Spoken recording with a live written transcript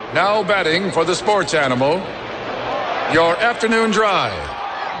Now batting for the sports animal, your afternoon drive.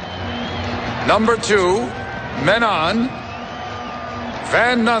 Number 2, men on,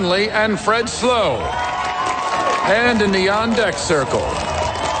 Van Nunley and Fred Slow. And in the on-deck circle,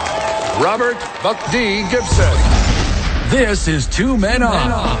 Robert Buck D. Gibson. This is Two Men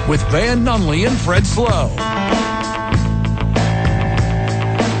On with Van Nunley and Fred Slow.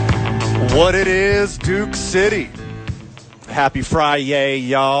 What it is, Duke City. Happy Friday,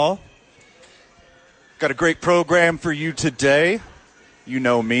 y'all. Got a great program for you today. You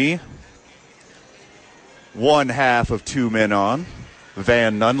know me. One half of Two Men On.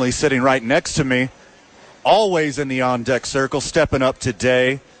 Van Nunley sitting right next to me. Always in the on-deck circle, stepping up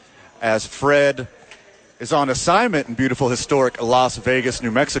today as Fred is on assignment in beautiful, historic Las Vegas,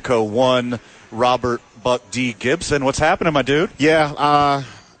 New Mexico. One Robert Buck D. Gibson. What's happening, my dude? Yeah,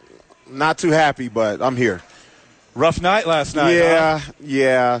 not too happy, but I'm here. Rough night last night,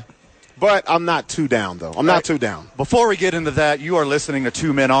 Yeah. But I'm not too down, though. I'm not too down. Before we get into that, you are listening to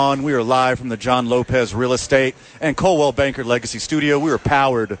Two Men On. We are live from the John Lopez Real Estate and Coldwell Banker Legacy Studio. We are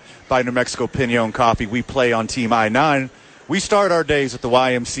powered by New Mexico Pinon Coffee. We play on Team I-9. We start our days at the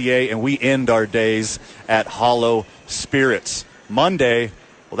YMCA, and we end our days at Hollow Spirits. Monday,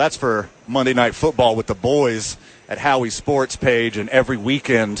 well, that's for Monday Night Football with the boys at Howie's Sports page, and every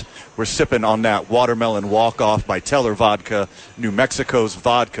weekend we're sipping on that watermelon walk-off by Teller Vodka, New Mexico's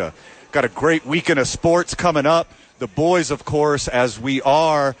vodka. Got a great weekend of sports coming up. The boys, of course, as we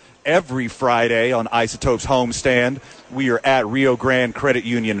are every Friday on Isotopes homestand. We are at Rio Grande Credit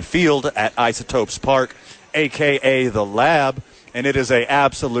Union Field at Isotopes Park, a.k.a. The Lab, and it is an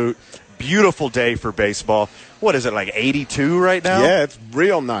absolute beautiful day for baseball. What is it, like 82 right now? Yeah, it's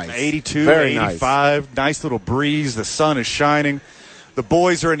real nice. 82, Very 85, nice little breeze. The sun is shining. The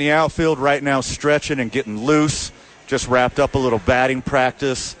boys are in the outfield right now stretching and getting loose. Just wrapped up a little batting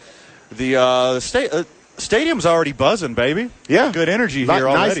practice. The stadium's already buzzing, baby. Yeah. Good energy here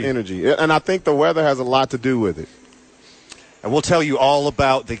already. Nice energy. And I think the weather has a lot to do with it. And we'll tell you all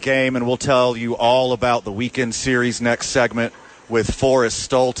about the game, and we'll tell you all about the weekend series next segment with Forrest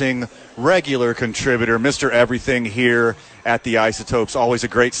Stolting, regular contributor, Mr. Everything here at the Isotopes. Always a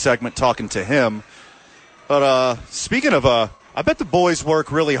great segment talking to him. But speaking of, I bet the boys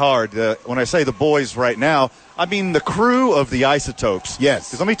work really hard. When I say the boys right now, I mean the crew of the Isotopes. Yes.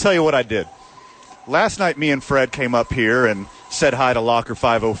 Because let me tell you what I did. Last night, me and Fred came up here and said hi to Locker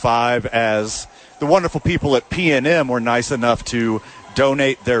 505 as the wonderful people at P&M were nice enough to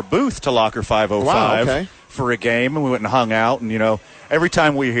donate their booth to Locker 505. Wow, okay. For a game, and we went and hung out. And, you know, every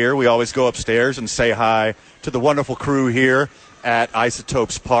time we're here, we always go upstairs and say hi to the wonderful crew here at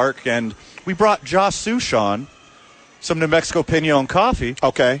Isotopes Park. And we brought Josh Sushan some New Mexico Pinon coffee.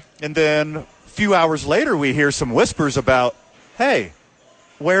 Okay. And then a few hours later, we hear some whispers about, hey,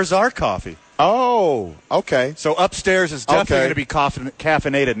 where's our coffee? Oh, okay. So upstairs is definitely going to be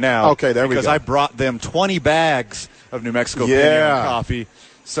caffeinated now. Okay, there we go. Because I brought them 20 bags of New Mexico Pinon coffee.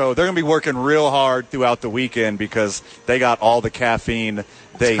 So they're going to be working real hard throughout the weekend because they got all the caffeine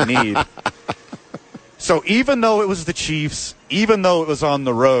they need. So even though it was the Chiefs, even though it was on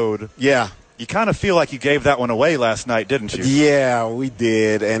the road, yeah, you kind of feel like you gave that one away last night, didn't you? Yeah, we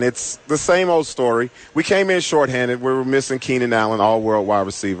did, and it's the same old story. We came in shorthanded. We were missing Keenan Allen, all-world wide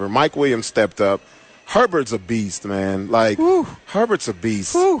receiver. Mike Williams stepped up. Herbert's a beast, man. Like, Herbert's a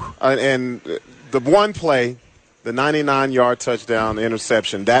beast. And the one play, the 99-yard touchdown, the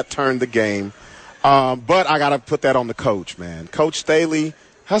interception, that turned the game. But I got to put that on the coach, man. Coach Staley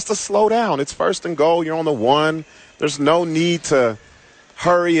has to slow down. It's 1st and goal. You're on the 1. There's no need to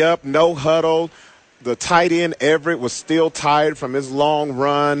hurry up, no huddle. The tight end, Everett, was still tired from his long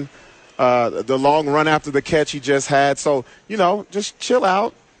run, the long run after the catch he just had. So, you know, just chill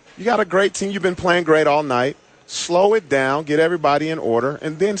out. You got a great team. You've been playing great all night. Slow it down, get everybody in order,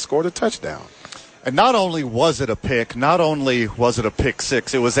 and then score the touchdown. And not only was it a pick, not only was it a pick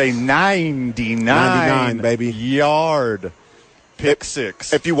six, it was a 99 baby, yard pick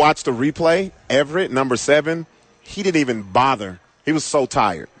six. If you watch the replay, Everett, number 7, he didn't even bother. He was so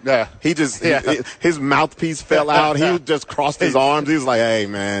tired. Yeah. He just, his mouthpiece fell out. He just crossed his arms. He was like, hey,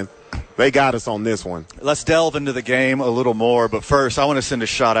 man, they got us on this one. Let's delve into the game a little more. But first, I want to send a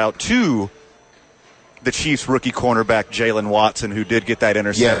shout out to the Chiefs rookie cornerback, Jalen Watson, who did get that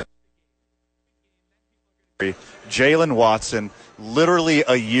interception. Yeah. Jalen Watson, literally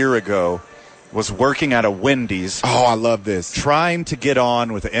a year ago, was working at a Wendy's. Oh, I love this. Trying to get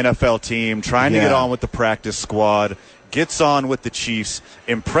on with the NFL team, trying to get on with the practice squad. Gets on with the Chiefs,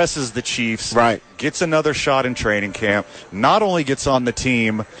 impresses the Chiefs, right? Gets another shot in training camp, not only gets on the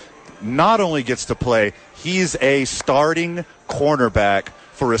team, not only gets to play, he's a starting cornerback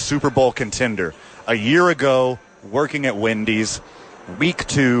for a Super Bowl contender. A year ago, working at Wendy's, week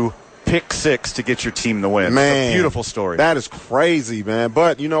 2, pick 6 to get your team the win. Man, it's a beautiful story. That is crazy, man.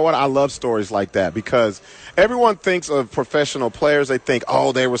 But you know what? I love stories like that because everyone thinks of professional players. They think,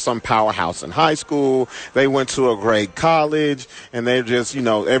 oh, they were some powerhouse in high school. They went to a great college, and they're just,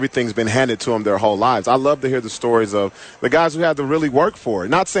 everything's been handed to them their whole lives. I love to hear the stories of the guys who had to really work for it.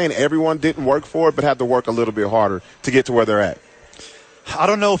 Not saying everyone didn't work for it, but had to work a little bit harder to get to where they're at. I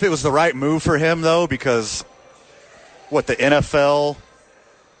don't know if it was the right move for him, though, because the NFL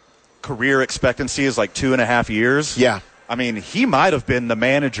career expectancy is like 2.5 years. Yeah. I mean, he might have been the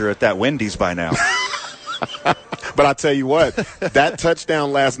manager at that Wendy's by now. But I tell you what, that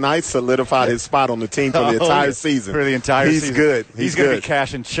touchdown last night solidified his spot on the team for the entire season. For the entire season. He's good. He's going to be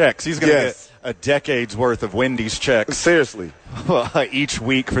cashing checks. He's going to get a decade's worth of Wendy's checks. Seriously. Each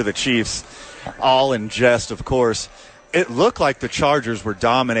week for the Chiefs. All in jest, of course. It looked like the Chargers were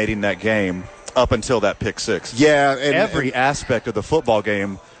dominating that game up until that pick 6. Yeah. Every aspect of the football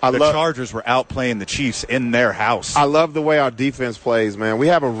game, Chargers were outplaying the Chiefs in their house. I love the way our defense plays, man. We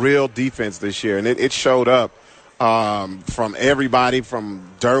have a real defense this year, and it showed up from everybody from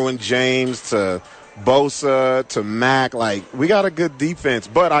Derwin James to Bosa to Mack. Like, we got a good defense.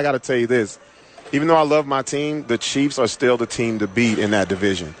 But I got to tell you this. Even though I love my team, the Chiefs are still the team to beat in that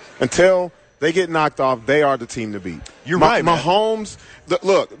division. Until they get knocked off, they are the team to beat. You're right, man. Mahomes,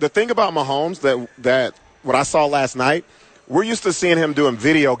 the thing about Mahomes that what I saw last night, we're used to seeing him doing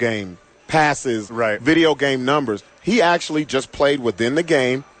video game passes, video game numbers. He actually just played within the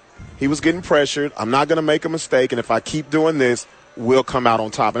game. He was getting pressured. I'm not going to make a mistake, and if I keep doing this, we'll come out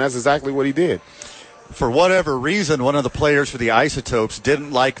on top. And that's exactly what he did. For whatever reason, one of the players for the Isotopes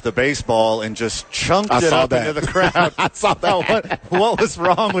didn't like the baseball and just chunked it up into the crowd. I saw that. What was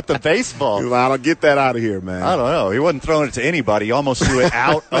wrong with the baseball? I don't get that out of here, man. I don't know. He wasn't throwing it to anybody. He almost threw it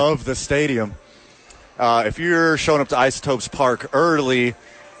out of the stadium. If you're showing up to Isotopes Park early,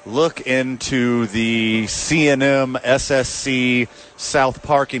 look into the C&M SSC South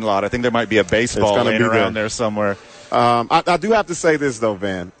parking lot. I think there might be a baseball laying around there somewhere. I do have to say this, though,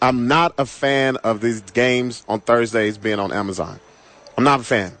 Van. I'm not a fan of these games on Thursdays being on Amazon. I'm not a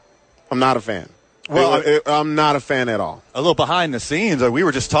fan. I'm not a fan. Well, I'm not a fan at all. A little behind the scenes. We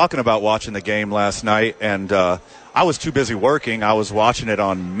were just talking about watching the game last night, and I was too busy working. I was watching it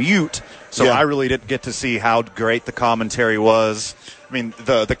on mute, so I really didn't get to see how great the commentary was. I mean,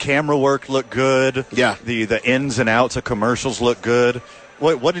 the camera work looked good. Yeah. The ins and outs of commercials look good.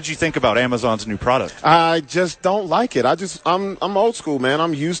 What did you think about Amazon's new product? I just don't like it. I'm old school, man.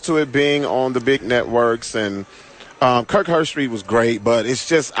 I'm used to it being on the big networks, and Kirk Herbstreit was great, but it's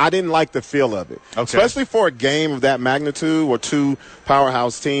just I didn't like the feel of it. Okay. Especially for a game of that magnitude or two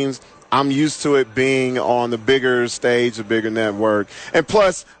powerhouse teams. I'm used to it being on the bigger stage, the bigger network. And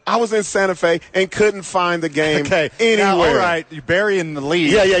plus, I was in Santa Fe and couldn't find the game anywhere. Now, all right, you're burying the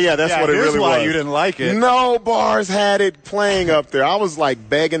lead. Yeah, that's what it really was. Here's why you didn't like it. No bars had it playing up there. I was like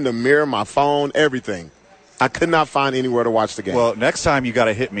begging to mirror my phone, everything. I could not find anywhere to watch the game. Well, next time you got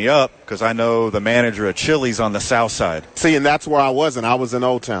to hit me up because I know the manager at Chili's on the south side. See, and that's where I wasn't. I was in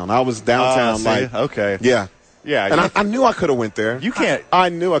Old Town. I was downtown. Okay. Yeah. Yeah, and I knew I could have went there. You can't. I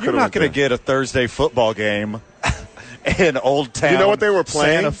knew I could have. You're not going to get a Thursday football game in Old Town. You know what they were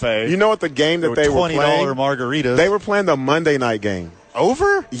playing? Santa Fe. You know what the game that they were playing? $20 margaritas. They were playing the Monday night game.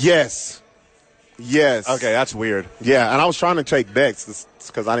 Over? Yes. Okay, that's weird. Yeah, and I was trying to take bets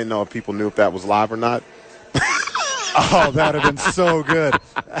because I didn't know if people knew if that was live or not. Oh, that would have been so good.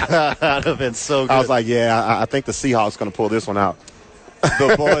 That would have been so good. I was like, I think the Seahawks going to pull this one out.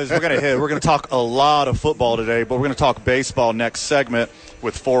 The boys, we're going to talk a lot of football today, but we're going to talk baseball next segment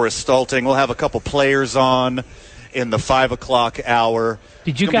with Forrest Stulting. We'll have a couple players on in the 5 o'clock hour.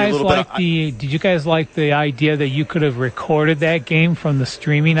 Did you guys like the idea that you could have recorded that game from the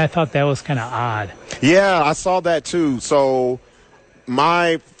streaming? I thought that was kind of odd. Yeah, I saw that too. So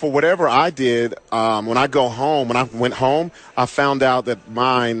for whatever I did, when I went home, I found out that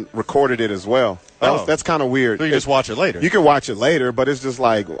mine recorded it as well. That's kind of weird. So you just watch it later. You can watch it later, but it's just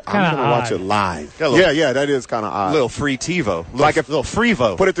like, I'm going to watch it live. Yeah, that is kind of odd. A little free TiVo. Little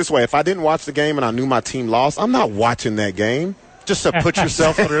Freevo. Put it this way. If I didn't watch the game and I knew my team lost, I'm not watching that game. Just to put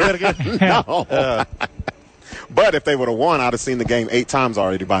yourself through it again? No. But if they would have won, I'd have seen the game 8 times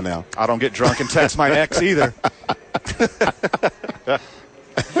already by now. I don't get drunk and text my ex either.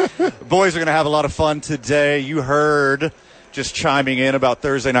 Boys are going to have a lot of fun today. You heard just chiming in about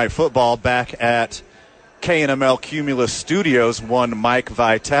Thursday Night Football back at KNML Cumulus Studios, one Mike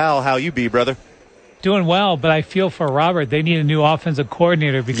Vitale. How you be, brother? Doing well, but I feel for Robert. They need a new offensive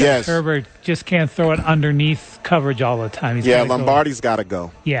coordinator because Herbert just can't throw it underneath coverage all the time. Lombardi's got to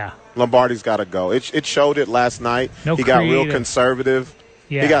go. Yeah. Lombardi's got to go. It showed it last night. He got real conservative.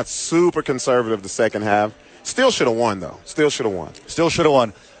 Yeah. He got super conservative the second half. Still should have won, though. Still should have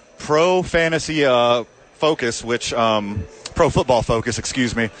won. Pro Fantasy Focus, Pro Football Focus,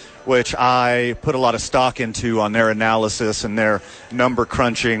 which I put a lot of stock into on their analysis and their number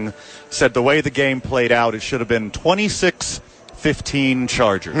crunching, said the way the game played out, it should have been 26-15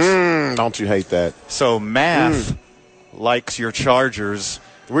 Chargers. Don't you hate that? So math likes your Chargers.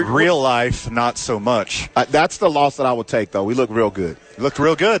 Real life, not so much. That's the loss that I would take, though. We look real good. Looked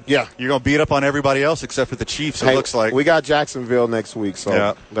real good. Yeah. You're going to beat up on everybody else except for the Chiefs, it looks like. We got Jacksonville next week,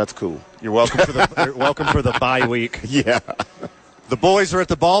 so that's cool. You're welcome for the bye week. Yeah. The boys are at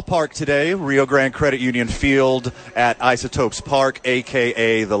the ballpark today, Rio Grande Credit Union Field at Isotopes Park,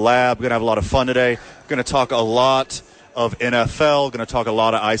 a.k.a. The Lab. We're going to have a lot of fun today. We're going to talk a lot of NFL, going to talk a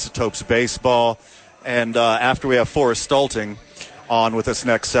lot of Isotopes baseball. And after we have Forrest Stolting on with this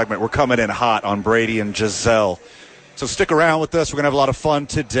next segment, we're coming in hot on Brady and Giselle. So stick around with us. We're going to have a lot of fun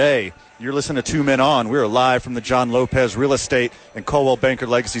today. You're listening to 2 Men On. We're live from the John Lopez Real Estate and Coldwell Banker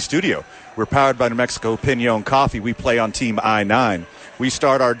Legacy Studio. We're powered by New Mexico Pinon Coffee. We play on Team I-9. We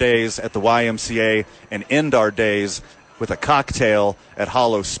start our days at the YMCA and end our days with a cocktail at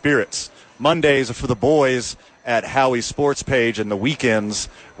Hollow Spirits. Mondays are for the boys at Howie's Sports Page, and the weekends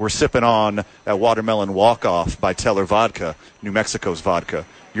we're sipping on that Watermelon Walk-Off by Teller Vodka, New Mexico's vodka.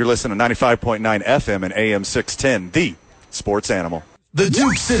 You're listening to 95.9 FM and AM 610, the Sports Animal. The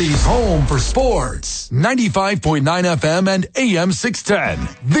Duke City's home for sports. 95.9 FM and AM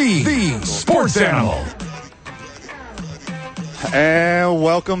 610, the Sports Animal. And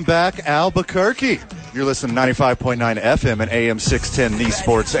welcome back, Albuquerque. You're listening to 95.9 FM and AM 610, the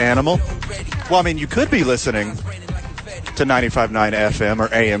Sports Animal. Well, I mean, you could be listening to 95.9 FM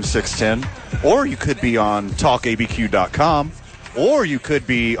or AM 610, or you could be on talkabq.com, or you could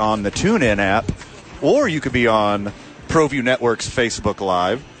be on the TuneIn app, or you could be on ProView Network's Facebook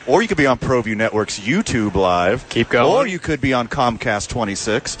Live, or you could be on ProView Network's YouTube Live. Keep going. Or you could be on Comcast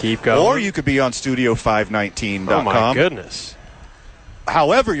 26. Keep going. Or you could be on Studio519.com. Oh, my goodness.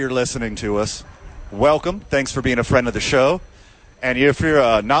 However you're listening to us, welcome. Thanks for being a friend of the show. And if you're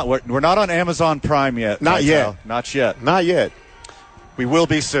we're not on Amazon Prime yet. Not yet. Not yet. Not yet. We will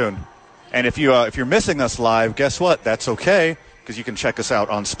be soon. And if you're missing us live, guess what? That's okay, because you can check us out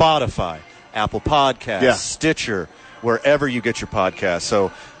on Spotify, Apple Podcasts, Stitcher, wherever you get your podcasts.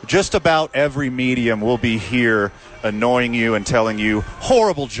 So just about every medium will be here annoying you and telling you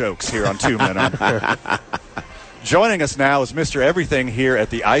horrible jokes here on 2 Men On. Joining us now is Mr. Everything here at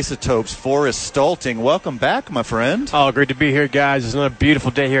the Isotopes, Forrest Stolting. Welcome back, my friend. Oh, great to be here, guys. It's another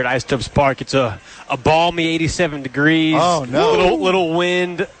beautiful day here at Isotopes Park. It's a balmy 87 degrees. Oh, no. Little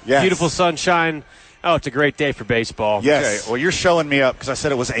wind, Yes. beautiful sunshine. Oh, it's a great day for baseball. Yes. Okay, well, you're showing me up because I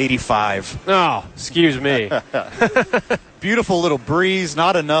said it was 85. Oh, excuse me. Beautiful little breeze,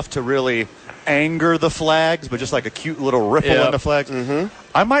 not enough to really anger the flags, but just like a cute little ripple in the flags. Mm-hmm.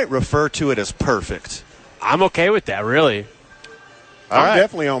 I might refer to it as perfect. I'm okay with that, really. I'm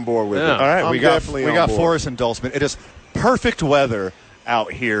definitely on board with it. Yeah. All right, I'm we got definitely on board. Forrest endorsement. It is perfect weather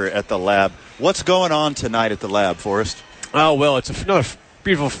out here at the Lab. What's going on tonight at the Lab, Forrest? Oh, well, it's another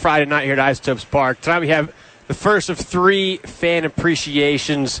beautiful Friday night here at Isotopes Park. Tonight we have the first of 3 fan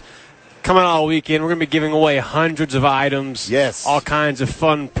appreciations coming all weekend. We're going to be giving away hundreds of items. Yes. All kinds of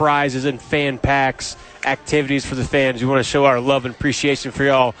fun prizes and fan packs, activities for the fans. We want to show our love and appreciation for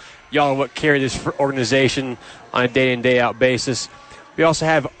y'all. Y'all are what carry this organization on a day-in, day-out basis. We also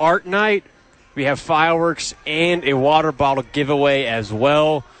have art night. We have fireworks and a water bottle giveaway as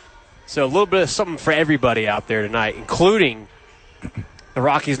well. So a little bit of something for everybody out there tonight, including the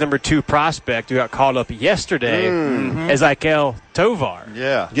Rockies' number 2 prospect who got called up yesterday, Ezequiel Tovar.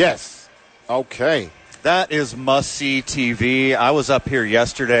 Yeah. Yes. Okay. That is must-see TV. I was up here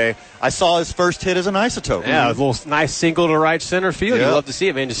yesterday. I saw his first hit as an isotope. Yeah, a little nice single to right center field. Yeah. You love to see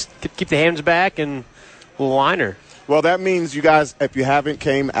it, man. Just keep the hands back and a little liner. Well, that means you guys, if you haven't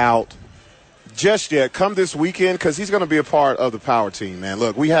came out just yet, come this weekend because he's going to be a part of the power team, man.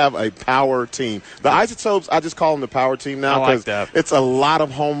 Look, we have a power team. The Isotopes, I just call them the power team now I like that. it's a lot of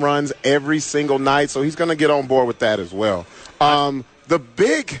home runs every single night, so he's going to get on board with that as well. The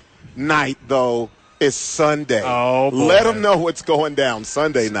big night, though, is Sunday. Oh, boy. Let them know what's going down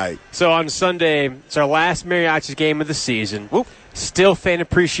Sunday night. So on Sunday, it's our last Mariachis game of the season. Whoop. Still Fan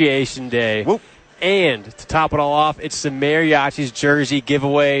Appreciation Day. Whoop. And to top it all off, it's the Mariachis jersey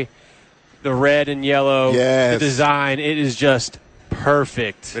giveaway. The red and yellow, Yes. the design, it is just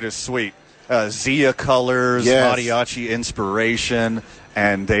perfect. It is sweet. Zia colors, Yes. mariachi inspiration,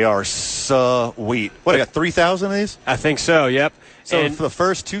 and they are sweet. What, I got 3,000 of these? I think so, yep. So And for the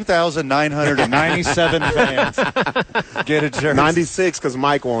first 2,997 fans, get a jersey. 96 because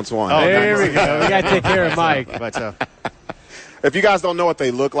Mike wants one. there we go. We got to take care of Mike. But, If you guys don't know what they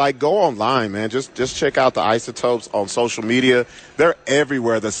look like, go online, man. Just check out the Isotopes on social media. They're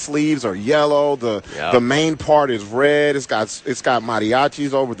everywhere. The sleeves are yellow. The main part is red. It's got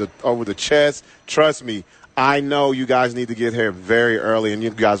mariachis over the chest. Trust me, I know you guys need to get here very early, and you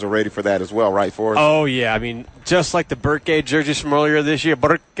guys are ready for that as well, right, Forrest? Oh, yeah. I mean, just like the Burke jerseys from earlier this year.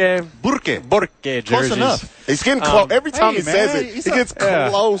 Burke jerseys. close enough. He's getting close. Every time he says man, it, he gets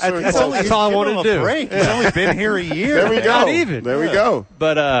closer. and That's closer. all I wanted to do. Break. He's only been here a year. There we go. Not even. There we go.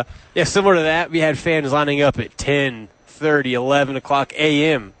 But, similar to that, we had fans lining up at 10:30, 11 o'clock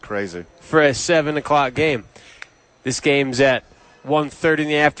a.m. Crazy. for a 7 o'clock game. This game's at 1:30 in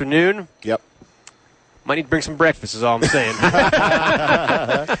the afternoon. Yep. Might need to bring some breakfast is all I'm saying.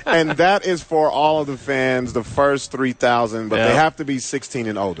 And that is for all of the fans, the first 3,000, but they have to be 16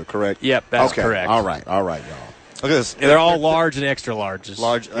 and older, correct? Yep, that's okay. correct. All right, y'all. Look at this. They're all large and extra larges.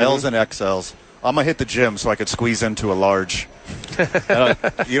 Large L's and XLs. I'm going to hit the gym so I could squeeze into a large.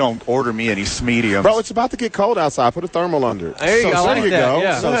 You don't order me any mediums. Bro, it's about to get cold outside. Put a thermal under it. There you go. I like there you that. go.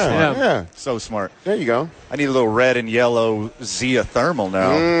 Yeah. So smart. Yeah. So smart. There you go. I need a little red and yellow Zia thermal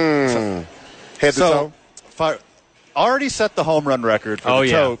now. Head to toe. Already set the home run record for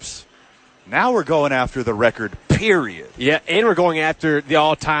the Topes. Now we're going after the record, period. Yeah, and we're going after the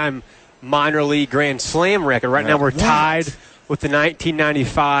all-time minor league Grand Slam record. Right now we're tied with the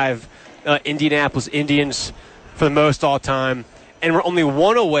 1995 Indianapolis Indians for the most all-time, and we're only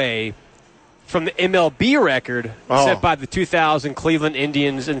one away from the MLB record set by the 2000 Cleveland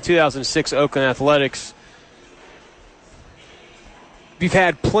Indians and 2006 Oakland Athletics. We've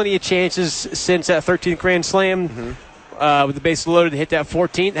had plenty of chances since that 13th Grand Slam with the bases loaded to hit that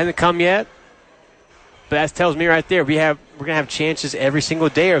 14th. Hasn't come yet. But that tells me right there we're going to have chances every single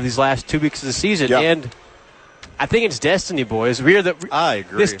day of these last 2 weeks of the season. Yep. And I think it's destiny, boys. I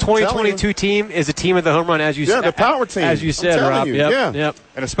agree. This 2022 team is a team of the home run, as you said. Yeah, the power team. As you said, I'm telling Rob. you, Yep.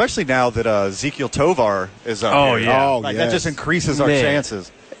 And especially now that Ezekiel Tovar is up Oh, here. yeah. Oh, Like, yes. that just increases our Man.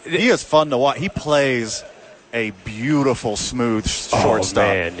 chances. He is fun to watch. He plays a beautiful, smooth shortstop.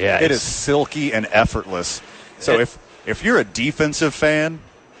 man, yeah, it it's- is silky and effortless. So if you're a defensive fan,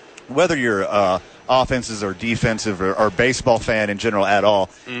 whether you're offenses or defensive or baseball fan in general at all,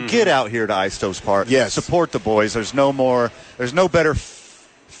 get out here to Isotopes Park. Yes. Support the boys. There's no better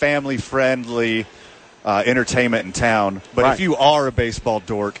family-friendly entertainment in town. But Right. if you are a baseball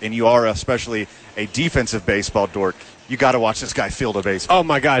dork, and you are especially a defensive baseball dork, you got to watch this guy field a baseball. Oh,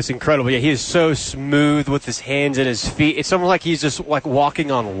 my God, it's incredible. Yeah, he is so smooth with his hands and his feet. It's almost like he's just like walking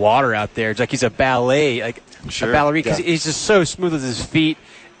on water out there. It's like he's a ballet, like Sure. a ballerina. 'Cause Yeah. he's just so smooth with his feet.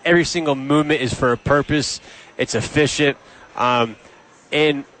 Every single movement is for a purpose. It's efficient. And,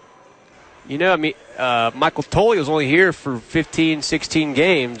 Michael Tolley was only here for 15, 16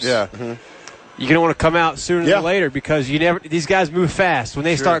 games. Yeah. You're going to want to come out sooner Yeah. than later because these guys move fast. When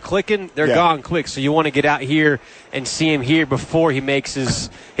they start clicking, they're Yeah. gone quick. So you want to get out here and see him here before he makes his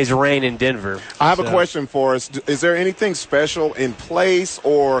reign in Denver. I have a So- question for us. Is there anything special in place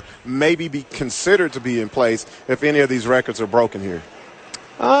or maybe be considered to be in place if any of these records are broken here?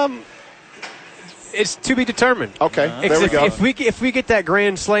 It's to be determined. Okay, there we go. If we get that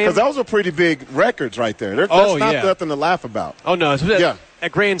Grand Slam, Because those are pretty big records right there. That's Oh, not yeah. nothing to laugh about. oh no, it's Yeah. a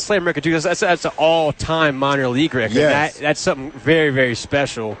Grand Slam record too. That's an all-time minor league record. Yes. That's something very, very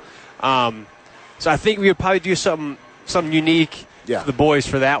special. So I think we would probably do something unique Yeah. for the boys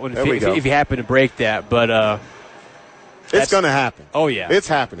for that one There we go. if you happen to break that. But It's going to happen. oh yeah, It's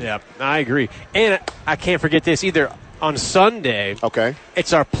happening. Yeah, I agree. And I can't forget this either. On Sunday, Okay.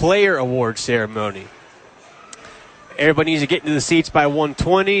 it's our player award ceremony. Everybody needs to get into the seats by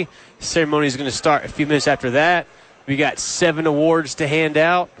 1:20. Ceremony is going to start a few minutes after that. We got 7 awards to hand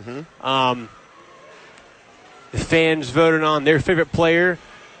out. Mm-hmm. The fans voted on their favorite player.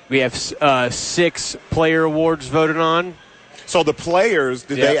 We have 6 player awards voted on. So the players,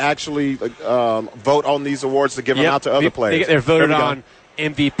 did they actually vote on these awards to give them out to other players? They're voted There we go. on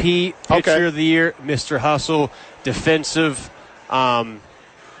MVP, Pitcher of the Year, Mr. Hustle, Defensive, the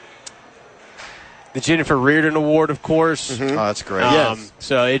Jennifer Reardon Award, of course. Oh, that's great. Yes.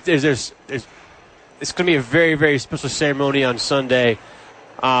 So it's going to be a very, very special ceremony on Sunday.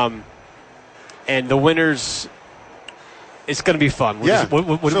 And the winners, it's going to be fun.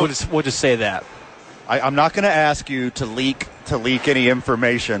 We'll just say that. I'm not going to ask you to leak any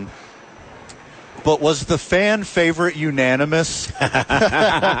information, But was the fan favorite unanimous?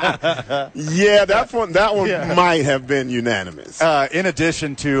 Yeah, that one might have been unanimous. In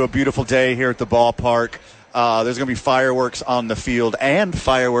addition to a beautiful day here at the ballpark, there's going to be fireworks on the field and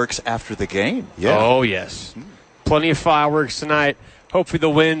fireworks after the game. Yeah. Oh, yes. Plenty of fireworks tonight. Hopefully the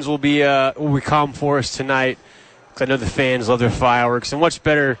winds will be calm for us tonight, because I know the fans love their fireworks. And what's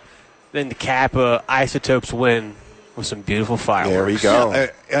better than to cap Isotopes win with some beautiful fireworks? There we go.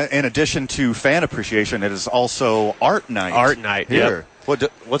 In addition to fan appreciation, it is also art night. Art night here.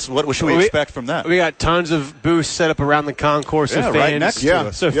 Yep. What should we expect from that? We got tons of booths set up around the concourse of fans, right next to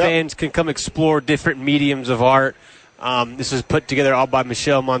us. so fans can come explore different mediums of art. This is put together all by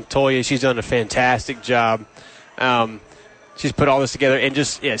Michelle Montoya. She's done a fantastic job. She's put all this together, and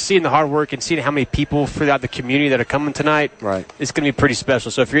just seeing the hard work and seeing how many people throughout the community that are coming tonight, right, it's going to be pretty special.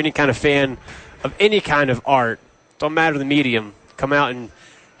 So if you're any kind of fan of any kind of art, don't matter the medium, come out and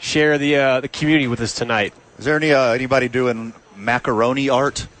share the community with us tonight. Is there anybody doing macaroni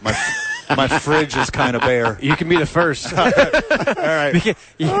art? My fridge is kind of bare. You can be the first. All right.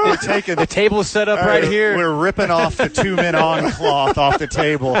 The table is set up right here. We're ripping off the 2 Men On cloth off the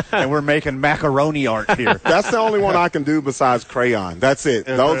table, and we're making macaroni art here. That's the only one I can do besides crayon. That's it.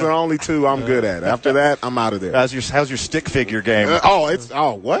 Those are the only two I'm good at. After that, I'm out of there. How's your stick figure game?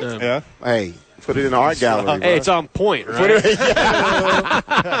 What? Yeah. Hey, put it in the art gallery. Hey, it's on point, right?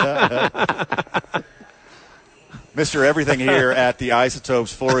 Mr. Everything here at the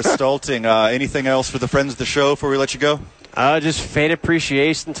Isotopes, Forrest Stolting. Anything else for the friends of the show before we let you go? Just fan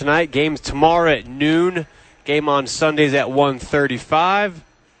appreciation tonight. Games tomorrow at noon. Game on Sundays at 1:35.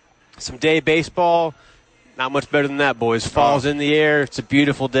 Some day baseball. Not much better than that, boys. Fall's in the air. It's a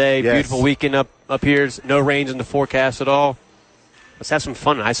beautiful day. Yes. Beautiful weekend up here. No rains in the forecast at all. Let's have some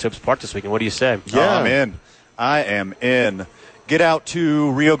fun at Isotopes Park this weekend. What do you say? Yeah, I'm in. I am in. Get out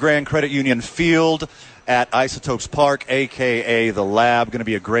to Rio Grande Credit Union Field at Isotopes Park, a.k.a. The Lab. Going to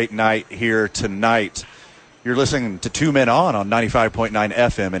be a great night here tonight. You're listening to 2 Men On 95.9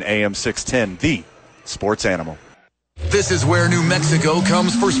 FM and AM 610, the Sports Animal. This is where New Mexico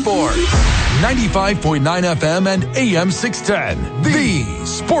comes for sports. 95.9 FM and AM 610, the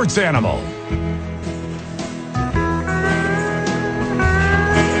Sports Animal.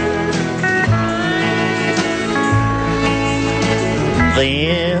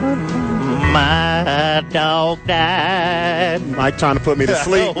 Then my dog died. Mike trying to put me to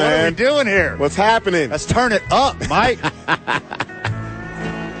sleep, man. What are we doing here? What's happening? Let's turn it up, Mike.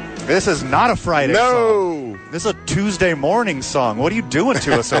 This is not a Friday song. This is a Tuesday morning song. What are you doing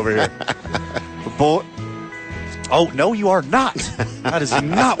to us over here? Oh, no, you are not. That is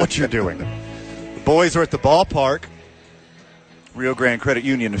not what you're doing. The boys are at the ballpark, Rio Grande Credit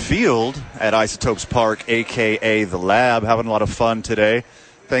Union Field at Isotopes Park, a.k.a. The Lab, having a lot of fun today.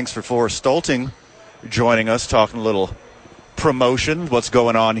 Thanks for Forrest Stolting joining us, talking a little promotion, what's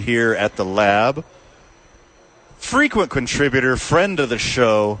going on here at The Lab. Frequent contributor, friend of the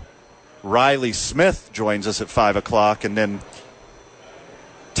show, Riley Smith joins us at 5 o'clock, and then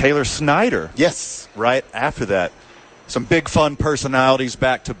Taylor Snyder. Yes. Right after that. Some big fun personalities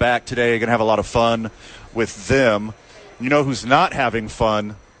back-to-back today. Going to have a lot of fun with them. You know who's not having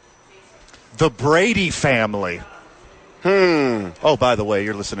fun? The Brady family. Oh, by the way,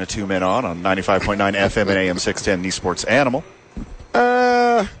 you're listening to 2 Men On 95.9 FM and AM 610, the Sports Animal.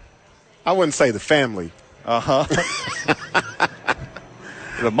 I wouldn't say the family. The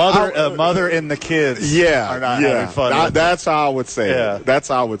mother and the kids are not having fun. That's how I would say it. That's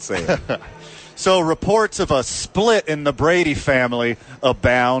how I would say it. So reports of a split in the Brady family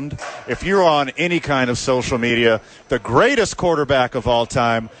abound. If you're on any kind of social media, the greatest quarterback of all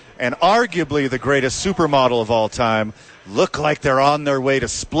time and arguably the greatest supermodel of all time look like they're on their way to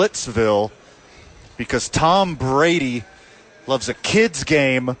Splitsville because Tom Brady loves a kid's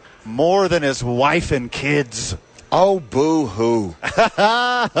game more than his wife and kids. Oh, boo-hoo.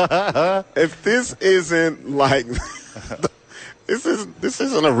 If this isn't like this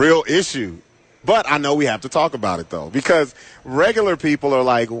isn't a real issue. But I know we have to talk about it, though, because regular people are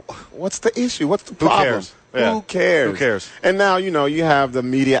like, what's the issue? What's the problem? Who cares? Yeah. Who cares? Who cares? And now, you have the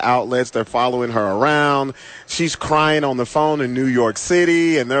media outlets. They're following her around. She's crying on the phone in New York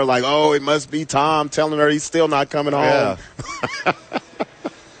City, and they're like, oh, it must be Tom telling her he's still not coming home. Yeah.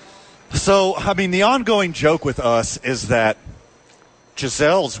 So, I mean, the ongoing joke with us is that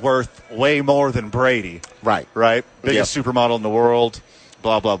Gisele's worth way more than Brady. Right. Biggest supermodel in the world,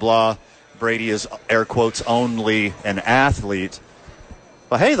 blah, blah, blah. Brady is, air quotes, only an athlete.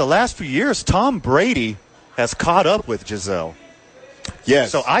 But, hey, the last few years, Tom Brady has caught up with Gisele.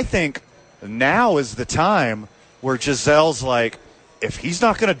 Yes. So I think now is the time where Gisele's like, if he's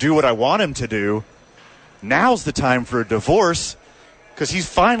not going to do what I want him to do, now's the time for a divorce because he's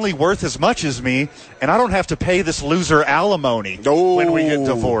finally worth as much as me, and I don't have to pay this loser alimony when we get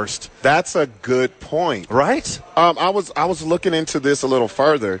divorced. That's a good point. Right? I was looking into this a little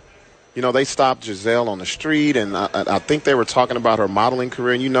further. You know, they stopped Giselle on the street, and I think they were talking about her modeling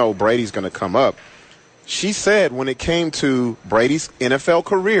career, and you know Brady's going to come up. She said when it came to Brady's NFL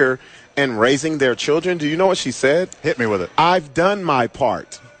career and raising their children, do you know what she said? Hit me with it. I've done my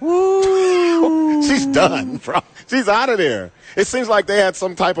part. Woo! She's done, bro. She's out of there. It seems like they had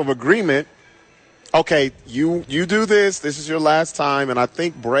some type of agreement. Okay, you do this. This is your last time. And I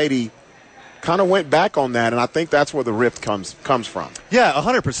think Brady kind of went back on that, and I think that's where the rift comes from. Yeah,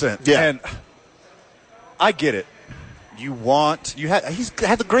 100%. Yeah. And I get it. He's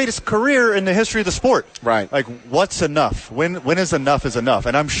had the greatest career in the history of the sport. Right. Like, what's enough? When is enough is enough?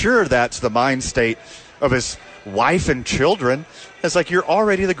 And I'm sure that's the mind state of his wife and children. It's like, you're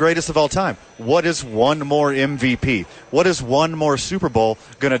already the greatest of all time. What is one more MVP? What is one more Super Bowl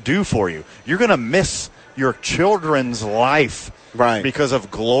going to do for you? You're going to miss your children's life because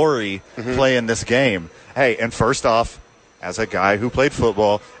of glory playing this game. Hey, and first off, as a guy who played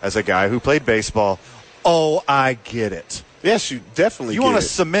football, as a guy who played baseball, I get it. Yes, you definitely You want to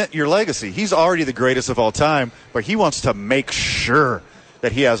cement your legacy. He's already the greatest of all time, but he wants to make sure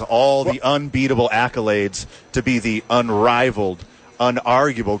that he has all the unbeatable accolades to be the unrivaled,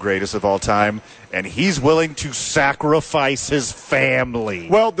 unarguable greatest of all time, and he's willing to sacrifice his family.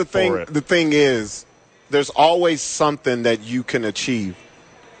 Well, the thing is, there's always something that you can achieve,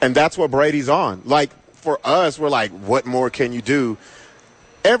 and that's what Brady's on. Like, for us, we're like, what more can you do?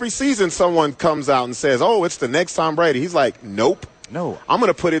 Every season someone comes out and says, oh, it's the next Tom Brady. He's like, nope. No. I'm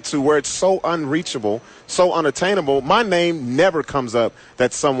going to put it to where it's so unreachable, so unattainable, my name never comes up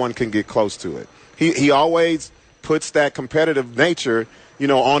that someone can get close to it. He always puts that competitive nature,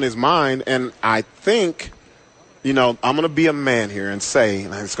 on his mind. And I think, I'm going to be a man here and say,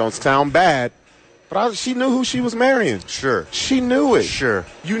 and it's going to sound bad, but she knew who she was marrying. Sure. She knew it. Sure.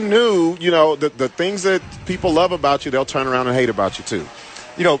 You knew, the things that people love about you, they'll turn around and hate about you too.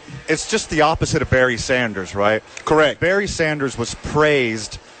 It's just the opposite of Barry Sanders, right? Correct. Barry Sanders was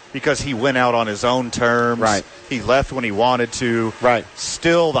praised because he went out on his own terms. Right. He left when he wanted to. Right.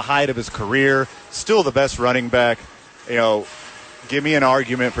 Still the height of his career. Still the best running back. Give me an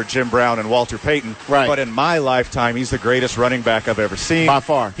argument for Jim Brown and Walter Payton. Right. But in my lifetime, he's the greatest running back I've ever seen. By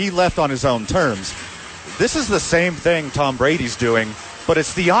far. He left on his own terms. This is the same thing Tom Brady's doing, but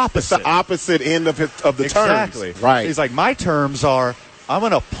it's the opposite. It's the opposite end of the terms. Exactly. Right. He's like, my terms are, I'm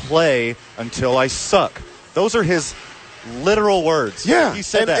going to play until I suck. Those are his literal words. Yeah. He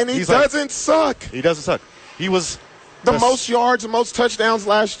said that. And he He's doesn't suck. He doesn't suck. He was the most yards, the most touchdowns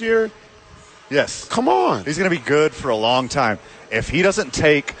last year. Yes. Come on. He's going to be good for a long time. If he doesn't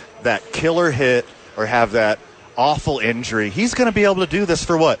take that killer hit or have that awful injury, he's going to be able to do this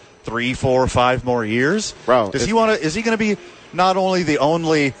for what? 3, 4, 5 more years? Bro. Is he going to be not only the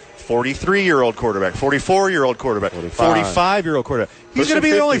only 43-year-old quarterback, 44-year-old quarterback, 45-year-old quarterback. He's going to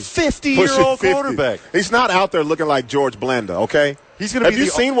be the only 50-year-old quarterback. He's not out there looking like George Blanda, okay? He's going to be. Have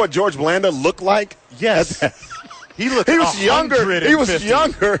you seen what George Blanda looked like? Yes. He was younger. He was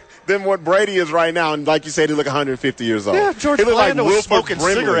younger than what Brady is right now, and like you said, he looked 150 years old. Yeah, George Blanda was smoking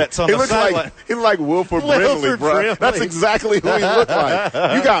cigarettes on the sideline. He looked like Wilford Brimley, bro. That's exactly who he looked like.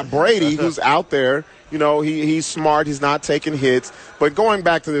 You got Brady, who's out there. He's smart. He's not taking hits. But going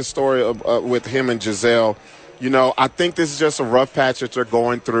back to this story with him and Giselle, I think this is just a rough patch that they're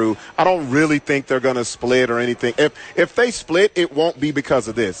going through. I don't really think they're going to split or anything. If they split, it won't be because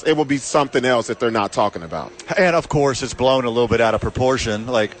of this. It will be something else that they're not talking about. And, of course, it's blown a little bit out of proportion.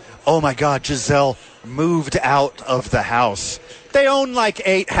 Like, oh, my God, Giselle moved out of the house. They own like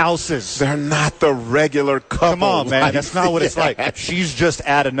 8 houses. They're not the regular couple. Come on, man. That's not what it's like. She's just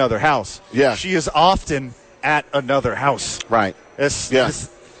at another house. Yeah. She is often at another house. Right.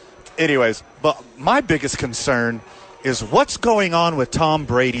 Anyways, but my biggest concern is what's going on with Tom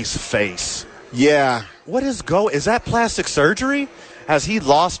Brady's face. Yeah. Is that plastic surgery? Has he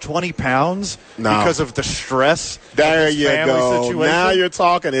lost 20 pounds because of the stress there of his family go. situation? Now you're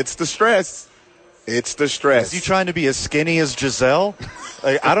talking. It's the stress. It's the stress. Is he trying to be as skinny as Giselle?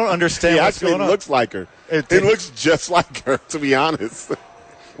 I don't understand what's going on. He looks like her. It looks just like her, to be honest.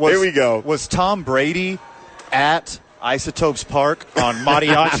 Here we go. Was Tom Brady at Isotopes Park on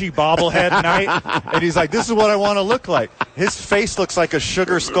Mariachi bobblehead night? And he's like, this is what I want to look like. His face looks like a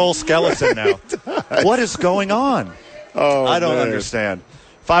sugar skull skeleton now. What is going on? I don't understand.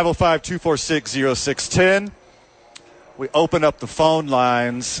 505-246-0610. We open up the phone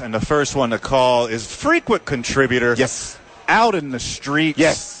lines, and the first one to call is frequent contributor. Yes. Out in the streets.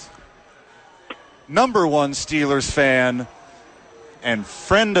 Yes. #1 Steelers fan and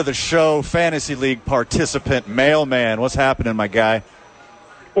friend of the show, Fantasy League participant, Mailman. What's happening, my guy?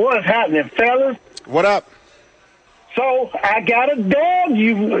 What's happening, fellas? What up? So I got a dog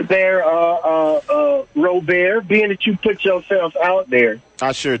you there, Robert, being that you put yourself out there.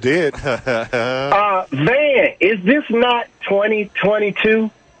 I sure did. Van, is this not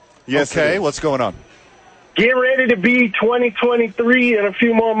 2022? Yes. Okay, what's going on? Get ready to be 2023 in a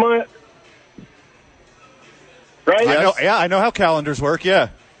few more months. Right? I know how calendars work, yeah.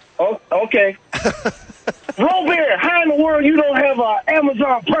 Oh, okay. Robert, how in the world you don't have an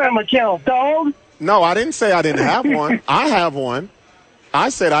Amazon Prime account, dog? No, I didn't say I didn't have one. I have one. I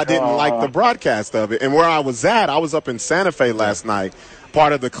said I didn't like the broadcast of it. And where I was at, I was up in Santa Fe last night,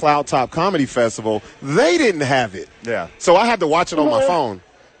 part of the Cloud Top Comedy Festival. They didn't have it. Yeah. So I had to watch it on my phone.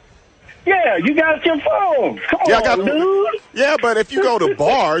 Yeah, you got your phone. Come on, dude. Yeah, but if you go to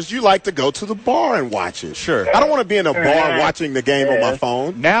bars, you like to go to the bar and watch it. Sure. I don't want to be in a bar watching the game on my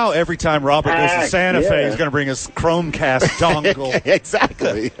phone. Now, every time Robert goes to Santa Fe, he's going to bring his Chromecast dongle.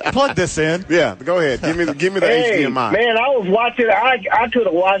 Exactly. Plug this in. Yeah, go ahead. Give me the HDMI. Man, I was watching. I could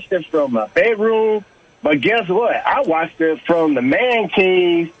have watched it from my bedroom, but guess what? I watched it from the man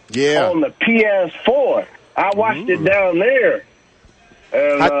cave on the PS4. I watched it down there.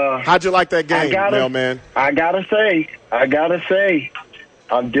 And, how'd you like that game, Mailman? I gotta say,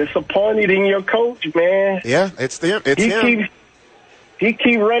 I'm disappointed in your coach, man. Yeah, it's him. He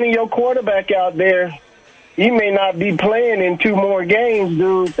keep running your quarterback out there. He may not be playing in 2 more games,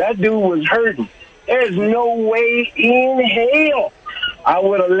 dude. That dude was hurting. There's no way in hell I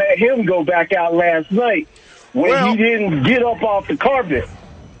would have let him go back out last night when he didn't get up off the carpet.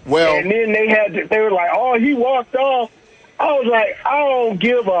 And then they were like, oh, he walked off. I was like, I don't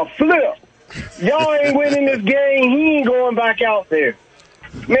give a flip. Y'all ain't winning this game. He ain't going back out there.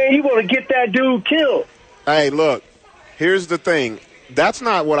 Man, you want to get that dude killed. Hey, look, here's the thing. That's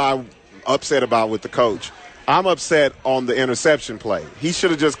not what I'm upset about with the coach. I'm upset on the interception play. He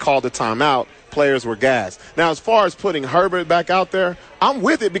should have just called the timeout. Players were gassed. Now, as far as putting Herbert back out there, I'm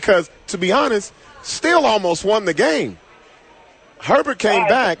with it because, to be honest, still almost won the game. Herbert came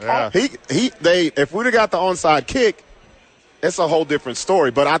back. Yeah. If we'd have got the onside kick, it's a whole different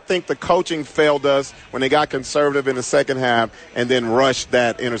story. But I think the coaching failed us when they got conservative in the second half and then rushed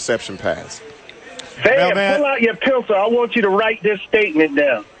that interception pass. Van, pull out your pencil. I want you to write this statement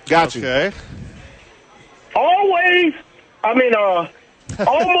down. Got you. Okay. Almost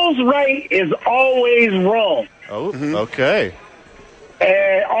right is always wrong. Oh, okay.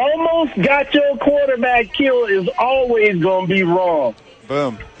 And almost got your quarterback killed is always going to be wrong.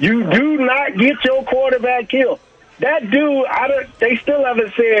 Boom. You do not get your quarterback killed. That dude, they still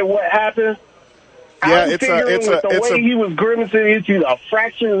haven't said what happened. Yeah, I'm figuring with the way he was grimacing, it's either a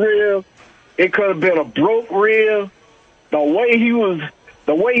fractured rib. It could have been a broke rib. The way he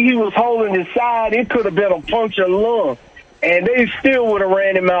was holding his side, it could have been a punctured lung. And they still would have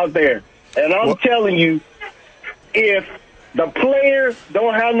ran him out there. And I'm telling you, if the player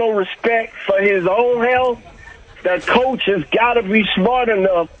don't have no respect for his own health, the coach has got to be smart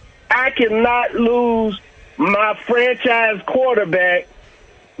enough. I cannot lose my franchise quarterback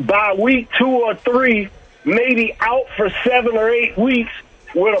by week 2 or 3, maybe out for 7 or 8 weeks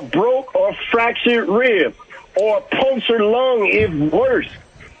with a broke or fractured rib or a punctured lung if worse.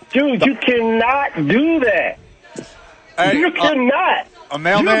 Dude, you cannot do that. Hey, you cannot.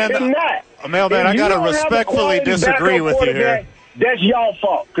 Mailman, I got to respectfully disagree with you here. That's y'all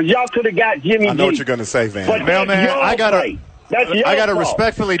fault, because y'all could have got Jimmy G. I know what you're going to say, Van. But Mailman, I got to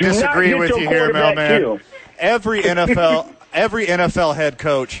respectfully disagree with you here, Mailman. Every NFL head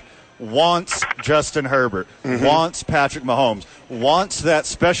coach wants Justin Herbert, wants Patrick Mahomes, wants that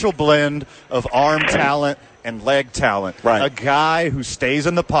special blend of arm talent and leg talent. Right. A guy who stays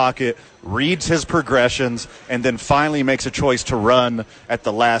in the pocket, reads his progressions, and then finally makes a choice to run at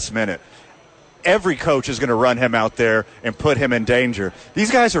the last minute. Every coach is going to run him out there and put him in danger.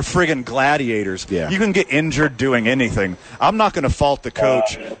 These guys are friggin' gladiators. Yeah. You can get injured doing anything. I'm not going to fault the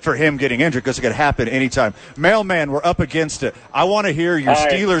coach for him getting injured because it could happen anytime. Mailman, we're up against it. I want to hear your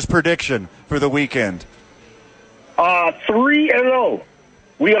Steelers prediction for the weekend. 3-0.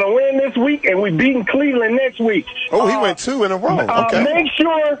 We're going to win this week, and we're beating Cleveland next week. Oh, he went 2 in a row. Okay.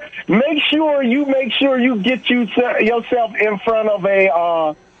 Make sure you get yourself in front of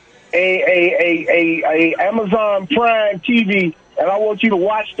a Amazon Prime TV, and I want you to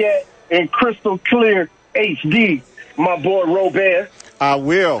watch that in crystal clear HD, my boy Robert. I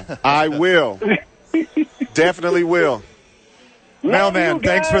will. Definitely will. Mailman,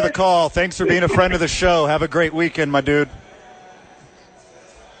 thanks for the call. Thanks for being a friend of the show. Have a great weekend, my dude.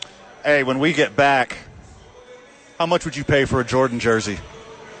 Hey, when we get back, how much would you pay for a Jordan jersey?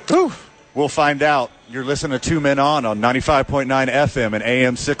 Ooh. We'll find out. You're listening to 2 Men On 95.9 FM and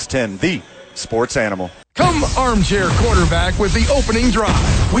AM 610, the Sports Animal. Come armchair quarterback with the opening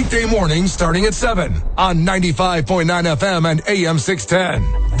drive. Weekday mornings starting at 7 on 95.9 FM and AM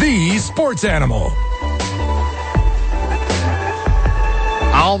 610, the Sports Animal.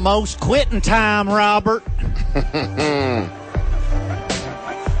 Almost quitting time, Robert.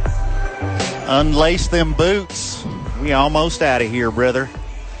 Unlace them boots. We almost out of here, brother.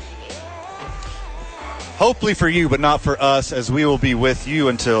 Hopefully for you, but not for us, as we will be with you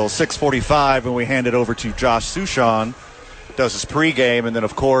until 6:45 when we hand it over to Josh Sushan, does his pregame, and then,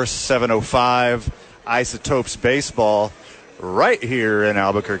 of course, 7:05, Isotopes Baseball, right here in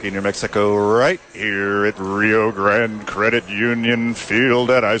Albuquerque, New Mexico, right here at Rio Grande Credit Union Field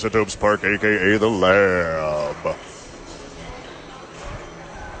at Isotopes Park, a.k.a. The Lab.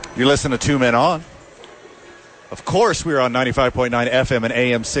 You listen to 2 Men On. Of course, we are on 95.9 FM and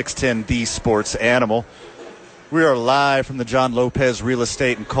AM 610, the Sports Animal. We are live from the John Lopez Real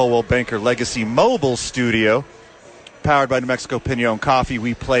Estate and Coldwell Banker Legacy Mobile Studio. Powered by New Mexico Pinon Coffee.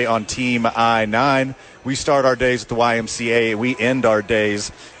 We play on Team I-9. We start our days at the YMCA. We end our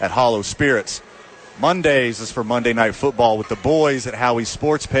days at Hollow Spirits. Mondays is for Monday Night Football with the boys at Howie's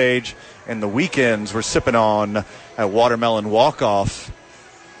Sports Page. And the weekends we're sipping on at Watermelon Walk-Off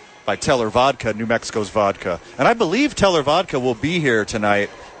by Teller Vodka, New Mexico's vodka. And I believe Teller Vodka will be here tonight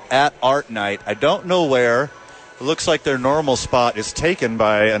at Art Night. I don't know where. It looks like their normal spot is taken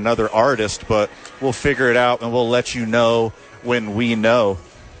by another artist, but we'll figure it out and we'll let you know when we know.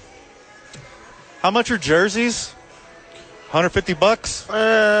 How much are jerseys? $150?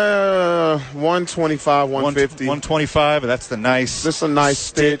 125, 150. 125, and that's the nice. Just a nice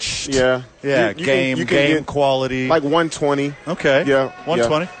stitched. Yeah. Yeah, You can game get quality. like 120. Okay. Yeah.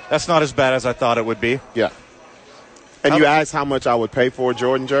 120. That's not as bad as I thought it would be. Yeah. And you asked how much I would pay for a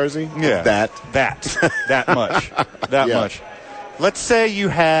Jordan jersey? Yeah. That much. That much. Let's say you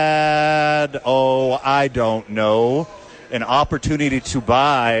had, I don't know, an opportunity to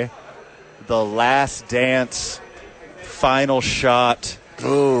buy the Last Dance final shot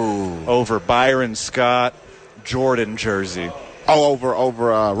over Byron Scott Jordan jersey. Oh, over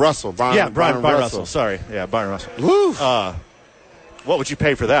Russell. Byron Russell. Sorry. Yeah, Byron Russell. Woo. What would you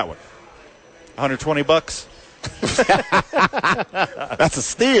pay for that one? $120? That's a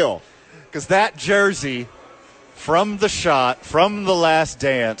steal. Because that jersey from the shot, from the Last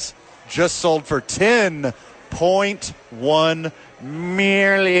Dance, just sold for $10.1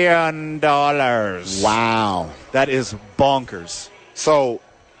 million. Wow. That is bonkers. So,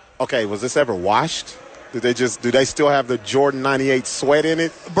 okay, was this ever washed? Do they still have the Jordan 98 sweat in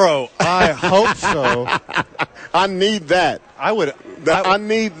it? Bro, I hope so. I need that. I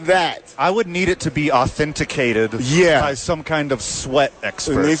need that. I would need it to be authenticated by some kind of sweat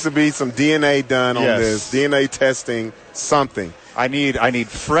expert. There needs to be some DNA done on this. DNA testing, something. I need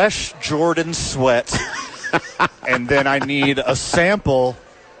fresh Jordan sweat, and then I need a sample.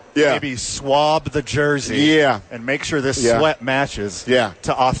 Yeah. Maybe swab the jersey. And make sure this sweat matches. Yeah.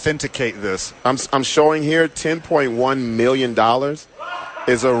 To authenticate this. I'm showing here $10.1 million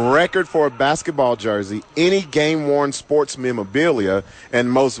is a record for a basketball jersey, any game-worn sports memorabilia, and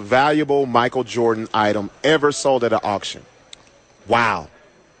most valuable Michael Jordan item ever sold at an auction. Wow.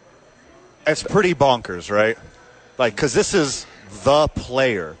 It's pretty bonkers, right? Like, because this is the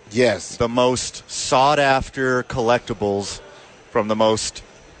player. Yes. The most sought-after collectibles from the most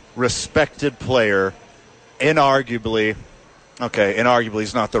respected player, inarguably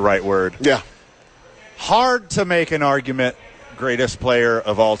is not the right word. Yeah. Hard to make an argument, greatest player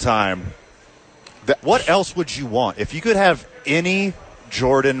of all time. What else would you want? If you could have any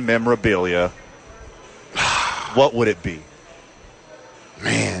Jordan memorabilia, what would it be?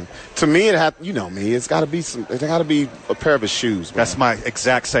 Man, to me, it's got to be a pair of his shoes. Man. That's my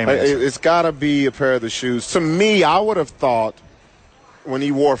exact same answer. It's got to be a pair of the shoes. To me, I would have thought when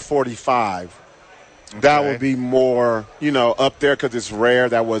he wore 45, that would be more, up there because it's rare.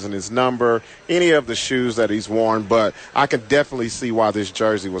 That wasn't his number. Any of the shoes that he's worn, but I can definitely see why this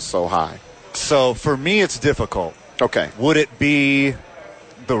jersey was so high. So for me, it's difficult. Okay. Would it be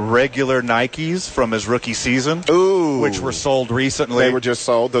the regular Nikes from his rookie season? Ooh. Which were sold recently. They were just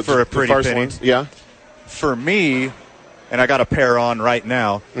sold. For a pretty first penny. Ones. Yeah. For me, and I got a pair on right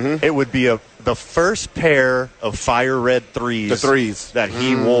now, it would be the first pair of fire red threes. The threes. That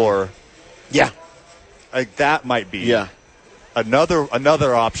he wore. Yeah. Like that might be. Yeah.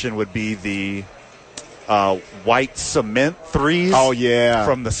 Another option would be the white cement threes. Oh, yeah.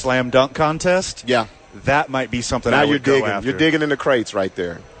 From the slam dunk contest. Yeah. That might be something now I would go digging. after. You're digging in the crates right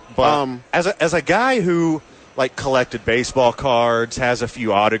there. But as a guy who like collected baseball cards, has a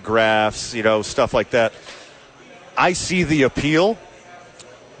few autographs, stuff like that, I see the appeal.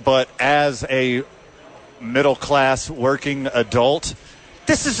 But as a middle-class working adult,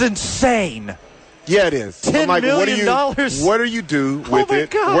 this is insane. Yeah, it is. $10 million. What do you do with it?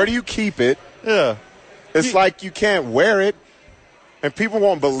 God. Where do you keep it? Yeah. It's like you can't wear it, and people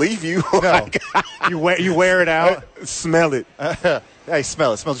won't believe you. No. you wear it out. Smell it. Hey,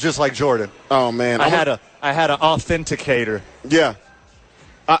 smell it. It smells just like Jordan. Oh, man. I had an authenticator. Yeah.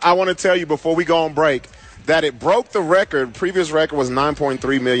 I want to tell you before we go on break that it broke the record. Previous record was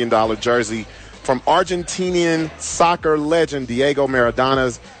 $9.3 million jersey from Argentinian soccer legend Diego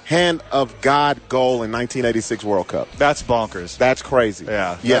Maradona's Hand of God goal in 1986 World Cup. That's bonkers. That's crazy.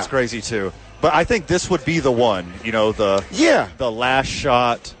 Yeah, that's crazy too. But I think this would be the one, the last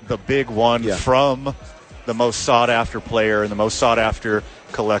shot, the big one from the most sought-after player and the most sought-after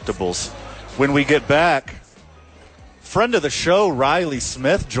collectibles. When we get back, friend of the show, Riley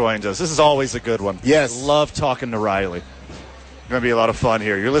Smith, joins us. This is always a good one. Yes. Love talking to Riley. Going to be a lot of fun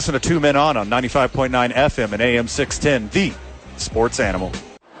here. You're listening to 2 Men On 95.9 FM and AM 610, the Sports Animal.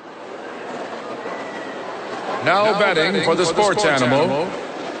 Now betting for the Sports Animal,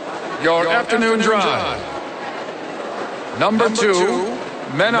 your afternoon drive. Number 2,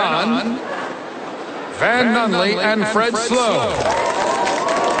 Men On, Van Nunley and Fred Slow.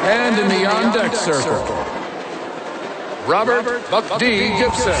 And in the on-deck circle, Robert Buck D.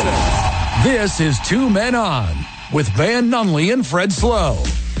 Gibson. This is 2 Men On with Van Nunley and Fred Slow.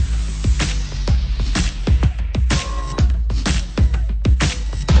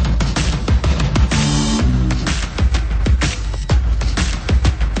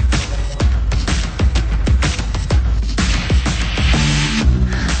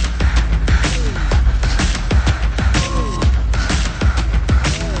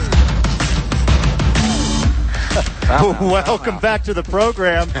 Welcome back to the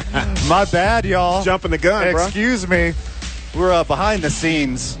program. My bad, y'all. Jumping the gun, bro. Excuse me. We're behind the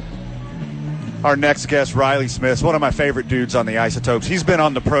scenes. Our next guest, Riley Smith, one of my favorite dudes on the Isotopes. He's been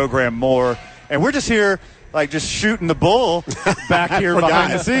on the program more, and we're just here, just shooting the bull back here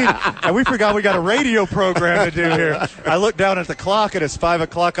behind the scenes. And we forgot we got a radio program to do here. I looked down at the clock, and it's 5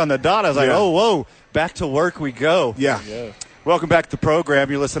 o'clock on the dot. I was like, oh, whoa, back to work we go. Yeah. Welcome back to the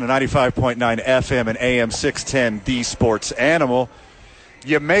program. You listen to 95.9 FM and AM 610, The Sports Animal.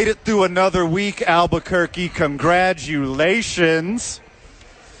 You made it through another week, Albuquerque. Congratulations.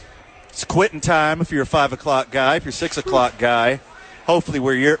 It's quitting time if you're a 5 o'clock guy, if you're a 6 o'clock guy. Hopefully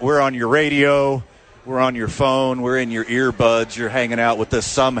we're on your radio, we're on your phone, we're in your earbuds, you're hanging out with us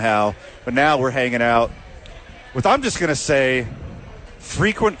somehow. But now we're hanging out with, I'm just going to say,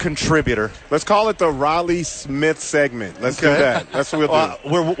 frequent contributor. Let's call it the Riley Smith segment. Let's do that. That's what we'll do.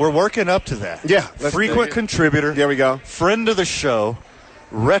 We're working up to that. Yeah. Frequent contributor. There we go. Friend of the show.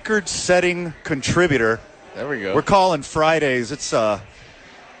 Record-setting contributor. There we go. We're calling Fridays. It's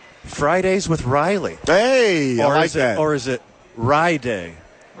Fridays with Riley. Hey, I like that. Or is it Rye Day?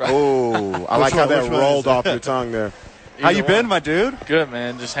 Oh, I like how that rolled off your tongue there. How you been, my dude? Good,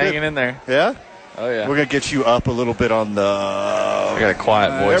 man. Just hanging in there. Yeah? Oh, yeah. We're going to get you up a little bit on the... I got a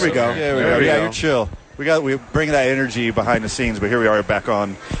quiet voice. There we go. There we go. You're chill. We bring that energy behind the scenes, but here we are back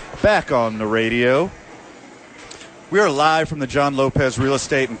on the radio. We are live from the John Lopez Real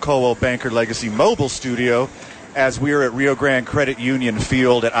Estate and Coldwell Banker Legacy Mobile Studio as we are at Rio Grande Credit Union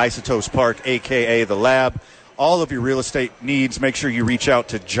Field at Isotopes Park, a.k.a. The Lab. All of your real estate needs, make sure you reach out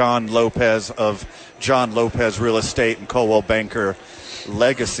to John Lopez of John Lopez Real Estate and Coldwell Banker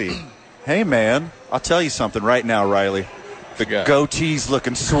Legacy. Hey, man, I'll tell you something right now, Riley. The goatee's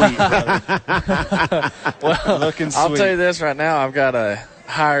looking sweet, brother. Well, looking sweet. I'll tell you this right now. I've got a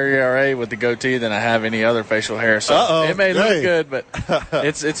higher ERA with the goatee than I have any other facial hair. So it may look good, but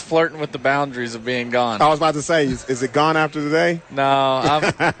it's flirting with the boundaries of being gone. I was about to say, is it gone after today? No,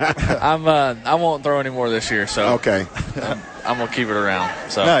 I won't throw any more this year. So okay, I'm gonna keep it around.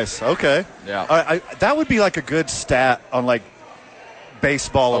 So nice. Okay. Yeah. That would be like a good stat on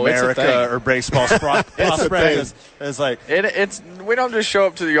Baseball America or Baseball Prospect. It's like it's we don't just show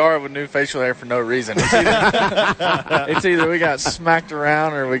up to the yard with new facial hair for no reason. It's either we got smacked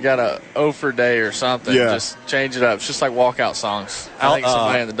around or we got a for day or something. Yeah. Just change it up. It's just like walkout songs. I think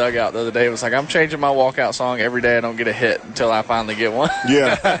somebody in the dugout the other day was like, I'm changing my walkout song every day. I don't get a hit until I finally get one.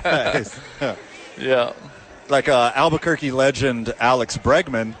 Yeah. Yeah. Like Albuquerque legend Alex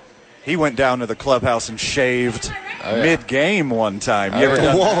Bregman, he went down to the clubhouse and shaved mid-game one time. You ever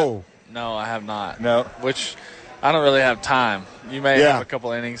done that? No, I have not. No. Which I don't really have time. You may have a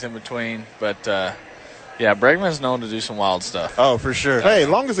couple innings in between, but Yeah, Bregman's known to do some wild stuff. Oh, for sure. Hey, as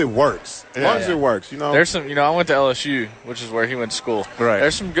long as it works. As long as it works, you know. There's some, I went to LSU, which is where he went to school. Right.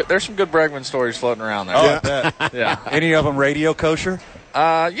 There's some good Bregman stories floating around there. Oh, Yeah. Any of them radio kosher?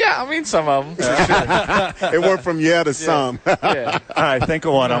 Yeah, I mean some of them. For sure. It went from to some. Yeah. All right, think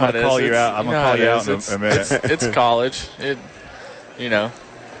of one. I'm going to call you out. I'm going to call you out in a minute. It's college.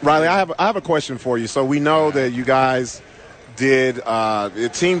 Riley, I have a question for you. So we know that you guys did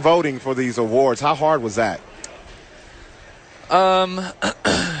team voting for these awards. How hard was that?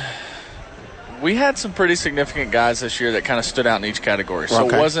 We had some pretty significant guys this year that kind of stood out in each category, so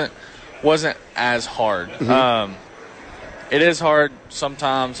Okay. it wasn't as hard. Mm-hmm. It is hard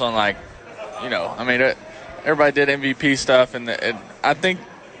sometimes on everybody did MVP stuff, and I think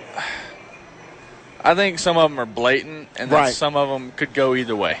some of them are blatant, and then some of them could go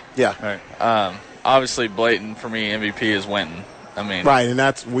either way. Yeah. Right. Obviously, blatant for me, MVP is Winton. I mean, right, and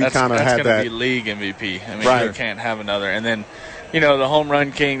we kind of had that's that. going to be league MVP. I mean, Right. you can't have another. And then, the home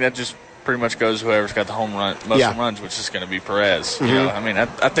run king, that just pretty much goes whoever's got the most home runs, which is going to be Perez. Mm-hmm. I mean,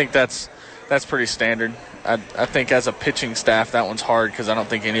 I think that's pretty standard. I think as a pitching staff, that one's hard because I don't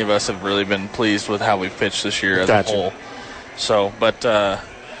think any of us have really been pleased with how we've pitched this year as a whole. So, but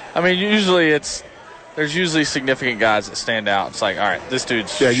there's usually significant guys that stand out. It's like, all right, this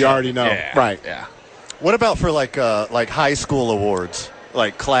dude's you already know, right? Yeah. What about for like high school awards,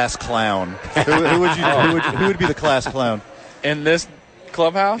 like class clown? who would be the class clown In this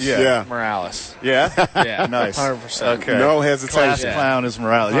clubhouse? Yeah. Morales. Yeah. Yeah. Nice. 100%. Okay. No hesitation. Class clown is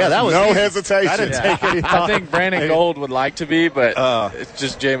Morales. Yeah, that was no easy. hesitation. I didn't take any thought. I think Brandon Gold would like to be, but it's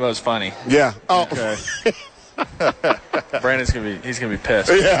just J-Mo's funny. Yeah. Oh. Okay. Brandon's gonna be pissed.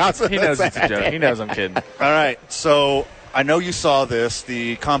 Yeah, he knows it's a joke. He knows I'm kidding. All right. So I know you saw this.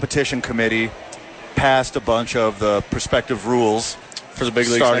 The competition committee passed a bunch of the prospective rules For the big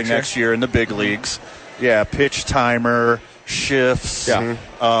leagues starting next year in the big leagues. Yeah, pitch timer, shifts. Yeah.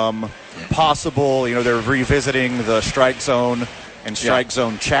 Possible. They're revisiting the strike zone and strike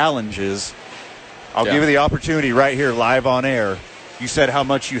zone challenges. I'll give you the opportunity right here, live on air. You said how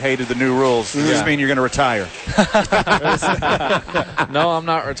much you hated the new rules. Does this mean you're going to retire? No, I'm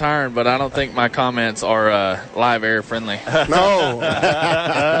not retiring, but I don't think my comments are live air friendly. No. No,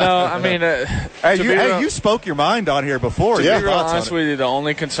 I mean, You spoke your mind on here before. to Your be real thoughts on honest it. with you, the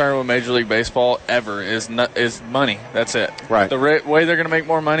only concern with Major League Baseball ever is money. That's it. Right. The way they're going to make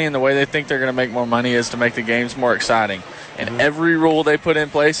more money and the way they think they're going to make more money is to make the games more exciting. And every rule they put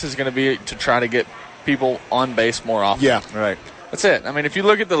in place is going to be to try to get people on base more often. Yeah. Right. That's it. I mean, if you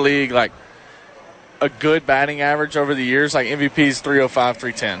look at the league, like a good batting average over the years, like MVP's 305,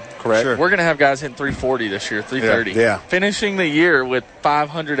 310. Correct. Sure. We're going to have guys hitting 340 this year, 330. Yeah. Finishing the year with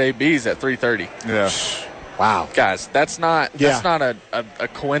 500 ABs at 330. Yeah. Wow. Guys, that's not a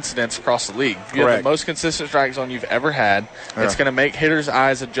coincidence across the league. You have Correct. the most consistent strike zone you've ever had. It's going to make hitters'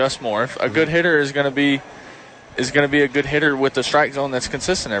 eyes adjust more. A good hitter is going to be a good hitter with the strike zone that's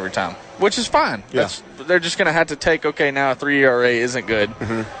consistent every time, which is fine. Yeah. They're just going to have to take, now a 3 ERA isn't good.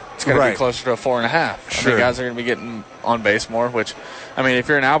 It's going to be closer to a 4.5. I Sure. mean, guys are going to be getting on base more, which, I mean, if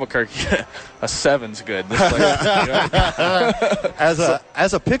you're in Albuquerque, a 7's good. This place,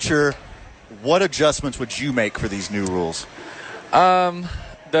 As a pitcher, what adjustments would you make for these new rules?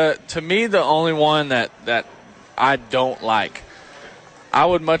 To me, the only one that I don't like, I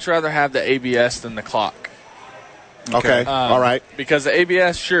would much rather have the ABS than the clock. Okay. All right. Because the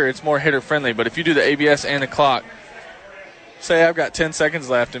ABS, sure, it's more hitter friendly, but if you do the ABS and the clock, say I've got 10 seconds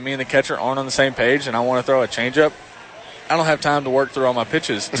left and me and the catcher aren't on the same page and I want to throw a changeup, I don't have time to work through all my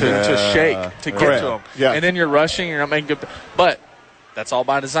pitches to shake to get to them. Yeah. And then you're rushing, you're not making good. But that's all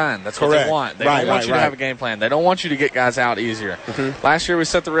by design. That's what Correct. they want. They Right, don't want right, you right. to have a game plan. They don't want you to get guys out easier. Last year we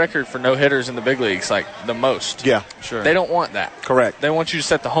set the record for no hitters in the big leagues, like the most. Yeah. Sure. They don't want that. Correct. They want you to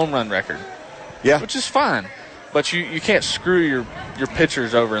set the home run record, Yeah. which is fine. But you can't screw your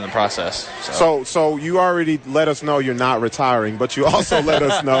pitchers over in the process. So you already let us know you're not retiring, but you also let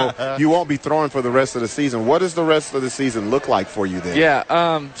us know you won't be throwing for the rest of the season. What does the rest of the season look like for you then?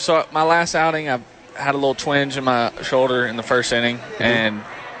 Yeah. So my last outing, I had a little twinge in my shoulder in the first inning and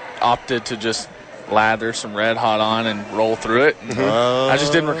opted to just lather some Red Hot on and roll through it. And I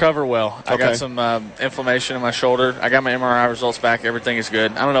just didn't recover well. I got some inflammation in my shoulder. I got my MRI results back. Everything is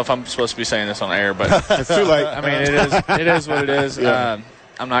good. I don't know if I'm supposed to be saying this on air, but It's too late. I mean, it is what it is. Yeah.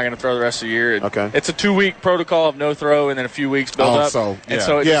 I'm not going to throw the rest of the year. Okay. It's a 2-week protocol of no throw and then a few weeks build up. So it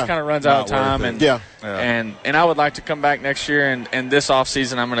just kind of runs out of time. And Yeah. and I would like to come back next year, and this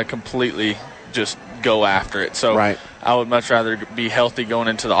offseason I'm going to completely just go after it. So Right. I would much rather be healthy going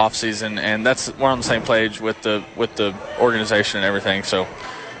into the offseason, and we're on the same page with the organization and everything. So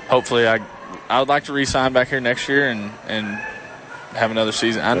hopefully I I would like to re-sign back here next year and have another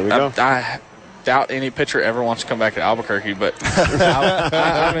season. I doubt any pitcher ever wants to come back to Albuquerque, but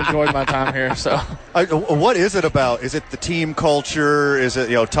I've enjoyed my time here. So, what is it about? Is it the team culture? Is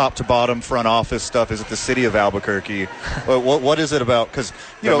it top to bottom front office stuff? Is it the city of Albuquerque? What is it about? Because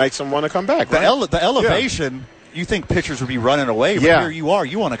that makes them want to come back. Right? The elevation. Yeah. You think pitchers would be running away, but here you are.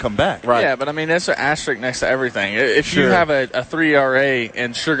 You want to come back. Right. Yeah, but, I mean, that's an asterisk next to everything. If you have a 3 ERA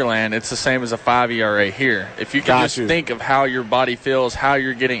in Sugar Land, it's the same as a 5 ERA here. If you can think of how your body feels, how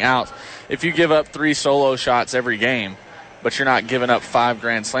you're getting out. If you give up 3 solo shots every game, but you're not giving up 5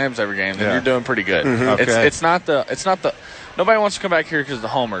 grand slams every game, then you're doing pretty good. Mm-hmm. Okay. It's not the nobody wants to come back here because of the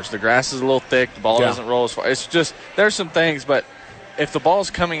homers. The grass is a little thick. The ball doesn't roll as far. It's just there's some things, but if the ball's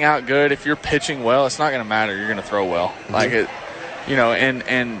coming out good, if you're pitching well, it's not going to matter. You're going to throw well. Mm-hmm. Like it,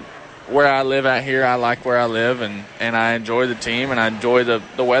 and where I live out here, I like where I live, and I enjoy the team, and I enjoy the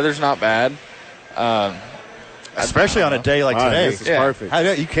weather's not bad. Especially on a day like today. This is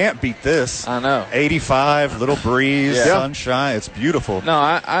perfect. You can't beat this. I know. 85, little breeze, sunshine. It's beautiful. No,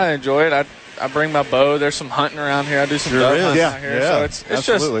 I enjoy it. I bring my bow. There's some hunting around here. I do some duck hunting out here. So it's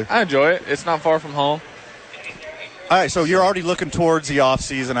just, I enjoy it. It's not far from home. All right, so you're already looking towards the off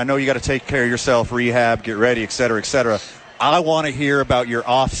season. I know you got to take care of yourself, rehab, get ready, et cetera, et cetera. I want to hear about your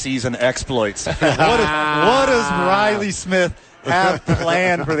off season exploits. What does Riley Smith have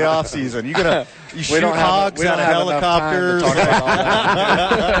planned for the off season? You shoot hogs out of helicopters?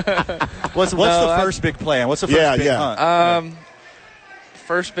 What's the first big plan? What's the first big hunt?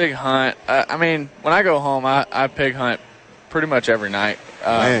 First big hunt. I mean, when I go home, I pig hunt pretty much every night.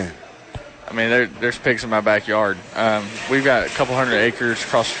 Man. I mean, there's pigs in my backyard. We've got a couple hundred acres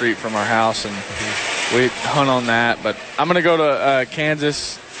across the street from our house, and we hunt on that. But I'm going to go to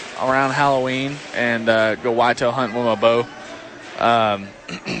Kansas around Halloween and go whitetail hunting with my bow.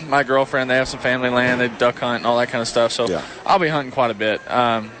 My girlfriend, they have some family land. They duck hunt and all that kind of stuff. So I'll be hunting quite a bit.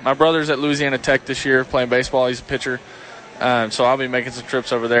 My brother's at Louisiana Tech this year playing baseball. He's a pitcher. So I'll be making some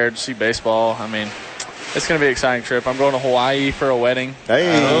trips over there to see baseball. I mean, it's going to be an exciting trip. I'm going to Hawaii for a wedding.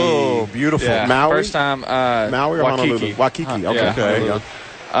 Hey. Oh, beautiful. Yeah, Maui? First time Maui or Waikiki. Honolulu? Waikiki. Okay. Yeah. There you go.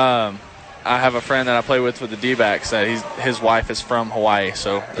 I have a friend that I play with the D-backs that his wife is from Hawaii,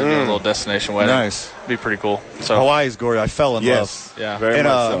 so they're doing a little destination wedding. Nice. Be pretty cool. So Hawaii's gorgeous. I fell in love. Yeah. Very much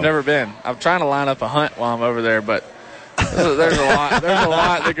so. I've never been. I'm trying to line up a hunt while I'm over there, but there's a lot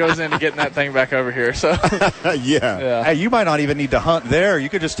that goes into getting that thing back over here. So yeah. Hey, you might not even need to hunt there. You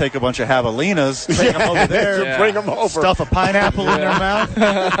could just take a bunch of javelinas, take them over there, bring them over, stuff a pineapple in their mouth.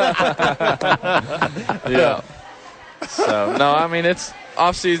 Yeah. So no, I mean it's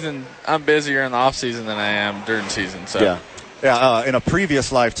off season. I'm busier in the off season than I am during season. So yeah. In a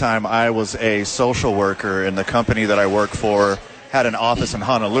previous lifetime, I was a social worker, and the company that I worked for had an office in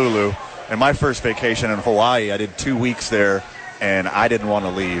Honolulu. And my first vacation in Hawaii, I did 2 weeks there, and I didn't want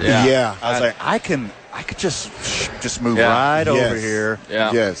to leave. Yeah. I was like, I could just move right over here.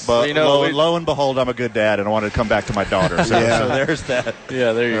 Yeah. Yes. But lo and behold, I'm a good dad, and I wanted to come back to my daughter. So, so there's that.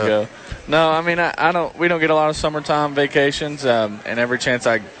 Yeah, there you go. No, I mean we don't get a lot of summertime vacations, and every chance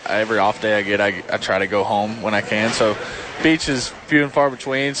every off day I get, I try to go home when I can. So beach is few and far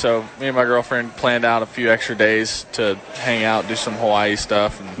between. So me and my girlfriend planned out a few extra days to hang out, do some Hawaii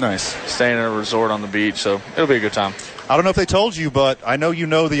stuff, and stay in a resort on the beach. So it'll be a good time. I don't know if they told you, but I know you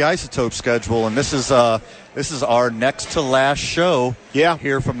know the Isotope schedule, and this is our next to last show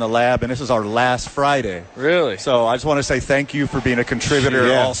here from the lab, and this is our last Friday. Really? So I just want to say thank you for being a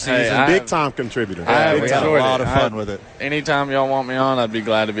contributor all season. Big time contributor. We had a lot of fun with it. Anytime y'all want me on, I'd be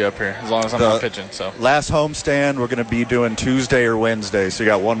glad to be up here, as long as I'm not pitching. So last homestand, we're going to be doing Tuesday or Wednesday, so you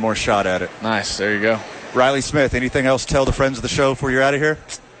got one more shot at it. Nice. There you go. Riley Smith, anything else to tell the friends of the show before you're out of here?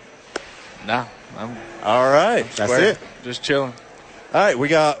 Nah. All right. That's it. Just chilling. All right. We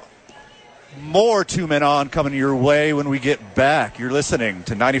got more Two Men On coming your way when we get back. You're listening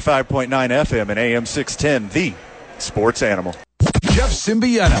to 95.9 FM and AM 610, the Sports Animal. Jeff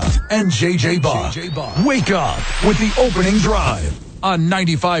Symbieta and JJ Buck. Wake up with the opening drive on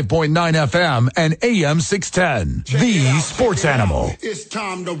 95.9 FM and AM 610, the Sports Animal. It's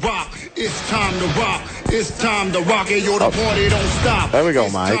time to rock. It's time to rock. It's time to rock. Hey, yo, the party don't stop. There we go,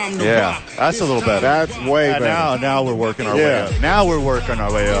 Mike. Yeah, that's a little better. That's way better. Now we're working our way up. Now we're working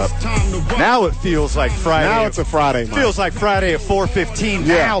our way up. Now it feels like Friday. Now it's a Friday, Mike. Feels like Friday at 4:15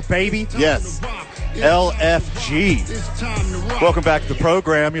 now, baby. Yes. LFG. Welcome back to the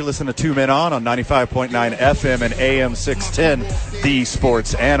program. You're listening to Two Men On 95.9 FM and AM 610, the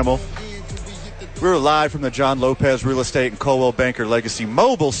Sports Animal. We're live from the John Lopez Real Estate and Coldwell Banker Legacy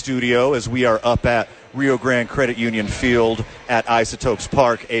Mobile Studio as we are up at Rio Grande Credit Union Field at Isotopes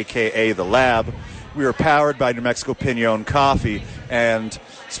Park, a.k.a. the Lab. We are powered by New Mexico Pinon Coffee. And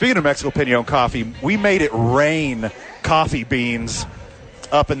speaking of Mexico Pinon Coffee, we made it rain coffee beans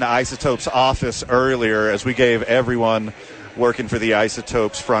up in the Isotopes office earlier as we gave everyone working for the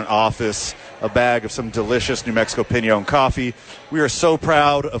Isotopes front office a bag of some delicious New Mexico Pinon coffee. We are so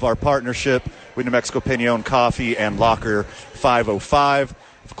proud of our partnership with New Mexico Pinon Coffee and Locker 505.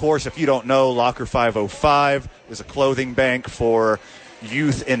 Of course, if you don't know, Locker 505 is a clothing bank for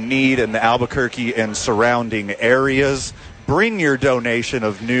youth in need in the Albuquerque and surrounding areas. Bring your donation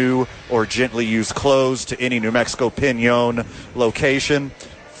of new or gently used clothes to any New Mexico Pinon location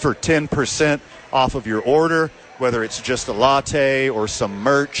for 10% off of your order, whether it's just a latte or some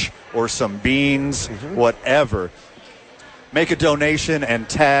merch or some beans, whatever. Make a donation and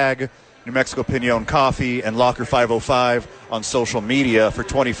tag New Mexico Pinon Coffee and Locker 505 on social media for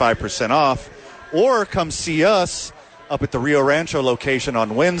 25% off. Or come see us up at the Rio Rancho location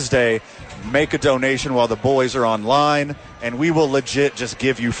on Wednesday. Make a donation while the boys are online, and we will legit just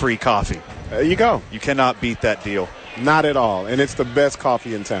give you free coffee. There you go. You cannot beat that deal. Not at all. And it's the best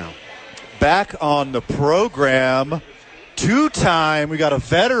coffee in town. Back on the program, two-time, we got a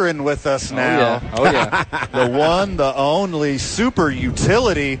veteran with us now. Oh, yeah. The one, the only super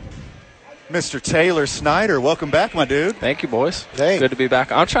utility, Mr. Taylor Snyder. Welcome back, my dude. Thank you, boys. Hey. Good to be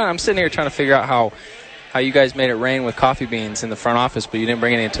back. I'm sitting here trying to figure out how you guys made it rain with coffee beans in the front office, but you didn't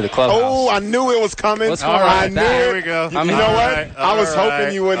bring any into the clubhouse. Oh, I knew it was coming. What's going on I with knew that? it. Here we go. You know what? Right, I was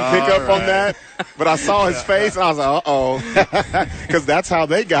hoping you wouldn't pick up on that, but I saw his face, and I was like, uh-oh, because that's how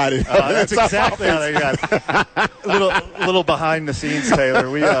they got it. That's exactly how they got it. little behind the scenes, Taylor.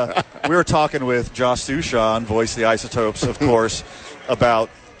 We were talking with Josh Sushan, voice of the Isotopes, of course, about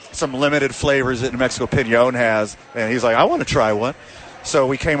some limited flavors that New Mexico Pinon has, and he's like, I want to try one. So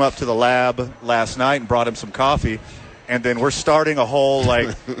we came up to the lab last night and brought him some coffee, and then we're starting a whole,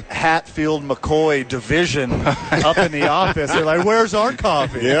 Hatfield-McCoy division up in the office. They're like, where's our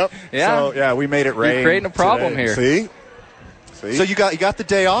coffee? Yep. Yeah. So, we made it rain. You're creating a problem today. here. See? So you got the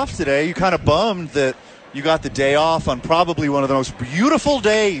day off today. You kind of bummed that you got the day off on probably one of the most beautiful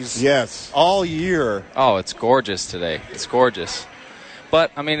days all year. Oh, it's gorgeous today. It's gorgeous.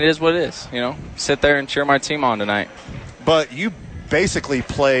 But, it is what it is, Sit there and cheer my team on tonight. But you basically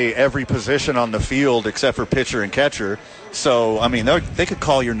play every position on the field except for pitcher and catcher. So, they could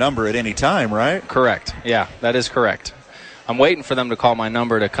call your number at any time, right? Correct. Yeah, that is correct. I'm waiting for them to call my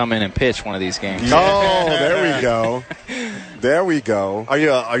number to come in and pitch one of these games. Oh, there we go. There we go. Are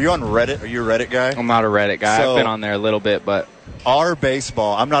you on Reddit? Are you a Reddit guy? I'm not a Reddit guy. So, I've been on there a little bit, but our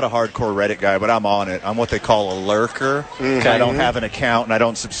baseball, I'm not a hardcore Reddit guy, but I'm on it. I'm what they call a lurker. I don't have an account and I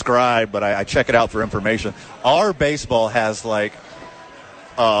don't subscribe, but I check it out for information. Our baseball has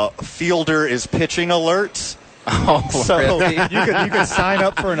fielder is pitching alerts. Oh, so really? you can sign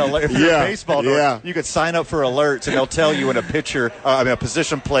up for an alert. If you're a baseball dork, you could sign up for alerts, and they'll tell you when a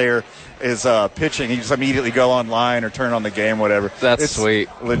position player is pitching. You just immediately go online or turn on the game, whatever. It's sweet.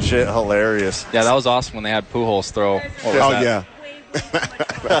 Legit hilarious. Yeah, that was awesome when they had Pujols throw. Yeah.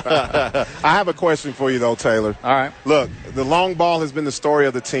 I have a question for you, though, Taylor. All right. Look, the long ball has been the story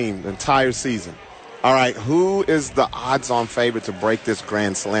of the team the entire season. All right, who is the odds-on favorite to break this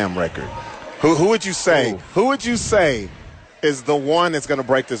Grand Slam record? Who would you say? Ooh. Who would you say is the one that's going to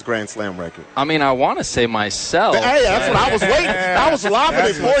break this Grand Slam record? I want to say myself. Hey, that's what I was waiting. I was lobbing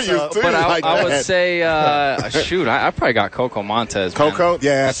it for you, too. But I would say, I probably got Coco Montes. Coco?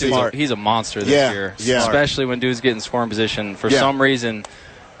 Yeah, he's a monster this year. Yeah. Especially when dudes get in scoring position. For some reason,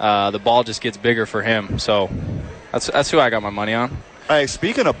 the ball just gets bigger for him. So that's who I got my money on. Hey,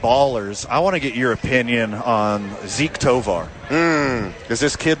 speaking of ballers, I want to get your opinion on Zeke Tovar. Is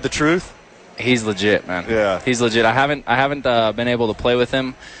this kid the truth? He's legit, man. Yeah, he's legit. I haven't been able to play with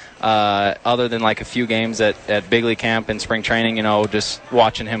him other than a few games at Big League camp and spring training. Just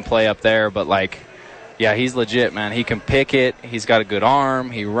watching him play up there. But he's legit, man. He can pick it. He's got a good arm.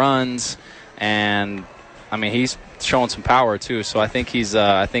 He runs, and he's showing some power too. So I think he's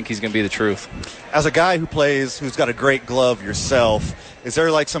going to be the truth. As a guy who's got a great glove yourself, is there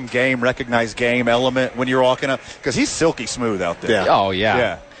some recognized game element when you're walking up? Because he's silky smooth out there. Yeah. Oh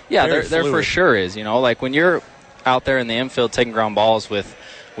yeah. Yeah, there for sure is. When you're out there in the infield taking ground balls with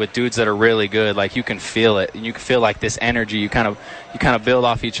dudes that are really good, you can feel it, and you can feel this energy. You kind of build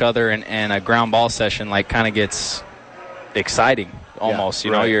off each other, and a ground ball session kind of gets exciting almost.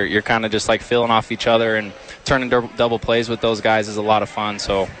 Right. You're kind of just feeling off each other, and turning double plays with those guys is a lot of fun.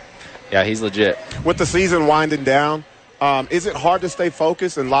 So yeah, he's legit. With the season winding down, is it hard to stay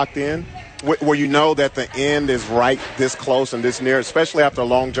focused and locked in? where you know that the end is right this close and this near, especially after a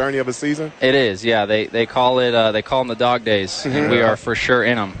long journey of a season? It is, yeah. They call it they call them the dog days, and we are for sure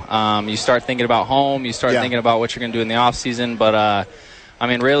in them. You start thinking about home, you start thinking about what you're going to do in the off season, but I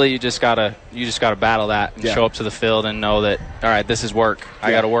mean, really, you just gotta battle that and show up to the field and know that, all right, this is work.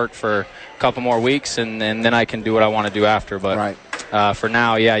 I got to work for a couple more weeks, and then I can do what I want to do after. But for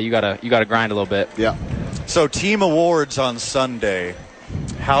now, yeah, you gotta grind a little bit. Yeah. So team awards on Sunday.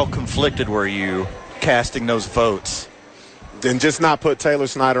 How conflicted were you casting those votes? Then just not put Taylor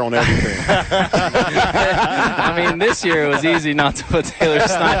Snyder on everything. I mean, this year it was easy not to put Taylor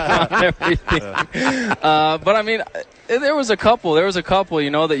Snyder on everything. But I mean, there was a couple, you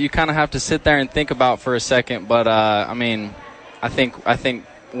know, that you kind of have to sit there and think about for a second. But I mean, I think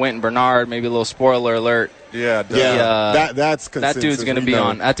Wynton Bernard, maybe a little spoiler alert. Yeah, that's that dude's going to be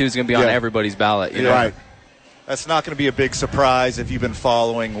on. That dude's going to be on everybody's ballot. You know? Right. That's not going to be a big surprise if you've been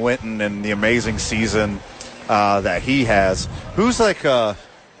following Wynton and the amazing season that he has. Who's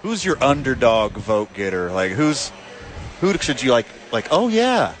your underdog vote getter? Like who should you like? Oh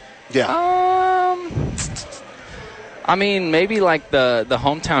yeah. I mean, maybe like the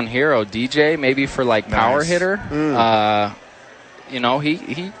hometown hero DJ, maybe for like power hitter. You know,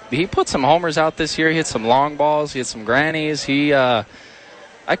 he put some homers out this year. He hit some long balls. He hit some grannies.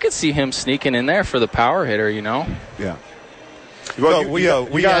 I could see him sneaking in there for the power hitter, you know? Yeah. Well, we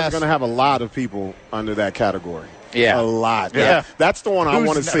guys are going to have a lot of people under that category. Yeah. A lot. Yeah. That's the one I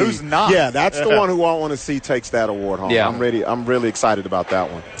want to see. Who's not? Yeah, that's the one who I want to see takes that award home. Yeah. I'm really excited about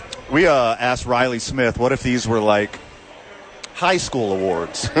that one. We asked Riley Smith, what if these were like high school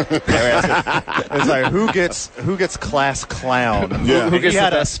awards? It's like who gets class clown? Yeah. Who gets the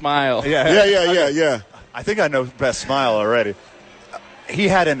best smile? Yeah. I think I know best smile already. He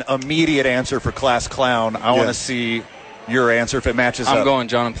had an immediate answer for class clown. I want to see your answer if it matches up. I'm going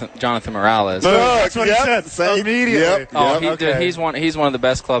Jonathan Morales. That's what he said. Immediately. He's one of the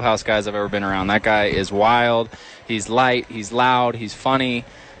best clubhouse guys I've ever been around. That guy is wild. He's light. He's loud. He's funny,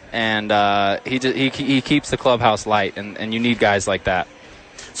 and he keeps the clubhouse light. And you need guys like that.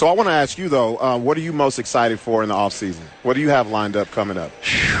 So I want to ask you though, what are you most excited for in the off season? What do you have lined up coming up?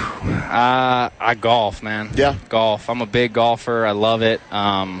 I golf, man. Yeah, golf. I'm a big golfer. I love it.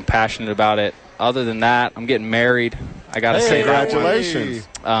 Passionate about it. Other than that, I'm getting married. I got to say that. Congratulations.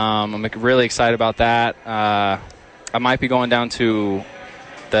 I'm really excited about that. I might be going down to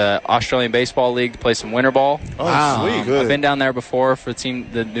the Australian Baseball League to play some winter ball. Oh, sweet. I've been down there before for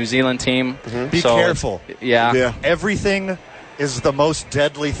the New Zealand team. Be careful. Yeah. Everything is the most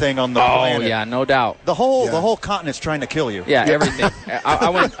deadly thing on the planet. Oh yeah, no doubt. The whole continent's trying to kill you. Yeah, everything.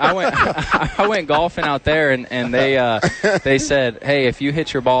 I went golfing out there, and they said, hey, if you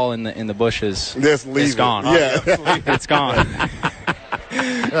hit your ball in the bushes, it's gone. Yeah, it's gone.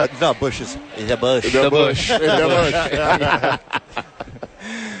 Not bushes. The bush. The bush.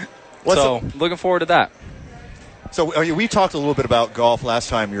 So looking forward to that. So we talked a little bit about golf last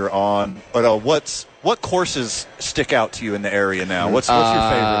time you were on, but what courses stick out to you in the area now? What's your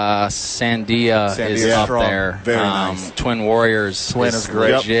favorite? Sandia is up strong. there. Very nice. Twin Warriors is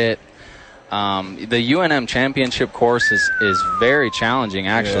great. Legit. The UNM Championship course is very challenging,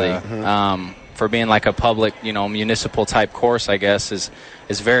 actually. For being like a public, municipal type course, I guess is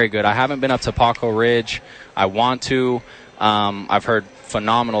very good. I haven't been up to Paco Ridge. I want to. I've heard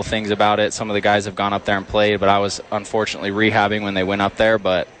phenomenal things about it. Some of the guys have gone up there and played, but I was unfortunately rehabbing when they went up there.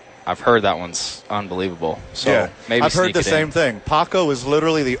 But I've heard that one's unbelievable. So maybe I've heard the same thing. Paco is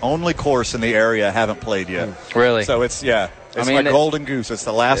literally the only course in the area I haven't played yet. Really? So it's my golden goose. It's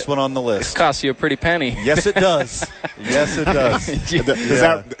the last one on the list. It costs you a pretty penny. Yes, it does. Yes, it does.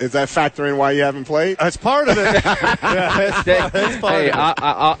 Is that factoring why you haven't played? That's part of it. It's part of it.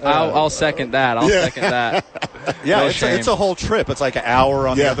 I'll second that. I'll second that. Yeah, it's a whole trip. It's like an hour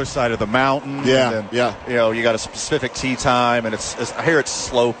on the other side of the mountain. Yeah, you got a specific tee time, and I hear it's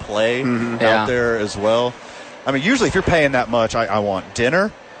slow play out there as well. I mean, usually if you're paying that much, I want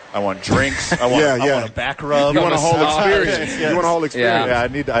dinner. I want drinks. I want a back rub. You want a whole experience. You want a whole experience. Yeah, I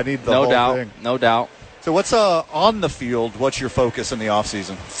need the whole thing. No doubt. So what's on the field? What's your focus in the off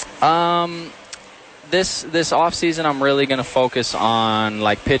season? This off season, I'm really going to focus on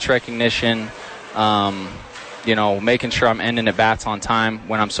like pitch recognition. Making sure I'm ending at bats on time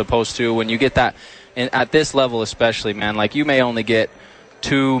when I'm supposed to. When you get that, and at this level especially, man, like you may only get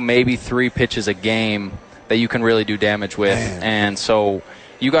 2, maybe 3 pitches a game that you can really do damage with, and so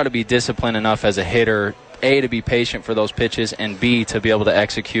you got to be disciplined enough as a hitter, A, to be patient for those pitches, and B, to be able to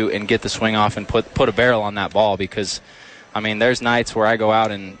execute and get the swing off and put a barrel on that ball. Because, I mean, there's nights where I go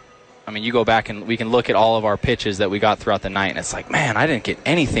out and I mean, you go back and we can look at all of our pitches that we got throughout the night, and it's like, man, I didn't get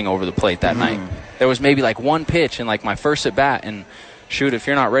anything over the plate that night. There was maybe like one pitch in like my first at bat, and shoot, if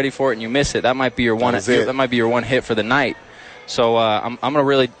you're not ready for it and you miss it, that might be your one. That might be your one hit for the night. So I'm going to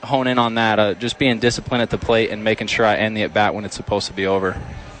really hone in on that, just being disciplined at the plate and making sure I end the at bat when it's supposed to be over.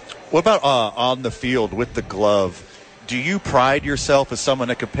 What about on the field with the glove? Do you pride yourself as someone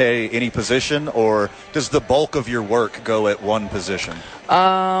that could play any position, or does the bulk of your work go at one position?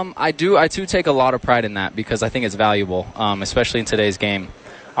 I do take a lot of pride in that because I think it's valuable, especially in today's game.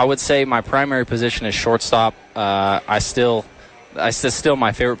 I would say my primary position is shortstop. It's still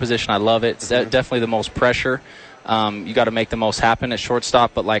my favorite position. I love it. It's definitely the most pressure. You got to make the most happen at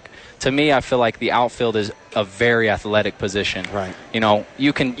shortstop, but like to me, I feel like the outfield is a very athletic position. Right. You know,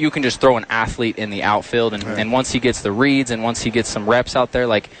 you can just throw an athlete in the outfield, and once he gets the reads and once he gets some reps out there,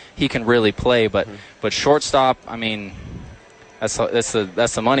 like he can really play. But shortstop, I mean, that's the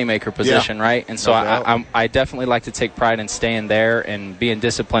moneymaker position, right? And so I definitely like to take pride in staying there and being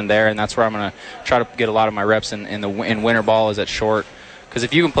disciplined there, and that's where I'm going to try to get a lot of my reps in winter ball is at short, because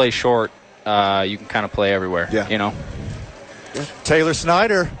if you can play short, you can kind of play everywhere. Yeah. You know. Yeah. Taylor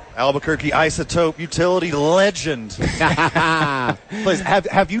Snyder, Albuquerque Isotope utility legend. Have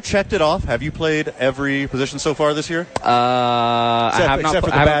you checked it off? Have you played every position so far this year? Except for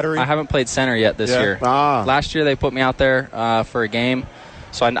the battery? I haven't played center yet this year. Last year they put me out there for a game,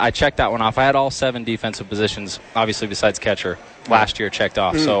 so I checked that one off. I had all 7 defensive positions, obviously besides catcher, last year checked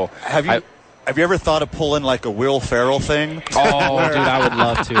off. So Have you ever thought of pulling like a Will Ferrell thing? Oh, dude, I would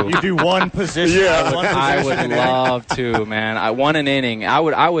love to. You do one position. Yeah, I would love to, man. I won an inning. I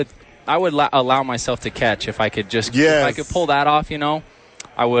would allow myself to catch if I could if I could pull that off. You know,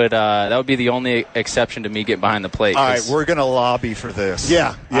 I would. That would be the only exception to me getting behind the plate. All right, we're gonna lobby for this.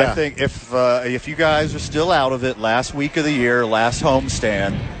 Yeah. I think if you guys are still out of it, last week of the year, last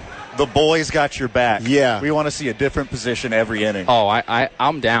homestand. The boys got your back. Yeah. We want to see a different position every inning. Oh,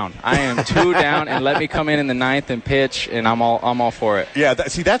 I'm down. I am 2 down, and let me come in the 9th and pitch, and I'm all for it. Yeah,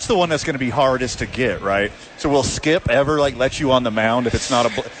 that's the one that's going to be hardest to get, right? So will Skip ever let you on the mound if it's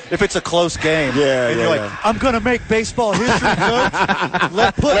if it's a close game? Yeah, and you're like, I'm going to make baseball history, coach.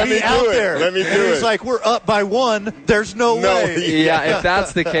 Put me out there. Let me do it. He's like, we're up by 1. There's no way. Yeah, if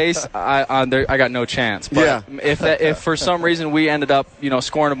that's the case, I got no chance. But if for some reason we ended up,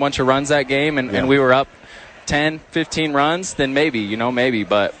 scoring a bunch of runs that game and we were up 10, 15 runs, then maybe.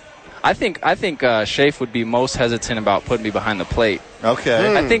 But I think Shafe would be most hesitant about putting me behind the plate.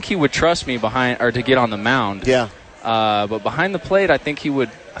 Okay. I think he would trust me to get on the mound. Yeah. But behind the plate, I think he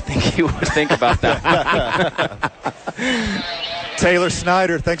would think about that. Taylor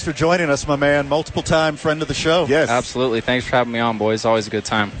Snyder, thanks for joining us, my man. Multiple-time friend of the show. Yes. Absolutely. Thanks for having me on, boys. Always a good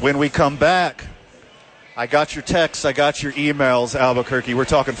time. When we come back, I got your texts, I got your emails, Albuquerque. We're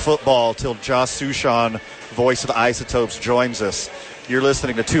talking football till Josh Sushan, voice of the Isotopes, joins us. You're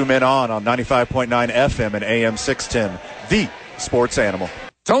listening to 2 Men On 95.9 FM and AM 610, the Sports Animal.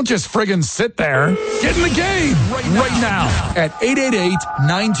 Don't just friggin' sit there. Get in the game right now at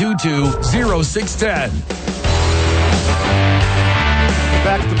 888-922-0610.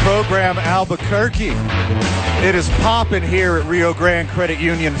 Back to the program, Albuquerque. It is popping here at Rio Grande Credit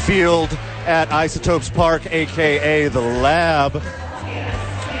Union Field at Isotopes Park, a.k.a. The Lab.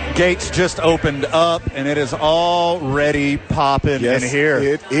 Gates just opened up, and it is already popping in here.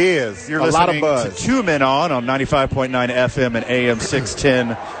 It is. You're a lot of listening buzz. to 2 Men On 95.9 FM and AM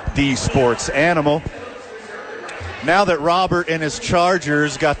 610, the Sports Animal. Now that Robert and his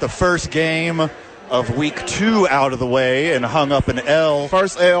Chargers got the first game of week 2 out of the way and hung up an L.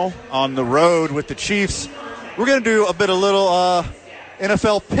 First L. On the road with the Chiefs, we're going to do a little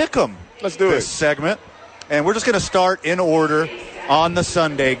NFL Pick'em. Let's do this segment. And we're just going to start in order on the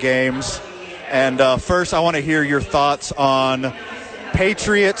Sunday games. And first, I want to hear your thoughts on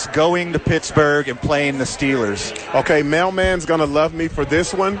Patriots going to Pittsburgh and playing the Steelers. Okay, Mailman's going to love me for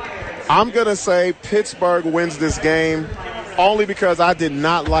this one. I'm going to say Pittsburgh wins this game only because I did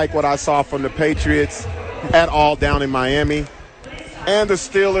not like what I saw from the Patriots at all down in Miami. And the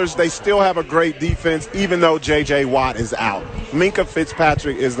Steelers, they still have a great defense, even though J.J. Watt is out. Minkah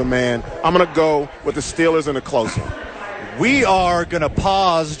Fitzpatrick is the man. I'm going to go with the Steelers in a close one. We are going to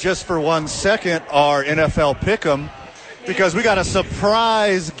pause just for 1 second our NFL Pick'em because we got a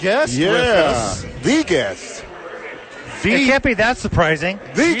surprise guest with us. The guest. It can't be that surprising.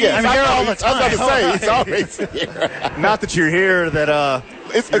 The guest. I'm here all the time. I was about to say, he's always here. Not that you're here, that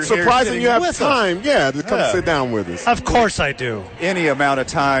it's surprising you have time, to come sit down with us. Of course I do. Any amount of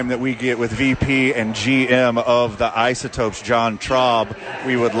time that we get with VP and GM of the Isotopes, John Traub,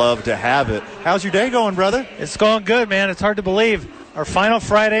 we would love to have it. How's your day going, brother? It's going good, man. It's hard to believe. our final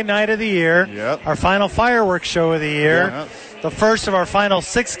Friday night of the year, our final fireworks show of the year, the first of our final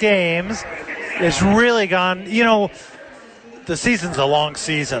 6 games. It's really gone. You know, the season's a long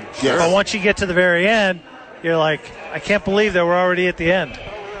season. Yes. But once you get to the very end, you're like, I can't believe that we're already at the end.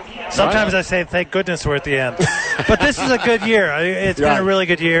 Sometimes I say, thank goodness we're at the end. But this is a good year. It's been a really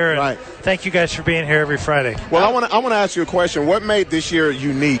good year. And thank you guys for being here every Friday. Well, I want to ask you a question. What made this year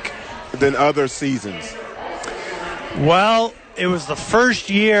unique than other seasons? Well, it was the first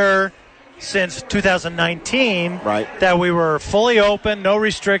year since 2019 that we were fully open, no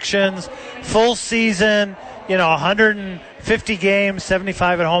restrictions, full season, 150 games,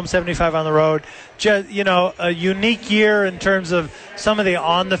 75 at home, 75 on the road. Just, a unique year in terms of some of the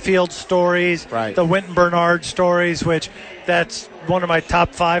on-the-field stories, the Winton Bernard stories, which that's one of my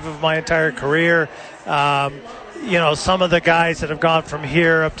top 5 of my entire career. Some of the guys that have gone from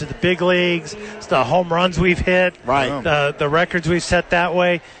here up to the big leagues, the home runs we've hit, the records we've set that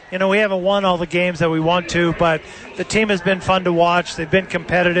way. We haven't won all the games that we want to, but the team has been fun to watch. They've been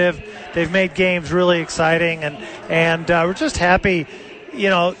competitive. They've made games really exciting, and we're just happy.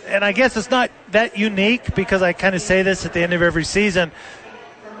 And I guess it's not that unique because I kind of say this at the end of every season.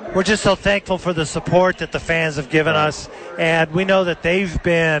 We're just so thankful for the support that the fans have given us, and we know that they've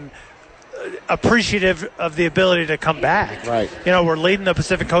been appreciative of the ability to come back. We're leading the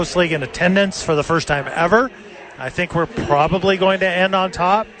Pacific Coast League in attendance for the first time ever. I think we're probably going to end on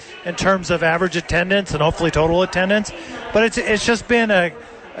top in terms of average attendance and hopefully total attendance. But it's just been a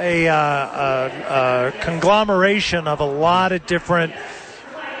conglomeration of a lot of different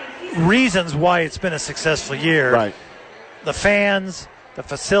reasons why it's been a successful year. The fans, the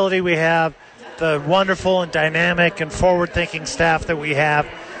facility we have, the wonderful and dynamic and forward-thinking staff that we have.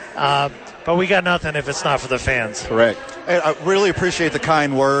 But we got nothing if it's not for the fans. Correct. And I really appreciate the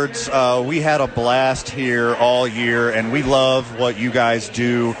kind words. We had a blast here all year, and we love what you guys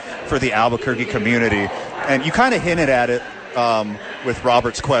do for the Albuquerque community. And you kind of hinted at it with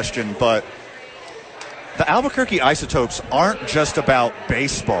Robert's question, but the Albuquerque Isotopes aren't just about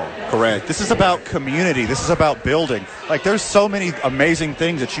baseball. Correct. This is about community. This is about building. Like, there's so many amazing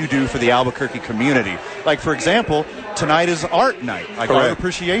things that you do for the Albuquerque community. Like, for example, tonight is art night, art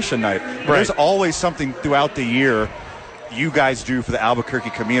appreciation night. There's always something throughout the year you guys do for the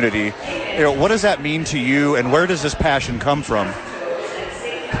Albuquerque community. What does that mean to you, and where does this passion come from?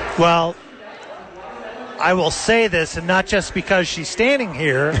 Well, I will say this, and not just because she's standing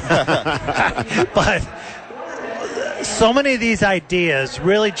here, but so many of these ideas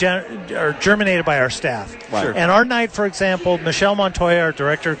really are germinated by our staff. And our night, for example, Michelle Montoya, our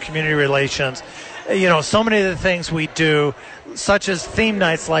Director of Community Relations, so many of the things we do, such as theme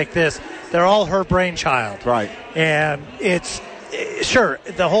nights like this, they're all her brainchild. And it's, sure,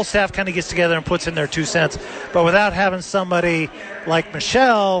 the whole staff kind of gets together and puts in their 2 cents, but without having somebody like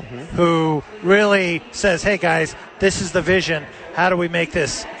Michelle who really says, hey guys, this is the vision, how do we make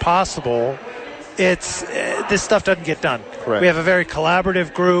this possible, this stuff doesn't get done. We have a very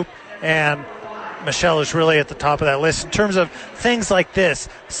collaborative group, and Michelle is really at the top of that list in terms of things like this,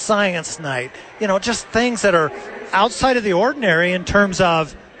 science night, just things that are outside of the ordinary in terms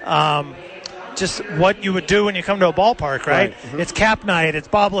of just what you would do when you come to a ballpark, right? It's cap night, it's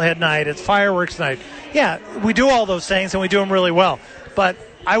bobblehead night, it's fireworks night. Yeah, we do all those things, and we do them really well. But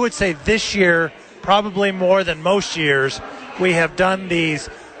I would say this year, probably more than most years, we have done these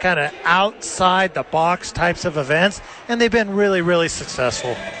kind of outside the box types of events, and they've been really, really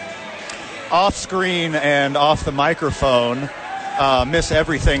successful. Off screen and off the microphone, miss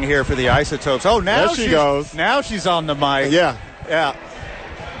everything here for the Isotopes. Oh, now there she goes. Now she's on the mic. Yeah.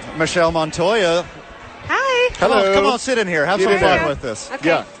 Michelle Montoya. Hi. Hello. Come on, sit in here. Have some fun with this. Okay.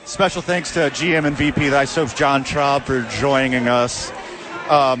 Yeah. Special thanks to GM and VP of the Isotopes, John Traub, for joining us.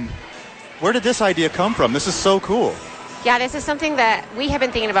 Where did this idea come from? This is so cool. Yeah, this is something that we have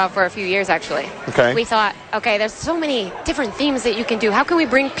been thinking about for a few years, actually. Okay. We thought, there's so many different themes that you can do. How can we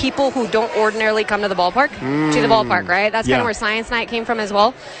bring people who don't ordinarily come to the ballpark to the ballpark, right? That's kind of where Science Night came from as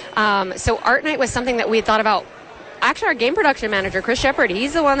well. So Art Night was something that we had thought about. Actually, our game production manager, Chris Shepard,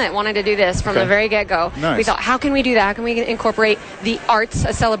 he's the one that wanted to do this from the very get-go. Nice. We thought, how can we do that? How can we incorporate the arts,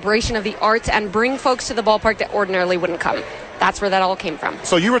 a celebration of the arts, and bring folks to the ballpark that ordinarily wouldn't come? That's where that all came from.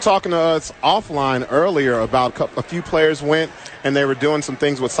 So you were talking to us offline earlier about a few players went and they were doing some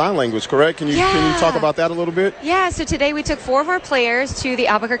things with sign language, correct? Can you talk about that a little bit? Yeah, so today we took 4 of our players to the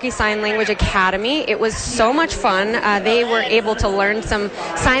Albuquerque Sign Language Academy. It was so much fun. They were able to learn some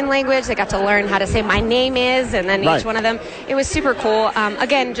sign language. They got to learn how to say my name is, and then each one of them. It was super cool.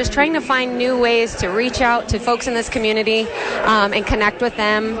 Again, just trying to find new ways to reach out to folks in this community and connect with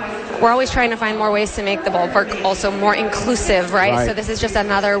them. We're always trying to find more ways to make the ballpark also more inclusive, right? So this is just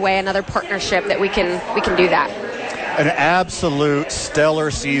another way, another partnership that we can do that. An absolute stellar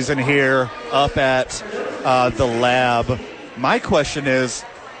season here up at the Lab. My question is,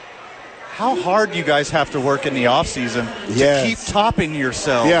 how hard do you guys have to work in the off season to keep topping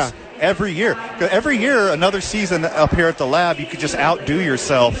yourselves every year? Every year, another season up here at the Lab, you could just outdo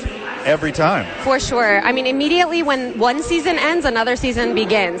yourself every time. For sure. I mean, immediately when one season ends, another season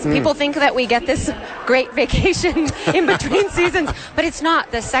begins. People think that we get this great vacation in between seasons, but it's not.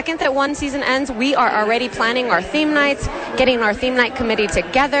 The second that one season ends, we are already planning our theme nights, getting our theme night committee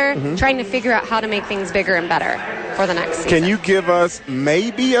together, trying to figure out how to make things bigger and better for the next season. Can you give us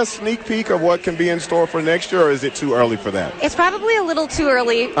maybe a sneak peek of what can be in store for next year, or is it too early for that? It's probably a little too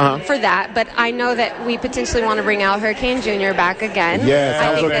early for that, but I know that we potentially want to bring out Hurricane Jr. back again. Yes,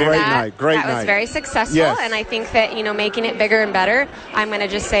 that was a great night. That was very successful, and I think that, making it bigger and better, I'm going to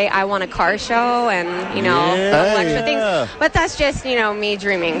just say I want a car show and, a couple extra things. But that's just, me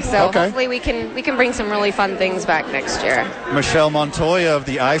dreaming. So hopefully we can bring some really fun things back next year. Michelle Montoya of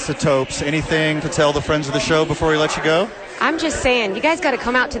the Isotopes, anything to tell the friends of the show before we let you go? I'm just saying, you guys got to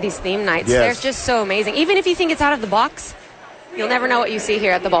come out to these theme nights. They're just so amazing. Even if you think it's out of the box, you'll never know what you see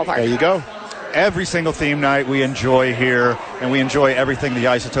here at the ballpark. There you go. Every single theme night we enjoy here, and we enjoy everything the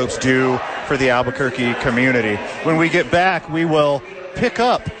Isotopes do for the Albuquerque community. When we get back, we will pick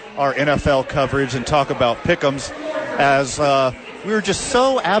up our NFL coverage and talk about pick'ems, as we were just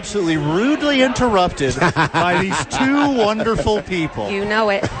so absolutely rudely interrupted by these two wonderful people. You know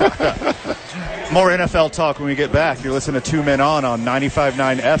it. More NFL talk when we get back. You're listening to Two Men On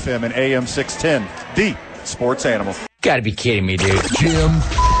 95.9 FM and AM 610, the Sports Animal. Gotta be kidding me, dude. Jim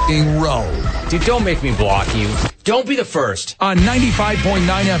Rome. Dude, don't make me block you. Don't be the first. On 95.9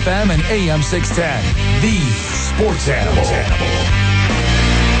 FM and AM 610, the Sports Animal.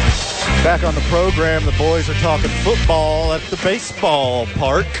 Back on the program, the boys are talking football at the baseball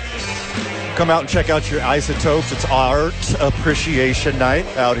park. Come out and check out your Isotopes. It's Art Appreciation Night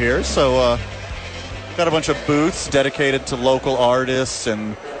out here. So, got a bunch of booths dedicated to local artists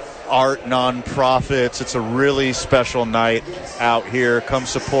and art nonprofits. It's a really special night out here. Come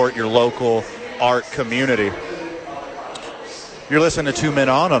support your local art community. You're listening to Two Men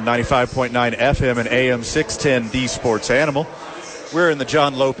On 95.9 FM and AM 610, the Sports Animal. We're in the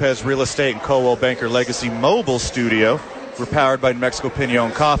John Lopez Real Estate and Coldwell Banker Legacy Mobile Studio. We're powered by New Mexico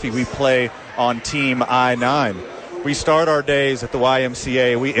Pinon Coffee. We play on Team I-9. We start our days at the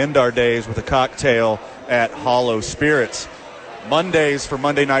YMCA. We end our days with a cocktail at Hollow Spirits. Mondays for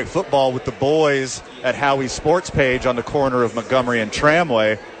Monday Night Football with the boys at Howie's Sports Page on the corner of Montgomery and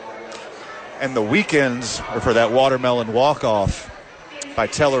Tramway. And the weekends are for that watermelon walk-off by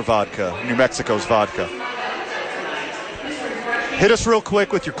Teller Vodka, New Mexico's vodka. Hit us real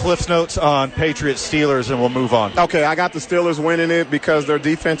quick with your Cliff's Notes on Patriots Steelers, and we'll move on. Okay, I got the Steelers winning it because their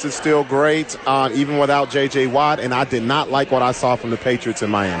defense is still great, even without J.J. Watt, and I did not like what I saw from the Patriots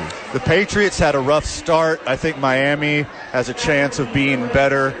in Miami. The Patriots had a rough start. I think Miami has a chance of being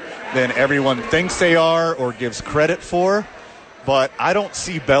better than everyone thinks they are or gives credit for, but I don't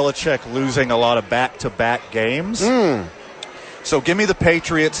see Belichick losing a lot of back-to-back games. So give me the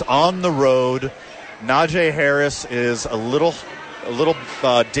Patriots on the road. Najee Harris is a little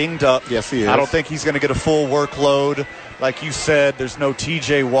dinged up. Yes, he is. I don't think he's going to get a full workload. Like you said, there's no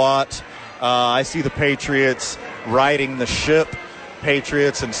T.J. Watt. I see the Patriots riding the ship.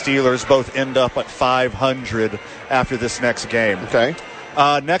 Patriots and Steelers both end up at 500 after this next game. Okay.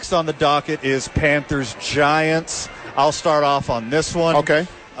 Next on the docket is Panthers-Giants. I'll start off on this one. Okay.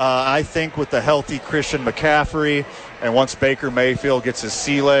 I think with the healthy Christian McCaffrey, and once Baker Mayfield gets his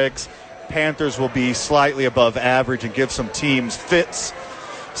sea legs, Panthers will be slightly above average and give some teams fits.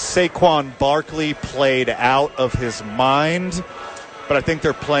 Saquon Barkley played out of his mind, but I think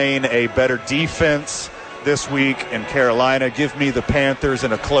they're playing a better defense this week in Carolina. Give me the Panthers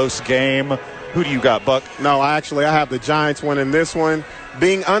in a close game. Who do you got, Buck? No, I have the Giants winning this one.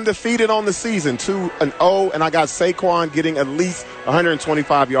 Being undefeated on the season, 2-0, and I got Saquon getting at least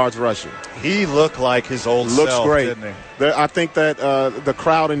 125 yards rushing. He looked like his old self, looks great. Didn't he? I think that the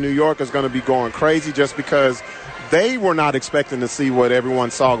crowd in New York is going to be going crazy just because they were not expecting to see what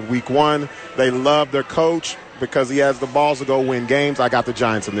everyone saw week one. They love their coach because he has the balls to go win games. I got the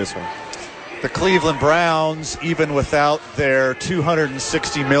Giants in this one. the Cleveland Browns, even without their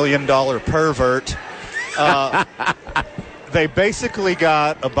 $260 million pervert, they basically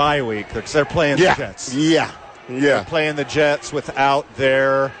got a bye week because they're playing the Jets. They're playing the Jets without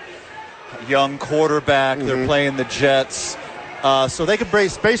their young quarterback. They're playing the Jets. So they can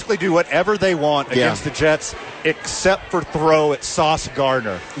basically do whatever they want against the Jets except for throw at Sauce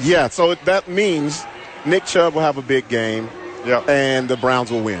Gardner. Yeah, so that means Nick Chubb will have a big game, and the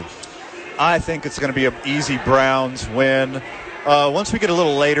Browns will win. I think it's going to be an easy Browns win. Once we get a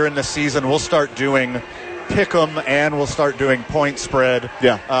little later in the season, we'll start doing pick'em and we'll start doing point spread.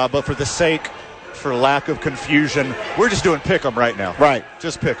 But for lack of confusion, we're just doing pick'em right now. Right.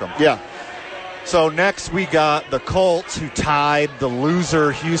 Just pick'em. Yeah. So next we got the Colts, who tied the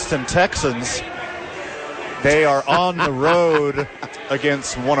loser Houston Texans. They are on the road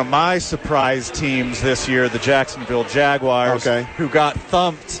against one of my surprise teams this year, the Jacksonville Jaguars, who got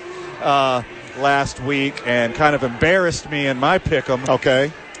thumped last week and kind of embarrassed me in my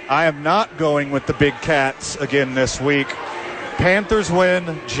pick'em. I am not going with the Big Cats again this week. Panthers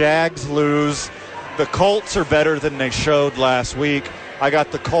win, Jags lose. The Colts are better than they showed last week. I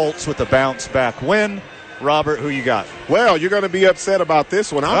got the Colts with a bounce-back win. Robert, who you got? Well, you're going to be upset about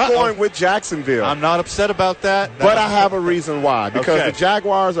this one. I'm going with Jacksonville. I'm not upset about that. But I have a reason why. Because the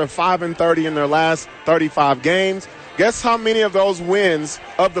Jaguars are 5-30 in their last 35 games. Guess how many of those wins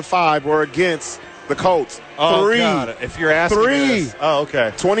of the 5 were against the Colts? 3. God. If you're asking 3. me this.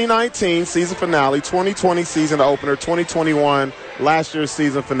 2019 season finale, 2020 season opener, 2021 last year's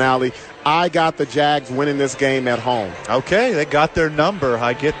season finale. I got the Jags winning this game at home. They got their number.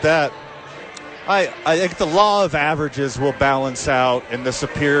 I get that. I think the law of averages will balance out, and the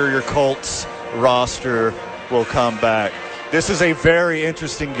superior Colts roster will come back. This is a very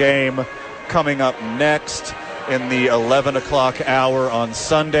interesting game coming up next in the 11 o'clock hour on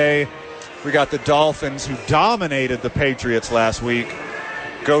Sunday. We got the Dolphins, who dominated the Patriots last week,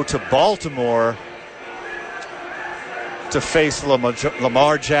 go to Baltimore to face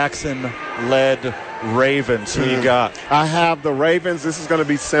Lamar Jackson-led Ravens. Who you got? I have the Ravens. This is going to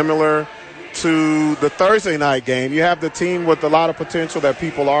be similar to the Thursday night game. You have the team with a lot of potential that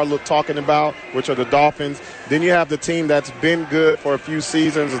people are talking about, which are the Dolphins. Then you have the team that's been good for a few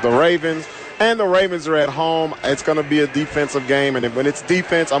seasons, is the Ravens. And the Ravens are at home. It's going to be a defensive game. And when it's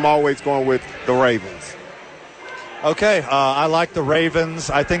defense, I'm always going with the Ravens. I like the Ravens.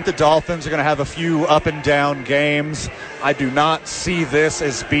 I think the Dolphins are going to have a few up and down games. I do not see this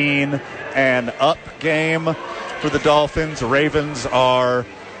as being an up game for the Dolphins. The Ravens are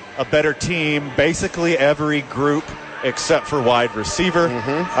a better team, basically every group except for wide receiver.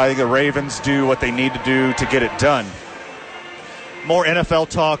 I think the Ravens do what they need to do to get it done. More NFL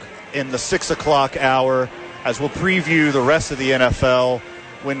talk in the 6 o'clock hour as we'll preview the rest of the NFL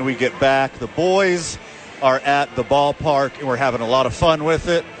when we get back. The boys are at the ballpark and we're having a lot of fun with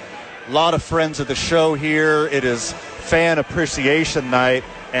it. A lot of friends of the show here. It is fan appreciation night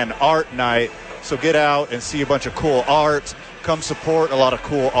and art night. So get out and see a bunch of cool art. Come support a lot of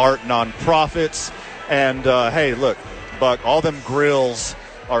cool art nonprofits. And, hey, look, Buck, all them grills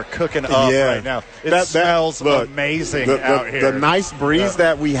are cooking up right now. It smells amazing out here. The nice breeze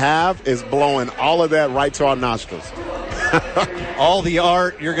that we have is blowing all of that right to our nostrils. All the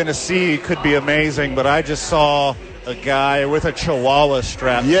art you're going to see could be amazing, but I just saw a guy with a Chihuahua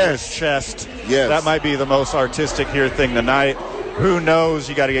strapped to his chest. That might be the most artistic here thing tonight. Who knows?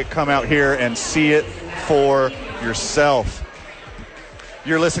 You got to come out here and see it for yourself.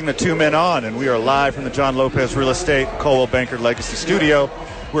 You're listening to Two Men On, and we are live from the John Lopez Real Estate Coldwell Banker Legacy Studio.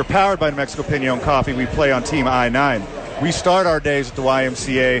 We're powered by New Mexico Pinon Coffee. We play on Team I-9. We start our days at the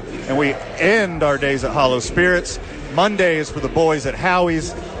YMCA, and we end our days at Hollow Spirits. Monday is for the boys at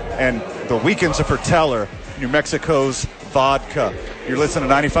Howie's, and the weekends are for Teller, New Mexico's vodka. You're listening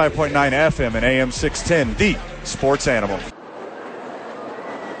to 95.9 FM and AM 610, the Sports Animal.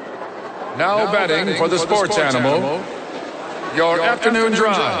 Now batting for the Sports Animal, your afternoon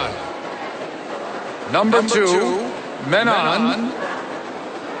drive. Number 2, Men On,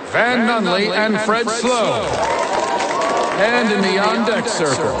 Van Nunley and Fred Slow. And in the on-deck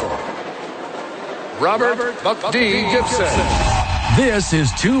circle, Robert Buck D. Gibson. This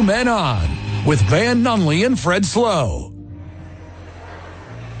is Two Men On with Van Nunley and Fred Slow.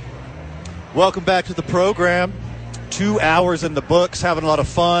 Welcome back to the program. 2 hours in the books, having a lot of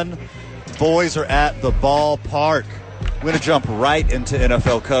fun. The boys are at the ballpark. We're going to jump right into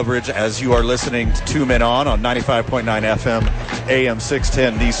NFL coverage as you are listening to Two Men On 95.9 FM, AM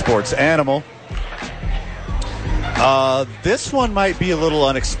 610, the Sports Animal. This one might be a little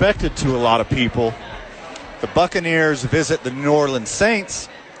unexpected to a lot of people. The Buccaneers visit the New Orleans Saints.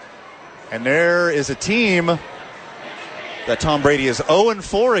 And there is a team that Tom Brady is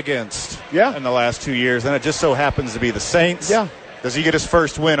 0-4 against in the last 2 years, and it just so happens to be the Saints. Yeah. Does he get his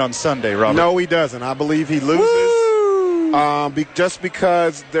first win on Sunday, Robert? No, he doesn't. I believe he loses. Just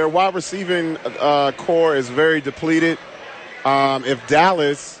because their wide receiving core is very depleted. If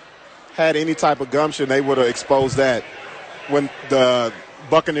Dallas had any type of gumption, they would have exposed that when the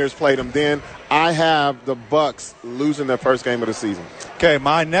Buccaneers played them then. I have the Bucs losing their first game of the season. Okay,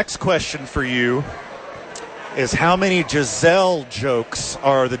 my next question for you is how many Giselle jokes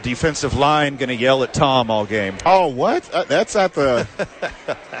are the defensive line going to yell at Tom all game? Oh, what? That's at the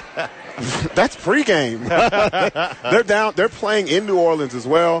that's pregame. They're down. They're playing in New Orleans as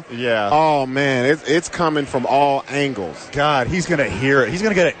well. Yeah. Oh man, it's coming from all angles. God, he's going to hear it. He's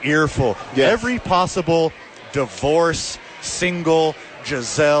going to get an earful. Yes. Every possible divorce, single,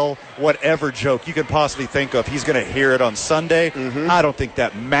 Giselle, whatever joke you could possibly think of, he's going to hear it on Sunday. I don't think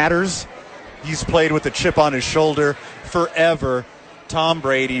that matters. He's played with a chip on his shoulder forever. Tom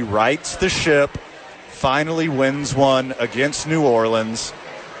Brady rights the ship, finally wins one against New Orleans.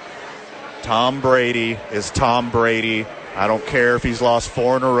 Tom Brady is Tom Brady. I don't care if he's lost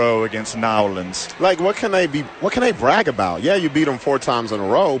 4 in a row against Nowlands. Like, what can they brag about? Yeah, you beat them 4 times in a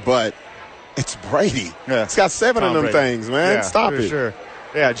row, but it's Brady. Yeah. It's got 7 of them Brady. things, man. Yeah, Stop it. Sure.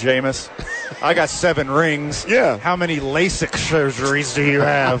 Yeah, Jameis. I got 7 rings. Yeah. How many LASIK surgeries do you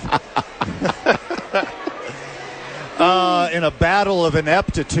have? In a battle of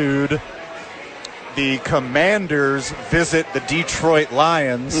ineptitude, the Commanders visit the Detroit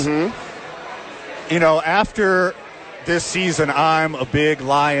Lions. You know, after this season, I'm a big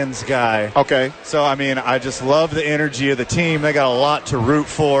Lions guy. Okay. So, I mean, I just love the energy of the team. They got a lot to root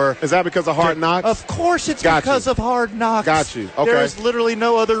for. Is that because of Hard Knocks? Of course it's because of Hard Knocks. Got you. Okay. There's literally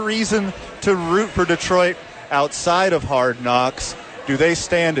no other reason to root for Detroit outside of Hard Knocks. Do they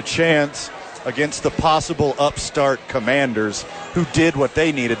stand a chance against the possible upstart Commanders who did what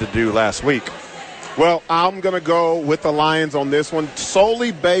they needed to do last week? Well, I'm going to go with the Lions on this one,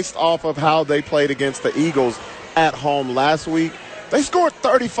 solely based off of how they played against the Eagles at home last week. They scored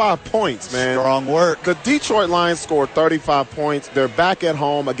 35 points, man. Strong work. The Detroit Lions scored 35 points. They're back at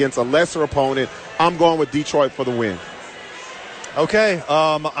home against a lesser opponent. I'm going with Detroit for the win. Okay,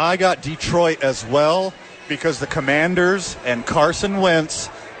 I got Detroit as well because the Commanders and Carson Wentz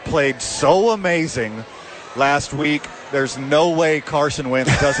played so amazing last week. There's no way Carson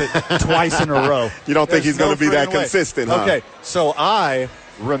Wentz does it twice in a row. You don't think he's going to be that consistent, huh? Okay, so I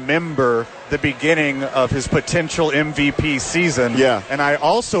remember the beginning of his potential MVP season. Yeah. And I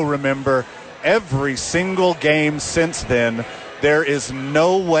also remember every single game since then. There is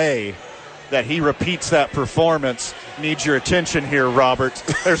no way that he repeats that performance. Needs your attention here, Robert.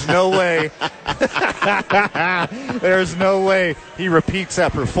 There's no way. There's no way he repeats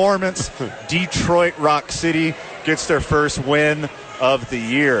that performance. Detroit Rock City gets their first win of the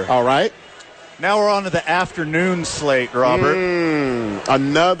year. All right. Now we're on to the afternoon slate, Robert.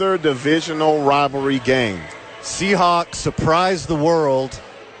 Another divisional rivalry game. Seahawks surprised the world.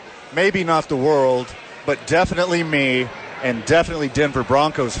 Maybe not the world, but definitely me and definitely Denver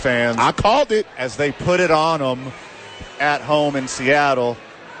Broncos fans. I called it. As they put it on them at home in Seattle.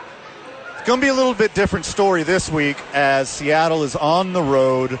 It's going to be a little bit different story this week as Seattle is on the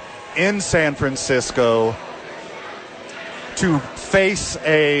road in San Francisco to face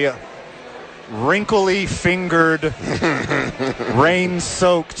a wrinkly-fingered,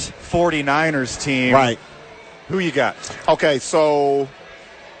 rain-soaked 49ers team. Right. Who you got? Okay, so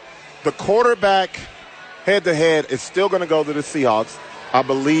the quarterback head-to-head is still going to go to the Seahawks. I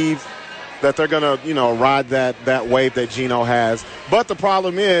believe that they're going to, ride that wave that Geno has. But the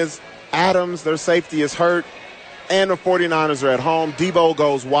problem is Adams, their safety, is hurt, and the 49ers are at home. Debo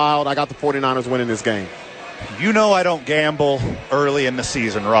goes wild. I got the 49ers winning this game. You know I don't gamble early in the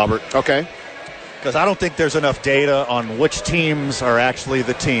season, Robert. Okay. Because I don't think there's enough data on which teams are actually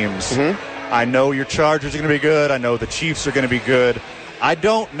the teams. I know your Chargers are going to be good. I know the Chiefs are going to be good. I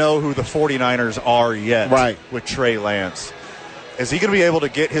don't know who the 49ers are yet with Trey Lance. Is he going to be able to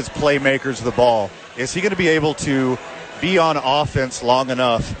get his playmakers the ball? Is he going to be able to be on offense long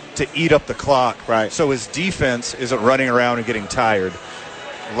enough to eat up the clock so his defense isn't running around and getting tired?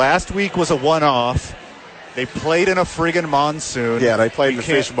 Last week was a one-off. They played in a friggin' monsoon. Yeah, they played in the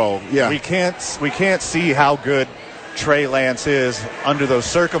fishbowl. Yeah. We can't see how good Trey Lance is under those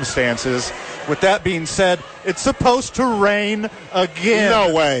circumstances. With that being said, it's supposed to rain again.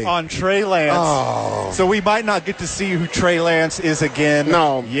 No way. On Trey Lance. Oh. So we might not get to see who Trey Lance is again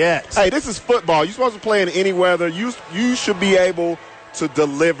yet. Hey, this is football. You're supposed to play in any weather. You should be able to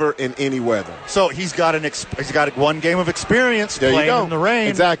deliver in any weather. So he's got one game of experience playing in the rain.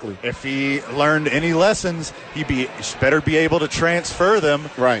 Exactly. If he learned any lessons, he better be able to transfer them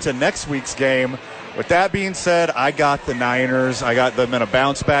to next week's game. With that being said, I got the Niners. I got them in a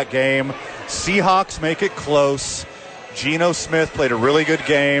bounce-back game. Seahawks make it close. Geno Smith played a really good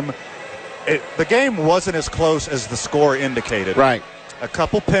game. The game wasn't as close as the score indicated. Right. A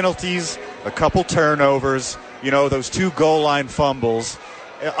couple penalties, a couple turnovers, those 2 goal line fumbles.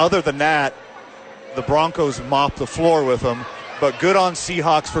 Other than that, the Broncos mopped the floor with them. But good on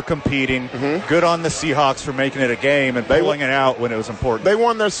Seahawks for competing. Mm-hmm. Good on the Seahawks for making it a game and pulling it out when it was important. They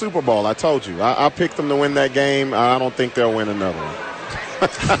won their Super Bowl, I told you. I picked them to win that game. I don't think they'll win another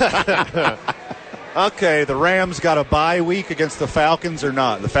one. Okay, the Rams got a bye week against the Falcons or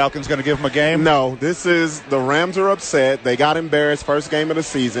not? The Falcons going to give them a game? No, the Rams are upset. They got embarrassed first game of the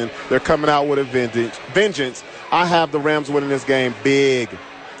season. They're coming out with a vengeance. I have the Rams winning this game big.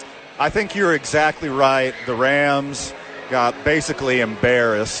 I think you're exactly right. The Rams got basically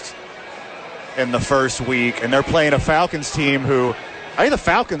embarrassed in the first week, and they're playing a Falcons team who I think the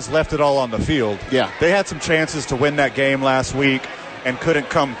Falcons left it all on the field. Yeah. They had some chances to win that game last week and couldn't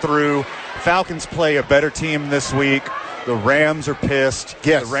come through. Falcons play a better team this week. The Rams are pissed.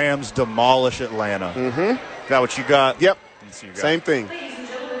 Yes. The Rams demolish Atlanta. Mm-hmm. Is that what you got? Yep. Same thing.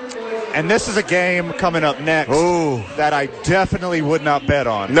 And this is a game coming up next that I definitely would not bet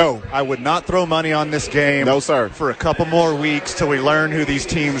on. No. I would not throw money on this game. No, sir. For a couple more weeks till we learn who these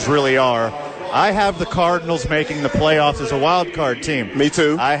teams really are. I have the Cardinals making the playoffs as a wild card team. Me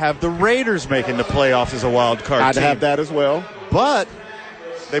too. I have the Raiders making the playoffs as a wild card team. I'd have that as well. But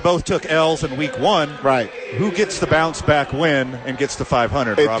they both took L's in week 1. Right. Who gets the bounce-back win and gets to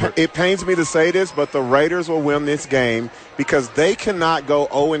 500, Robert? It pains me to say this, but the Raiders will win this game because they cannot go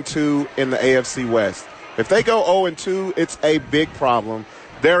 0-2 in the AFC West. If they go 0-2, it's a big problem.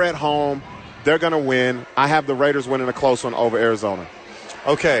 They're at home. They're going to win. I have the Raiders winning a close one over Arizona.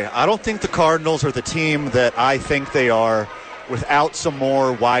 Okay, I don't think the Cardinals are the team that I think they are without some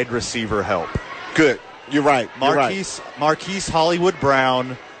more wide receiver help. Good. You're right. Marquise Hollywood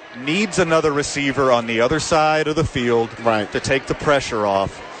Brown needs another receiver on the other side of the field to take the pressure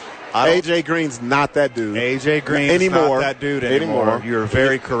off. A.J. Green's not that dude. A.J. Green's not that dude anymore. You're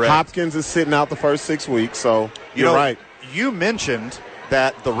very correct. Hopkins is sitting out the first 6 weeks, so you're right. You mentioned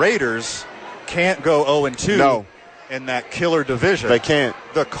that the Raiders can't go 0-2 in that killer division. They can't.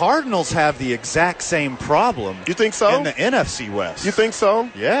 The Cardinals have the exact same problem. You think so? In the NFC West. You think so?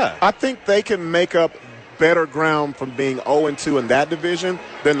 Yeah. I think they can make up better ground from being 0-2 in that division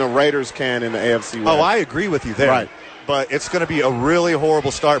than the Raiders can in the AFC West. Oh, I agree with you there. Right. But it's going to be a really horrible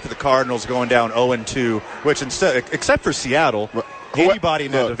start for the Cardinals going down 0-2, which except for Seattle, anybody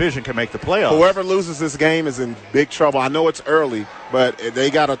in that division can make the playoffs. Whoever loses this game is in big trouble. I know it's early, but they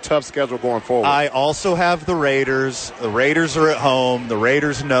got a tough schedule going forward. I also have the Raiders. The Raiders are at home. The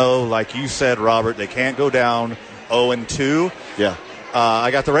Raiders know, like you said, Robert, they can't go down 0-2. Yeah.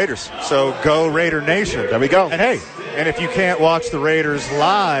 I got the Raiders. So go Raider Nation. There we go. And hey, if you can't watch the Raiders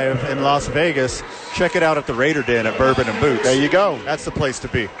live in Las Vegas, check it out at the Raider Den at Bourbon and Boots. There you go. That's the place to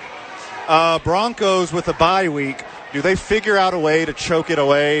be. Broncos with a bye week. Do they figure out a way to choke it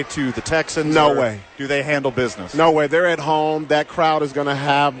away to the Texans? No way. Do they handle business? No way. They're at home. That crowd is going to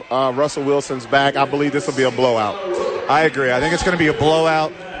have Russell Wilson's back. I believe this will be a blowout. I agree. I think it's going to be a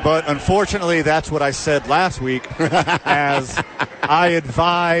blowout. But unfortunately, that's what I said last week as I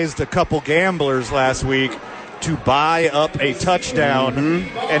advised a couple gamblers last week to buy up a touchdown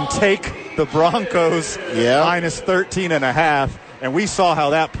and take the Broncos minus 13.5. And we saw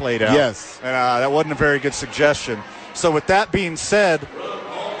how that played out. Yes. And that wasn't a very good suggestion. So with that being said,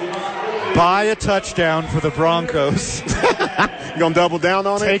 buy a touchdown for the Broncos. You going to double down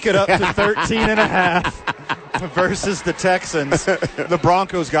on it? Take it up to 13.5. Versus the Texans. The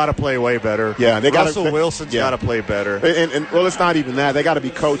Broncos got to play way better. Yeah, Russell Wilson's got to play better. And well, it's not even that. They got to be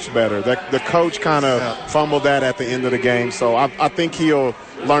coached better. The coach kind of fumbled that at the end of the game, so I think he'll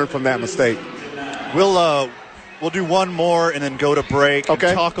learn from that mistake. We'll do one more and then go to break. Okay.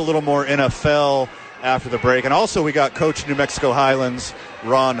 And talk a little more NFL after the break. And also we got Coach New Mexico Highlands,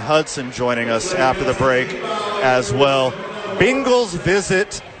 Ron Hudson, joining us after the break as well. Bengals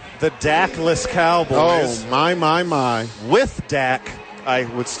visit the Dak-less Cowboys. Oh, my. With Dak, I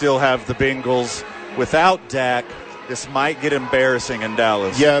would still have the Bengals. Without Dak, this might get embarrassing in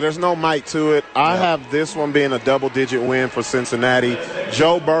Dallas. Yeah, there's no might to it. I have this one being a double-digit win for Cincinnati.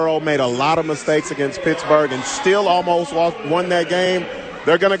 Joe Burrow made a lot of mistakes against Pittsburgh and still almost won that game.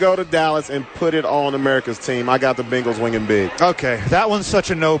 They're going to go to Dallas and put it on America's team. I got the Bengals winning big. Okay, that one's such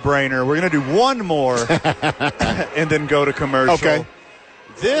a no-brainer. We're going to do one more and then go to commercial. Okay.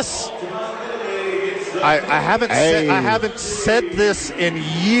 This, I haven't said this in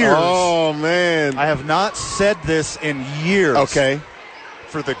years. Oh, man. I have not said this in years. Okay.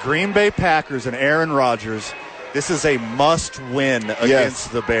 For the Green Bay Packers and Aaron Rodgers, this is a must-win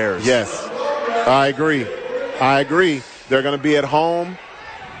against the Bears. Yes, I agree. They're going to be at home.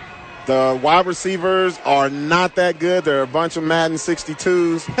 The wide receivers are not that good. They're a bunch of Madden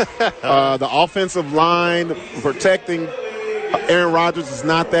 62s. The offensive line protecting Aaron Rodgers is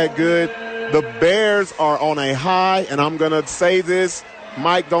not that good. The Bears are on a high, and I'm going to say this.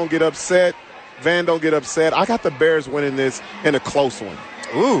 Mike, don't get upset. Van, don't get upset. I got the Bears winning this in a close one.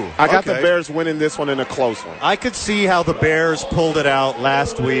 Ooh, I got the Bears winning this one in a close one. I could see how the Bears pulled it out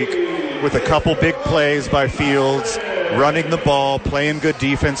last week with a couple big plays by Fields, running the ball, playing good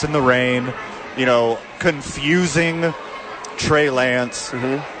defense in the rain, confusing Trey Lance.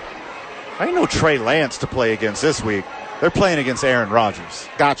 I didn't know Trey Lance to play against this week. They're playing against Aaron Rodgers.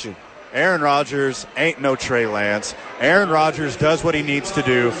 Got you. Aaron Rodgers ain't no Trey Lance. Aaron Rodgers does what he needs to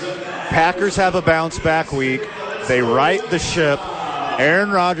do. Packers have a bounce-back week. They right the ship.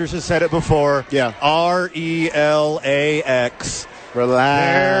 Aaron Rodgers has said it before. Yeah. RELAX.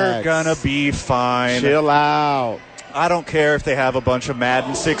 Relax. They're going to be fine. Chill out. I don't care if they have a bunch of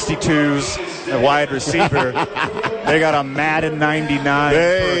Madden 62s at wide receiver. They got a Madden 99 for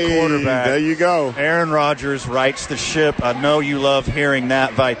a quarterback. There you go. Aaron Rodgers rights the ship. I know you love hearing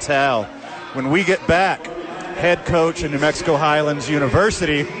that, Vital. When we get back, head coach at New Mexico Highlands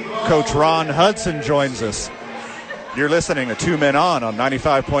University, Coach Ron Hudson, joins us. You're listening to Two Men On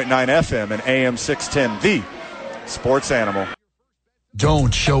 95.9 FM and AM 610, the Sports Animal.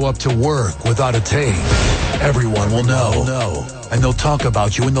 Don't show up to work without a tape. Everyone will know. And they'll talk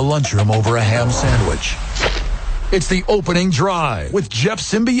about you in the lunchroom over a ham sandwich. It's the Opening Drive with Jeff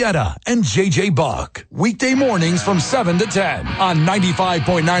Symbieta and JJ Buck. Weekday mornings from 7 to 10 on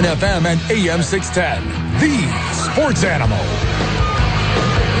 95.9 FM and AM 610. The Sports Animal.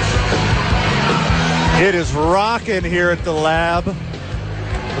 It is rocking here at the lab.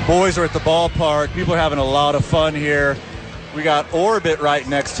 The boys are at the ballpark. People are having a lot of fun here. We got Orbit right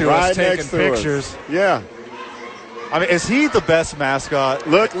next to us taking pictures. Yeah. I mean, is he the best mascot?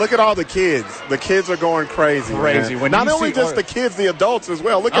 Look at all the kids. The kids are going crazy. Crazy. Man. Not only just the kids, the adults as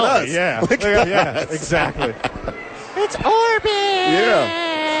well. Look at us. Yeah. Look at yeah, us. Exactly. It's Orbit.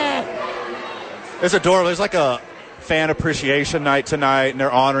 Yeah. It's adorable. There's like a fan appreciation night tonight, and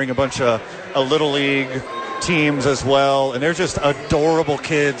they're honoring a bunch of Little League teams as well. And they're just adorable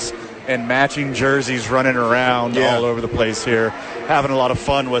kids and matching jerseys running around all over the place here, having a lot of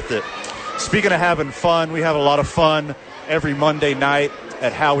fun with it. Speaking of having fun, we have a lot of fun every Monday night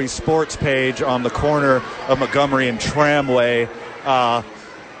at Howie's Sports Page on the corner of Montgomery and Tramway.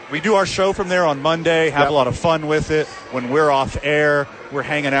 We do our show from there on Monday, have a lot of fun with it. When we're off air, we're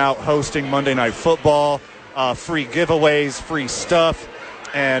hanging out, hosting Monday Night Football, free giveaways, free stuff.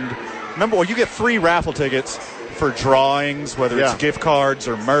 And remember, you get free raffle tickets for drawings, whether it's gift cards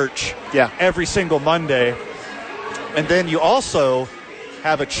or merch, every single Monday. And then you also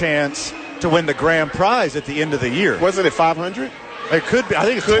have a chance to win the grand prize at the end of the year. Wasn't it $500? It could be. I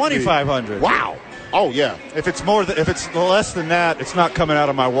think it's $2,500. Wow. Oh, yeah. If it's less than that, it's not coming out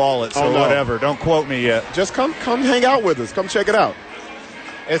of my wallet, so whatever. Don't quote me yet. Just come hang out with us. Come check it out.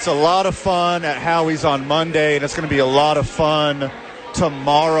 It's a lot of fun at Howie's on Monday, and it's going to be a lot of fun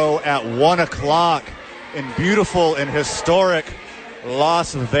tomorrow at 1 o'clock in beautiful and historic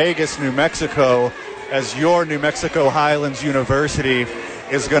Las Vegas, New Mexico, as your New Mexico Highlands University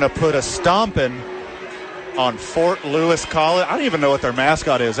is going to put a stomping on Fort Lewis College. I don't even know what their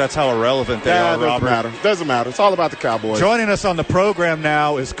mascot is. That's how irrelevant they are, Robert. Doesn't matter. It's all about the Cowboys. Joining us on the program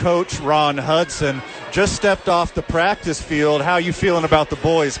now is Coach Ron Hudson. Just stepped off the practice field. How you feeling about the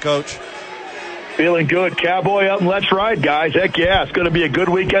boys, Coach? Feeling good. Cowboy up and let's ride, guys. Heck yeah. It's going to be a good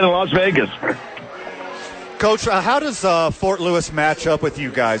weekend in Las Vegas. Coach, how does Fort Lewis match up with you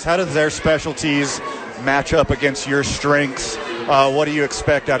guys? How does their specialties match up against your strengths? What do you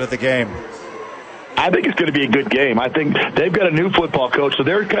expect out of the game? I think it's going to be a good game. I think they've got a new football coach, so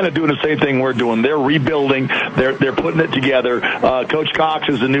they're kind of doing the same thing we're doing. They're rebuilding. They're putting it together. Coach Cox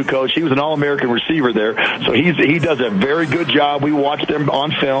is the new coach. He was an All-American receiver there, so he does a very good job. We watched them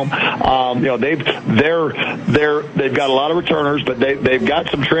on film. They've got a lot of returners, but they've got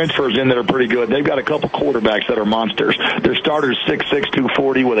some transfers in that are pretty good. They've got a couple quarterbacks that are monsters. Their starter's 6'6",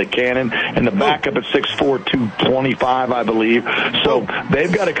 240 with a cannon, and the backup at 6'4", 225, I believe. So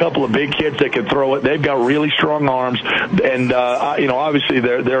they've got a couple of big kids that can throw it. they've got really strong arms, and obviously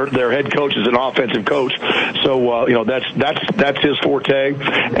their head coach is an offensive coach, so that's his forte,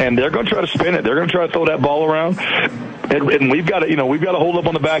 and they're going to try to spin it. They're going to try to throw that ball around. And we've got to hold up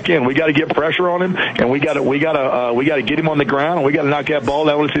on the back end. We got to get pressure on him, and we got to get him on the ground, and we got to knock that ball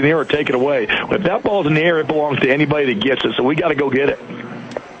down when it's in the air or take it away. If that ball's in the air, it belongs to anybody that gets it. So we got to go get it.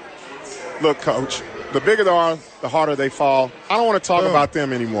 Look, Coach, the bigger they are, the harder they fall. I don't want to talk about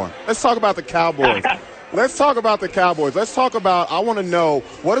them anymore. Let's talk about the Cowboys. Let's talk about the Cowboys. Let's talk about, I want to know,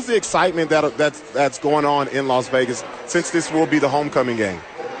 what is the excitement that's going on in Las Vegas since this will be the homecoming game?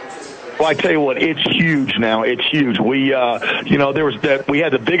 Well, I tell you what, it's huge now. It's huge. We had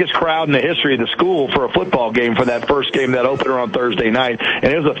the biggest crowd in the history of the school for a football game for that first game, that opener on Thursday night, and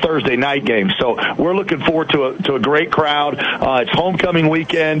it was a Thursday night game. So we're looking forward to a great crowd. It's homecoming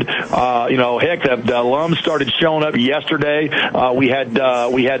weekend. Heck, the alums started showing up yesterday. We had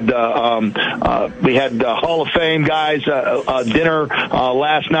Hall of Fame guys dinner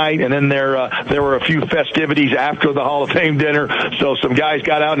last night, and then there were a few festivities after the Hall of Fame dinner. So some guys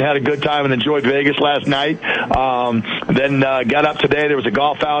got out and had a good time and enjoyed Vegas last night. Then got up today. There was a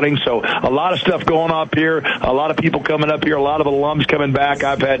golf outing. So a lot of stuff going up here. A lot of people coming up here. A lot of alums coming back.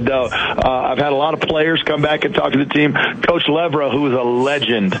 I've had a lot of players come back and talk to the team. Coach Levra, who is a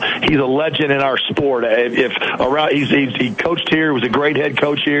legend. He's a legend in our sport. He coached here. He was a great head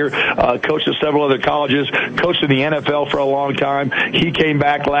coach here. Coached at several other colleges. Coached in the NFL for a long time. He came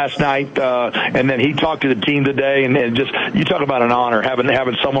back last night, and then he talked to the team today. And just, you talk about an honor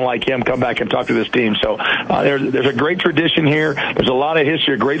having someone like him come back and talk to this team. So there's a great tradition here. There's a lot of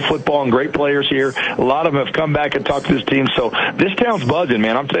history, great football, and great players here. A lot of them have come back and talked to this team. So this town's buzzing,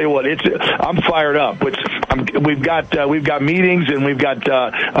 man. I'm telling you what, I'm fired up. We've got meetings, and we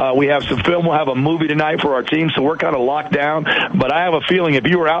have some film. We'll have a movie tonight for our team, so we're kind of locked down. But I have a feeling if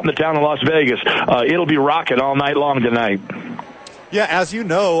you were out in the town of Las Vegas, it'll be rocking all night long tonight. Yeah, as you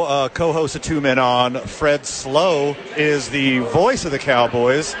know, co-host of 2 Men On, Fred Slow, is the voice of the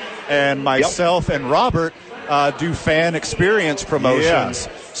Cowboys, and myself and Robert do fan experience promotions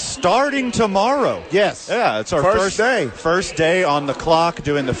starting tomorrow. Yes. Yeah, it's our first day on the clock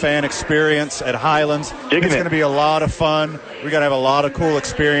doing the fan experience at Highlands. It's going to be a lot of fun. We're going to have a lot of cool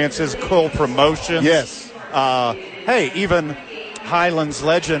experiences, cool promotions. Yes. Even Highlands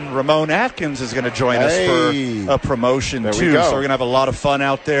legend Ramon Atkins is going to join us for a promotion too. So we're going to have a lot of fun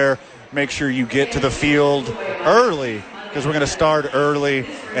out there. Make sure you get to the field early, because we're going to start early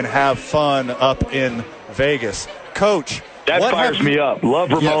and have fun up in Vegas. Coach, that fires me up. Love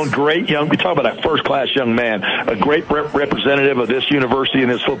Ramon, great young. We talk about a first-class young man, a great representative of this university and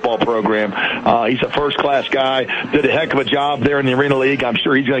this football program. He's a first-class guy. Did a heck of a job there in the Arena League. I'm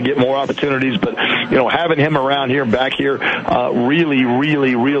sure he's going to get more opportunities. But having him around here, back here, really,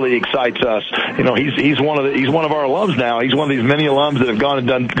 really, really excites us. He's one of our alums now. He's one of these many alums that have gone and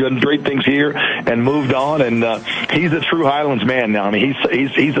done great things here and moved on. And he's a true Highlands man now. I mean,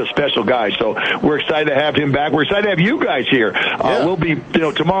 he's a special guy. So we're excited to have him back. We're excited to have you guys here. We'll be,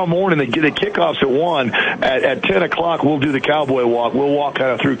 tomorrow morning, the kickoffs at 1. At 10 o'clock, we'll do the Cowboy Walk. We'll walk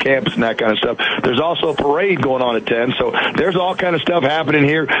kind of through campus and that kind of stuff. There's also a parade going on at 10, so there's all kind of stuff happening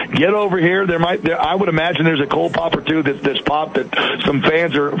here. Get over here. I would imagine there's a cold pop or two that's popped that some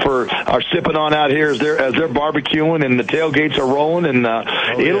fans are sipping on out here as they're barbecuing and the tailgates are rolling, and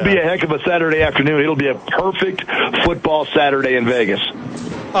it'll be a heck of a Saturday afternoon. It'll be a perfect football Saturday in Vegas.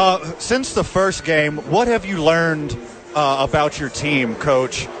 Since the first game, what have you learned about your team,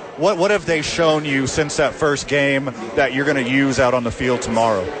 Coach? What have they shown you since that first game that you're going to use out on the field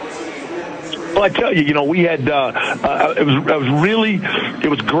tomorrow? Well, I tell you, we had it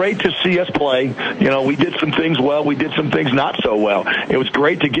was great to see us play. We did some things well, we did some things not so well. It was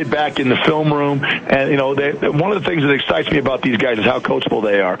great to get back in the film room, and one of the things that excites me about these guys is how coachable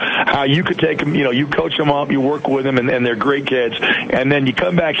they are. How you could take them, you coach them up, you work with them, and they're great kids. And then you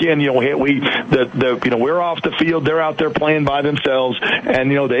come back in, we're off the field, they're out there playing by themselves,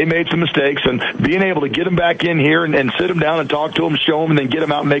 and they made some mistakes, and being able to get them back in here and sit them down and talk to them, show them, and then get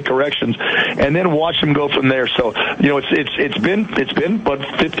them out and make corrections, and then watch them go from there. So, it's been but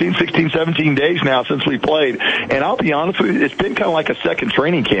 15, 16, 17 days now since we played, and I'll be honest with you, it's been kind of like a second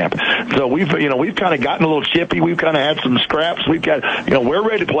training camp. So we've kind of gotten a little chippy. We've kind of had some scraps. We've got, we're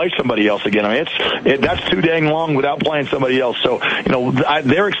ready to play somebody else again. I mean, that's too dang long without playing somebody else. So,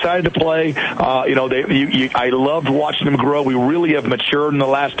 they're excited to play. I loved watching them grow. We really have matured in the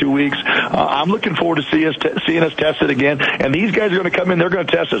last 2 weeks. I'm looking forward to seeing us tested again. And these guys are going to come in. They're going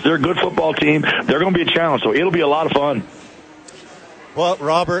to test us. They're a good football team. They're going to be a challenge. So it'll be a lot of fun. Well,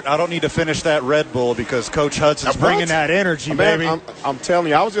 Robert, I don't need to finish that Red Bull because Coach Hudson's bringing that energy, baby. I'm telling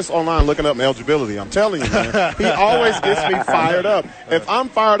you, I was just online looking up my eligibility. I'm telling you, man. He always gets me fired up. If I'm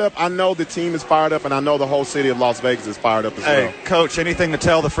fired up, I know the team is fired up, and I know the whole city of Las Vegas is fired up as well. Coach, anything to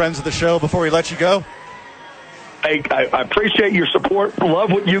tell the friends of the show before we let you go? Hey, I appreciate your support.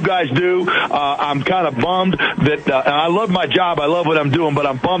 Love what you guys do. I'm kind of bummed that I love my job. I love what I'm doing, but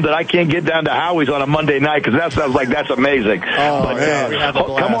I'm bummed that I can't get down to Howie's on a Monday night because that sounds like that's amazing. Come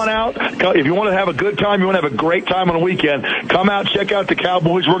on out. If you want to have a good time, you want to have a great time on the weekend, come out, check out the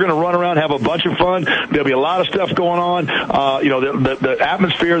Cowboys. We're going to run around, have a bunch of fun. There'll be a lot of stuff going on. The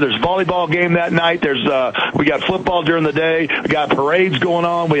atmosphere. There's volleyball game that night. We got football during the day. We got parades going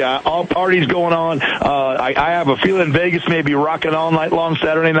on. We got all parties going on. I have a feeling Vegas may be rocking all night long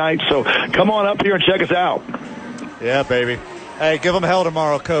Saturday night. So come on up here and check us out. Yeah, baby. Hey, give them hell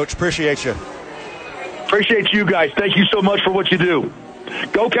tomorrow, Coach. Appreciate you. Appreciate you guys. Thank you so much for what you do.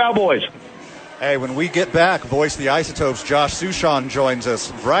 Go Cowboys. Hey, when we get back, Voice the Isotopes, Josh Suchon joins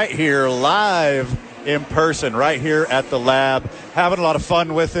us right here live in person, right here at the lab. Having a lot of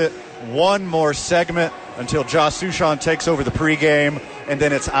fun with it. One more segment until Josh Suchon takes over the pregame, and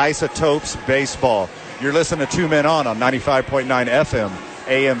then it's Isotopes baseball. You're listening to Two Men On 95.9 FM,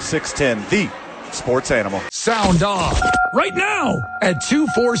 AM 610, the Sports Animal. Sound off right now at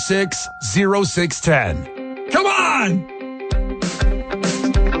 246-0610. Come on!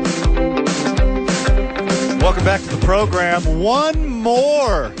 Welcome back to the program. One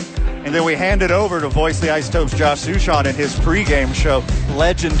more. And then we hand it over to Voice the Isotopes, Josh Suchon, in his pregame show,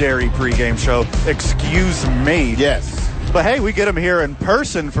 legendary pregame show, Excuse Me. Yes. But, hey, we get him here in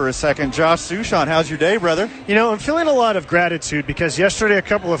person for a second. Josh Suchon, how's your day, brother? You know, I'm feeling a lot of gratitude because yesterday a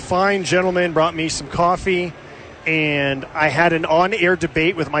couple of fine gentlemen brought me some coffee, and I had an on-air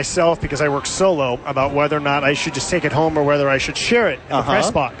debate with myself because I work solo about whether or not I should just take it home or whether I should share it in the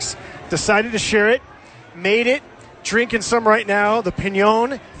press box. Decided to share it, made it, drinking some right now, the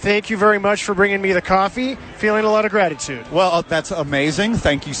Piñon. Thank you very much for bringing me the coffee. Feeling a lot of gratitude. Well, that's amazing.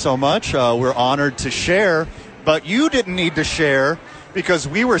 Thank you so much. We're honored to share. But you didn't need to share because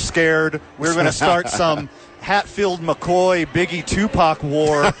we were scared we were going to start some Hatfield-McCoy, Biggie Tupac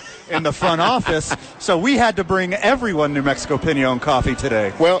war in the front office. So we had to bring everyone New Mexico Piñon coffee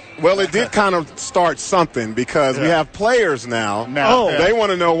today. Well, it did kind of start something because we have players now. They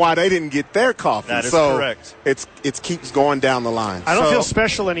want to know why they didn't get their coffee. That is correct. It keeps going down the line. I don't feel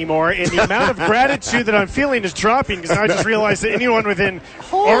special anymore, and the amount of gratitude that I'm feeling is dropping because I just realized that anyone within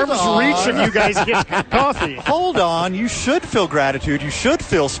arm's reach of you guys gets coffee. Hold on. You should feel gratitude. You should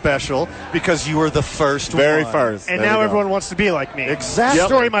feel special because you were the first one. Very first. And now everyone wants to be like me. Exactly.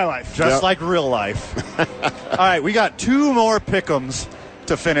 Story of my life. Just like real life. All right, we got two more pick'ems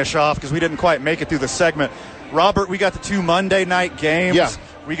to finish off because we didn't quite make it through the segment. Robert, we got the two Monday night games. Yeah.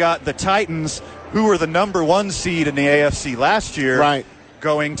 We got the Titans, who were the number one seed in the AFC last year,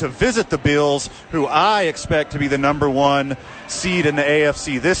 going to visit the Bills, who I expect to be the number one seed in the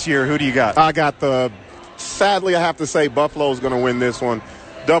AFC this year. Who do you got? I got sadly, I have to say Buffalo's going to win this one.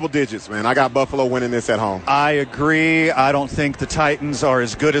 Double digits, man. I got Buffalo winning this at home. I agree. I don't think the Titans are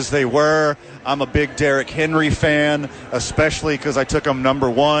as good as they were. I'm a big Derrick Henry fan, especially because I took him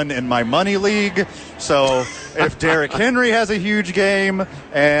number one in my money league. So if Derrick Henry has a huge game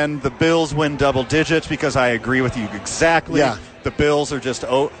and the Bills win double digits, because I agree with you exactly. Yeah. The Bills are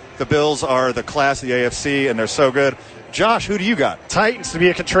the Bills are the class of the AFC, and they're so good. Josh, who do you got? Titans to be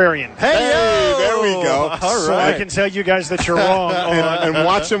a contrarian. Hey, there we go. All right. So I can tell you guys that you're wrong. and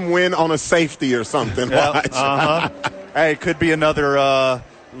watch them win on a safety or something. Hey, it could be another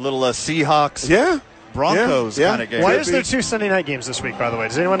little Seahawks. Broncos kind of game. Why is there two Sunday night games this week, by the way?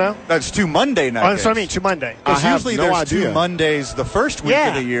 Does anyone know? That's two Monday night games. That's what I mean, two Monday. Because usually there's two Mondays the first week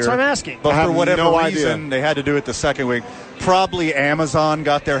of the year. That's what I'm asking. But for whatever reason, they had to do it the second week. Probably Amazon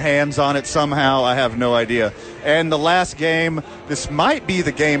got their hands on it somehow. I have no idea. And the last game, this might be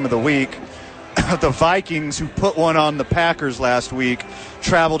the game of the week. The Vikings, who put one on the Packers last week,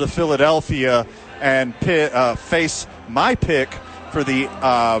 travel to Philadelphia and face my pick for the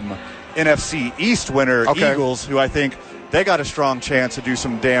NFC East winner, Eagles, who I think they got a strong chance to do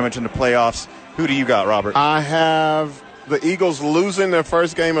some damage in the playoffs. Who do you got, Robert? I have the Eagles losing their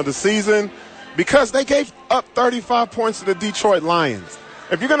first game of the season because they gave up 35 points to the Detroit Lions.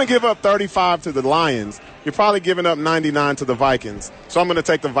 If you're going to give up 35 to the Lions, you're probably giving up 99 to the Vikings. So I'm going to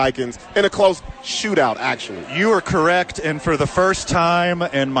take the Vikings in a close shootout, actually. You are correct, and for the first time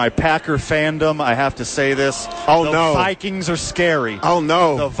in my Packer fandom, I have to say this. The Vikings are scary. Oh,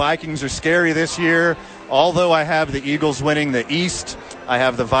 no. The Vikings are scary this year. Although I have the Eagles winning the East, I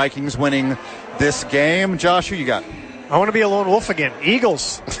have the Vikings winning this game. Josh, who you got? I want to be a lone wolf again.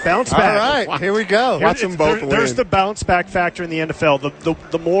 Eagles, bounce back. All right, here we go. Watch them both win. There's the bounce back factor in the NFL.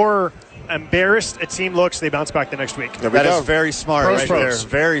 The more embarrassed a team looks, they bounce back the next week. That is very smart Pros. there.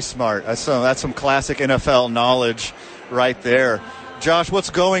 Very smart. That's some classic NFL knowledge right there. Josh,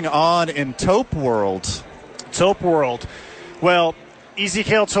 what's going on in Taupe World? Taupe World. Well,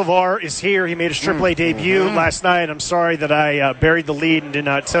 Ezequiel Tovar is here. He made his AAA debut last night. I'm sorry that I buried the lead and did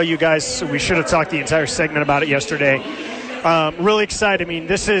not tell you guys. We should have talked the entire segment about it yesterday. Really excited. I mean,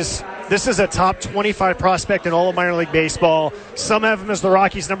 this is a top 25 prospect in all of minor league baseball. Some have him as the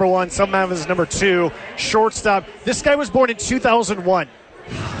Rockies number 1. Some have him as number 2. Shortstop. This guy was born in 2001.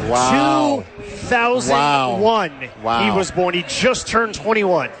 Wow. 2001. Wow. He was born. He just turned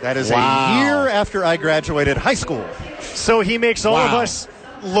 21. That is a year after I graduated high school. So he makes all of us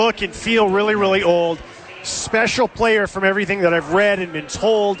look and feel really, really old. Special player from everything that I've read and been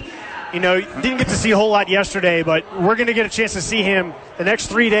told. You know, didn't get to see a whole lot yesterday, but we're going to get a chance to see him the next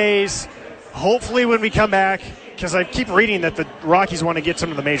 3 days. Hopefully when we come back, because I keep reading that the Rockies want to get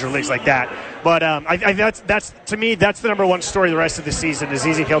some of the major leagues like that. But that's to me, that's the number one story the rest of the season is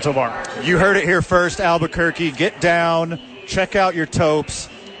Ezequiel Tovar. You heard it here first, Albuquerque. Get down, check out your Taupes.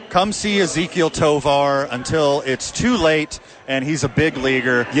 Come see Ezequiel Tovar until it's too late and he's a big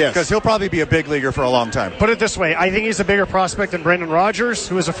leaguer. Yes. Because he'll probably be a big leaguer for a long time. Put it this way. I think he's a bigger prospect than Brendan Rodgers,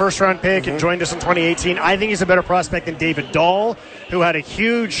 who was a first-round pick and joined us in 2018. I think he's a better prospect than David Dahl, who had a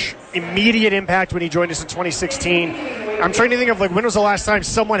huge, immediate impact when he joined us in 2016. I'm trying to think of, like, when was the last time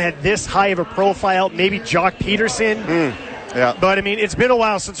someone had this high of a profile? Maybe Jock Peterson. Yeah. But, I mean, it's been a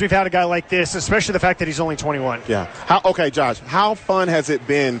while since we've had a guy like this, especially the fact that he's only 21. Yeah. Okay, Josh, how fun has it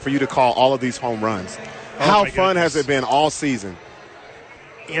been for you to call all of these home runs? How fun has it been all season?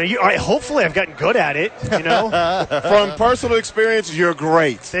 You know, hopefully I've gotten good at it, you know. From personal experience, you're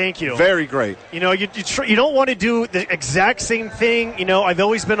great. Thank you. Very great. You know, you don't want to do the exact same thing. You know, I've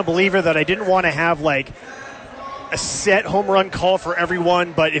always been a believer that I didn't want to have, like, a set home run call for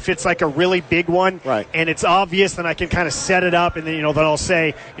everyone, but if it's like a really big one and it's obvious, then I can kind of set it up, and then, you know, then I'll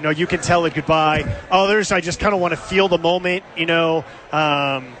say, you know, you can tell it goodbye. Others, I just kind of want to feel the moment, you know.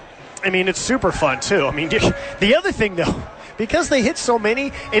 I mean, it's super fun, too. I mean, the other thing, though, because they hit so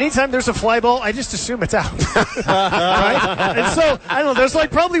many, anytime there's a fly ball, I just assume it's out. Right? And so, I don't know, there's like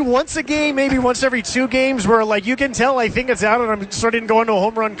probably once a game, maybe once every 2 games where, like, you can tell I think it's out, and I'm starting to go into a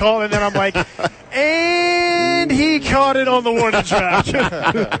home run call, and then I'm like, and he caught it on the warning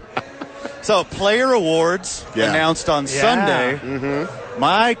track. So, player awards announced on Sunday.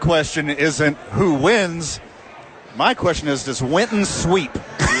 My question isn't who wins. My question is, does Winton sweep?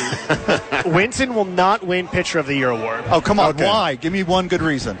 Winton will not win Pitcher of the Year award. Oh, come on. Why? Give me one good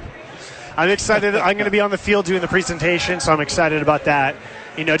reason. I'm excited. I'm going to be on the field doing the presentation, so I'm excited about that.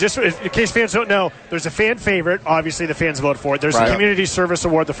 You know, just in case fans don't know, there's a fan favorite. Obviously, the fans vote for it. There's a community service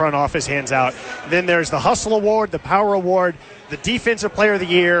award the front office hands out. Then there's the Hustle Award, the Power Award, the Defensive Player of the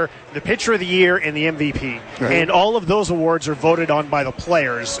Year, the Pitcher of the Year, and the MVP. And all of those awards are voted on by the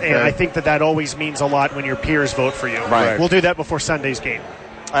players. And I think that always means a lot when your peers vote for you. We'll do that before Sunday's game.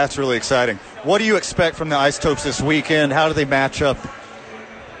 That's really exciting. What do you expect from the Isotopes this weekend? How do they match up?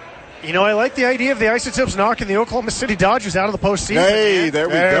 You know, I like the idea of the Isotopes knocking the Oklahoma City Dodgers out of the postseason. Hey, there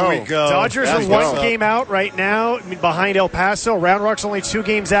we go. Dodgers are one game out right now behind El Paso. Round Rock's only 2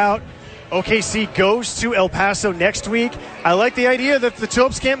 games out. OKC goes to El Paso next week. I like the idea that the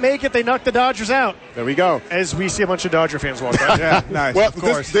Topes can't make it. They knock the Dodgers out. There we go. As we see a bunch of Dodger fans walk by. Yeah, nice. Well, of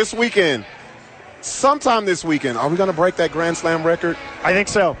course. This weekend, sometime this weekend, are we going to break that Grand Slam record? I think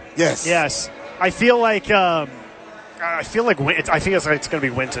so. Yes. Yes. I feel like it's going to be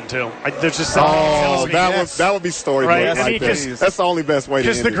Winton too. There's just something that tells me that would be storyboard. Right? I mean, that's the only best way to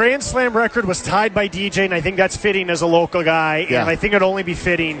end it. Because the Grand Slam record was tied by DJ, and I think that's fitting as a local guy. And I think it'd only be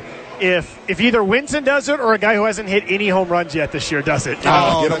fitting if either Winton does it or a guy who hasn't hit any home runs yet this year does it.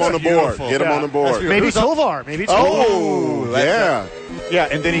 Get him on the board. Get him on the board. Maybe Tovar. Yeah,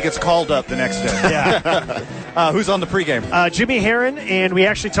 and then he gets called up the next day. Yeah. Who's on the pregame? Jimmy Herron, and we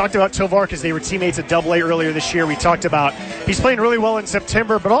actually talked about Tovar because they were teammates at AA earlier this year. We talked about he's playing really well in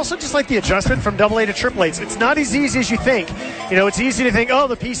September, but also just like the adjustment from AA to AAA. It's not as easy as you think. You know, it's easy to think, oh,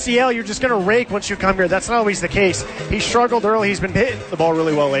 the PCL, you're just going to rake once you come here. That's not always the case. He struggled early. He's been hitting the ball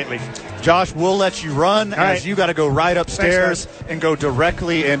really well lately. Josh, we'll let you run as you got to go right upstairs and go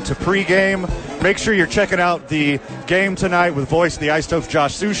directly into pregame. Make sure you're checking out the game tonight with voice of the Isotopes,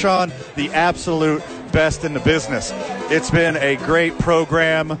 Josh Suchon, the absolute best in the business. It's been a great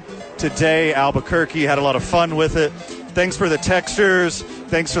program today. Albuquerque had a lot of fun with it. Thanks for the texters.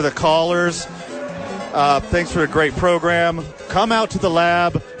 Thanks for the callers. Thanks for a great program. Come out to the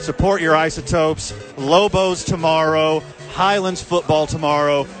lab, support your Isotopes. Lobos tomorrow, Highlands football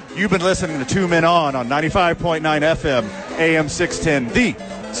tomorrow. You've been listening to 2 Men On 95.9 FM, AM 610,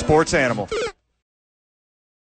 the Sports Animal.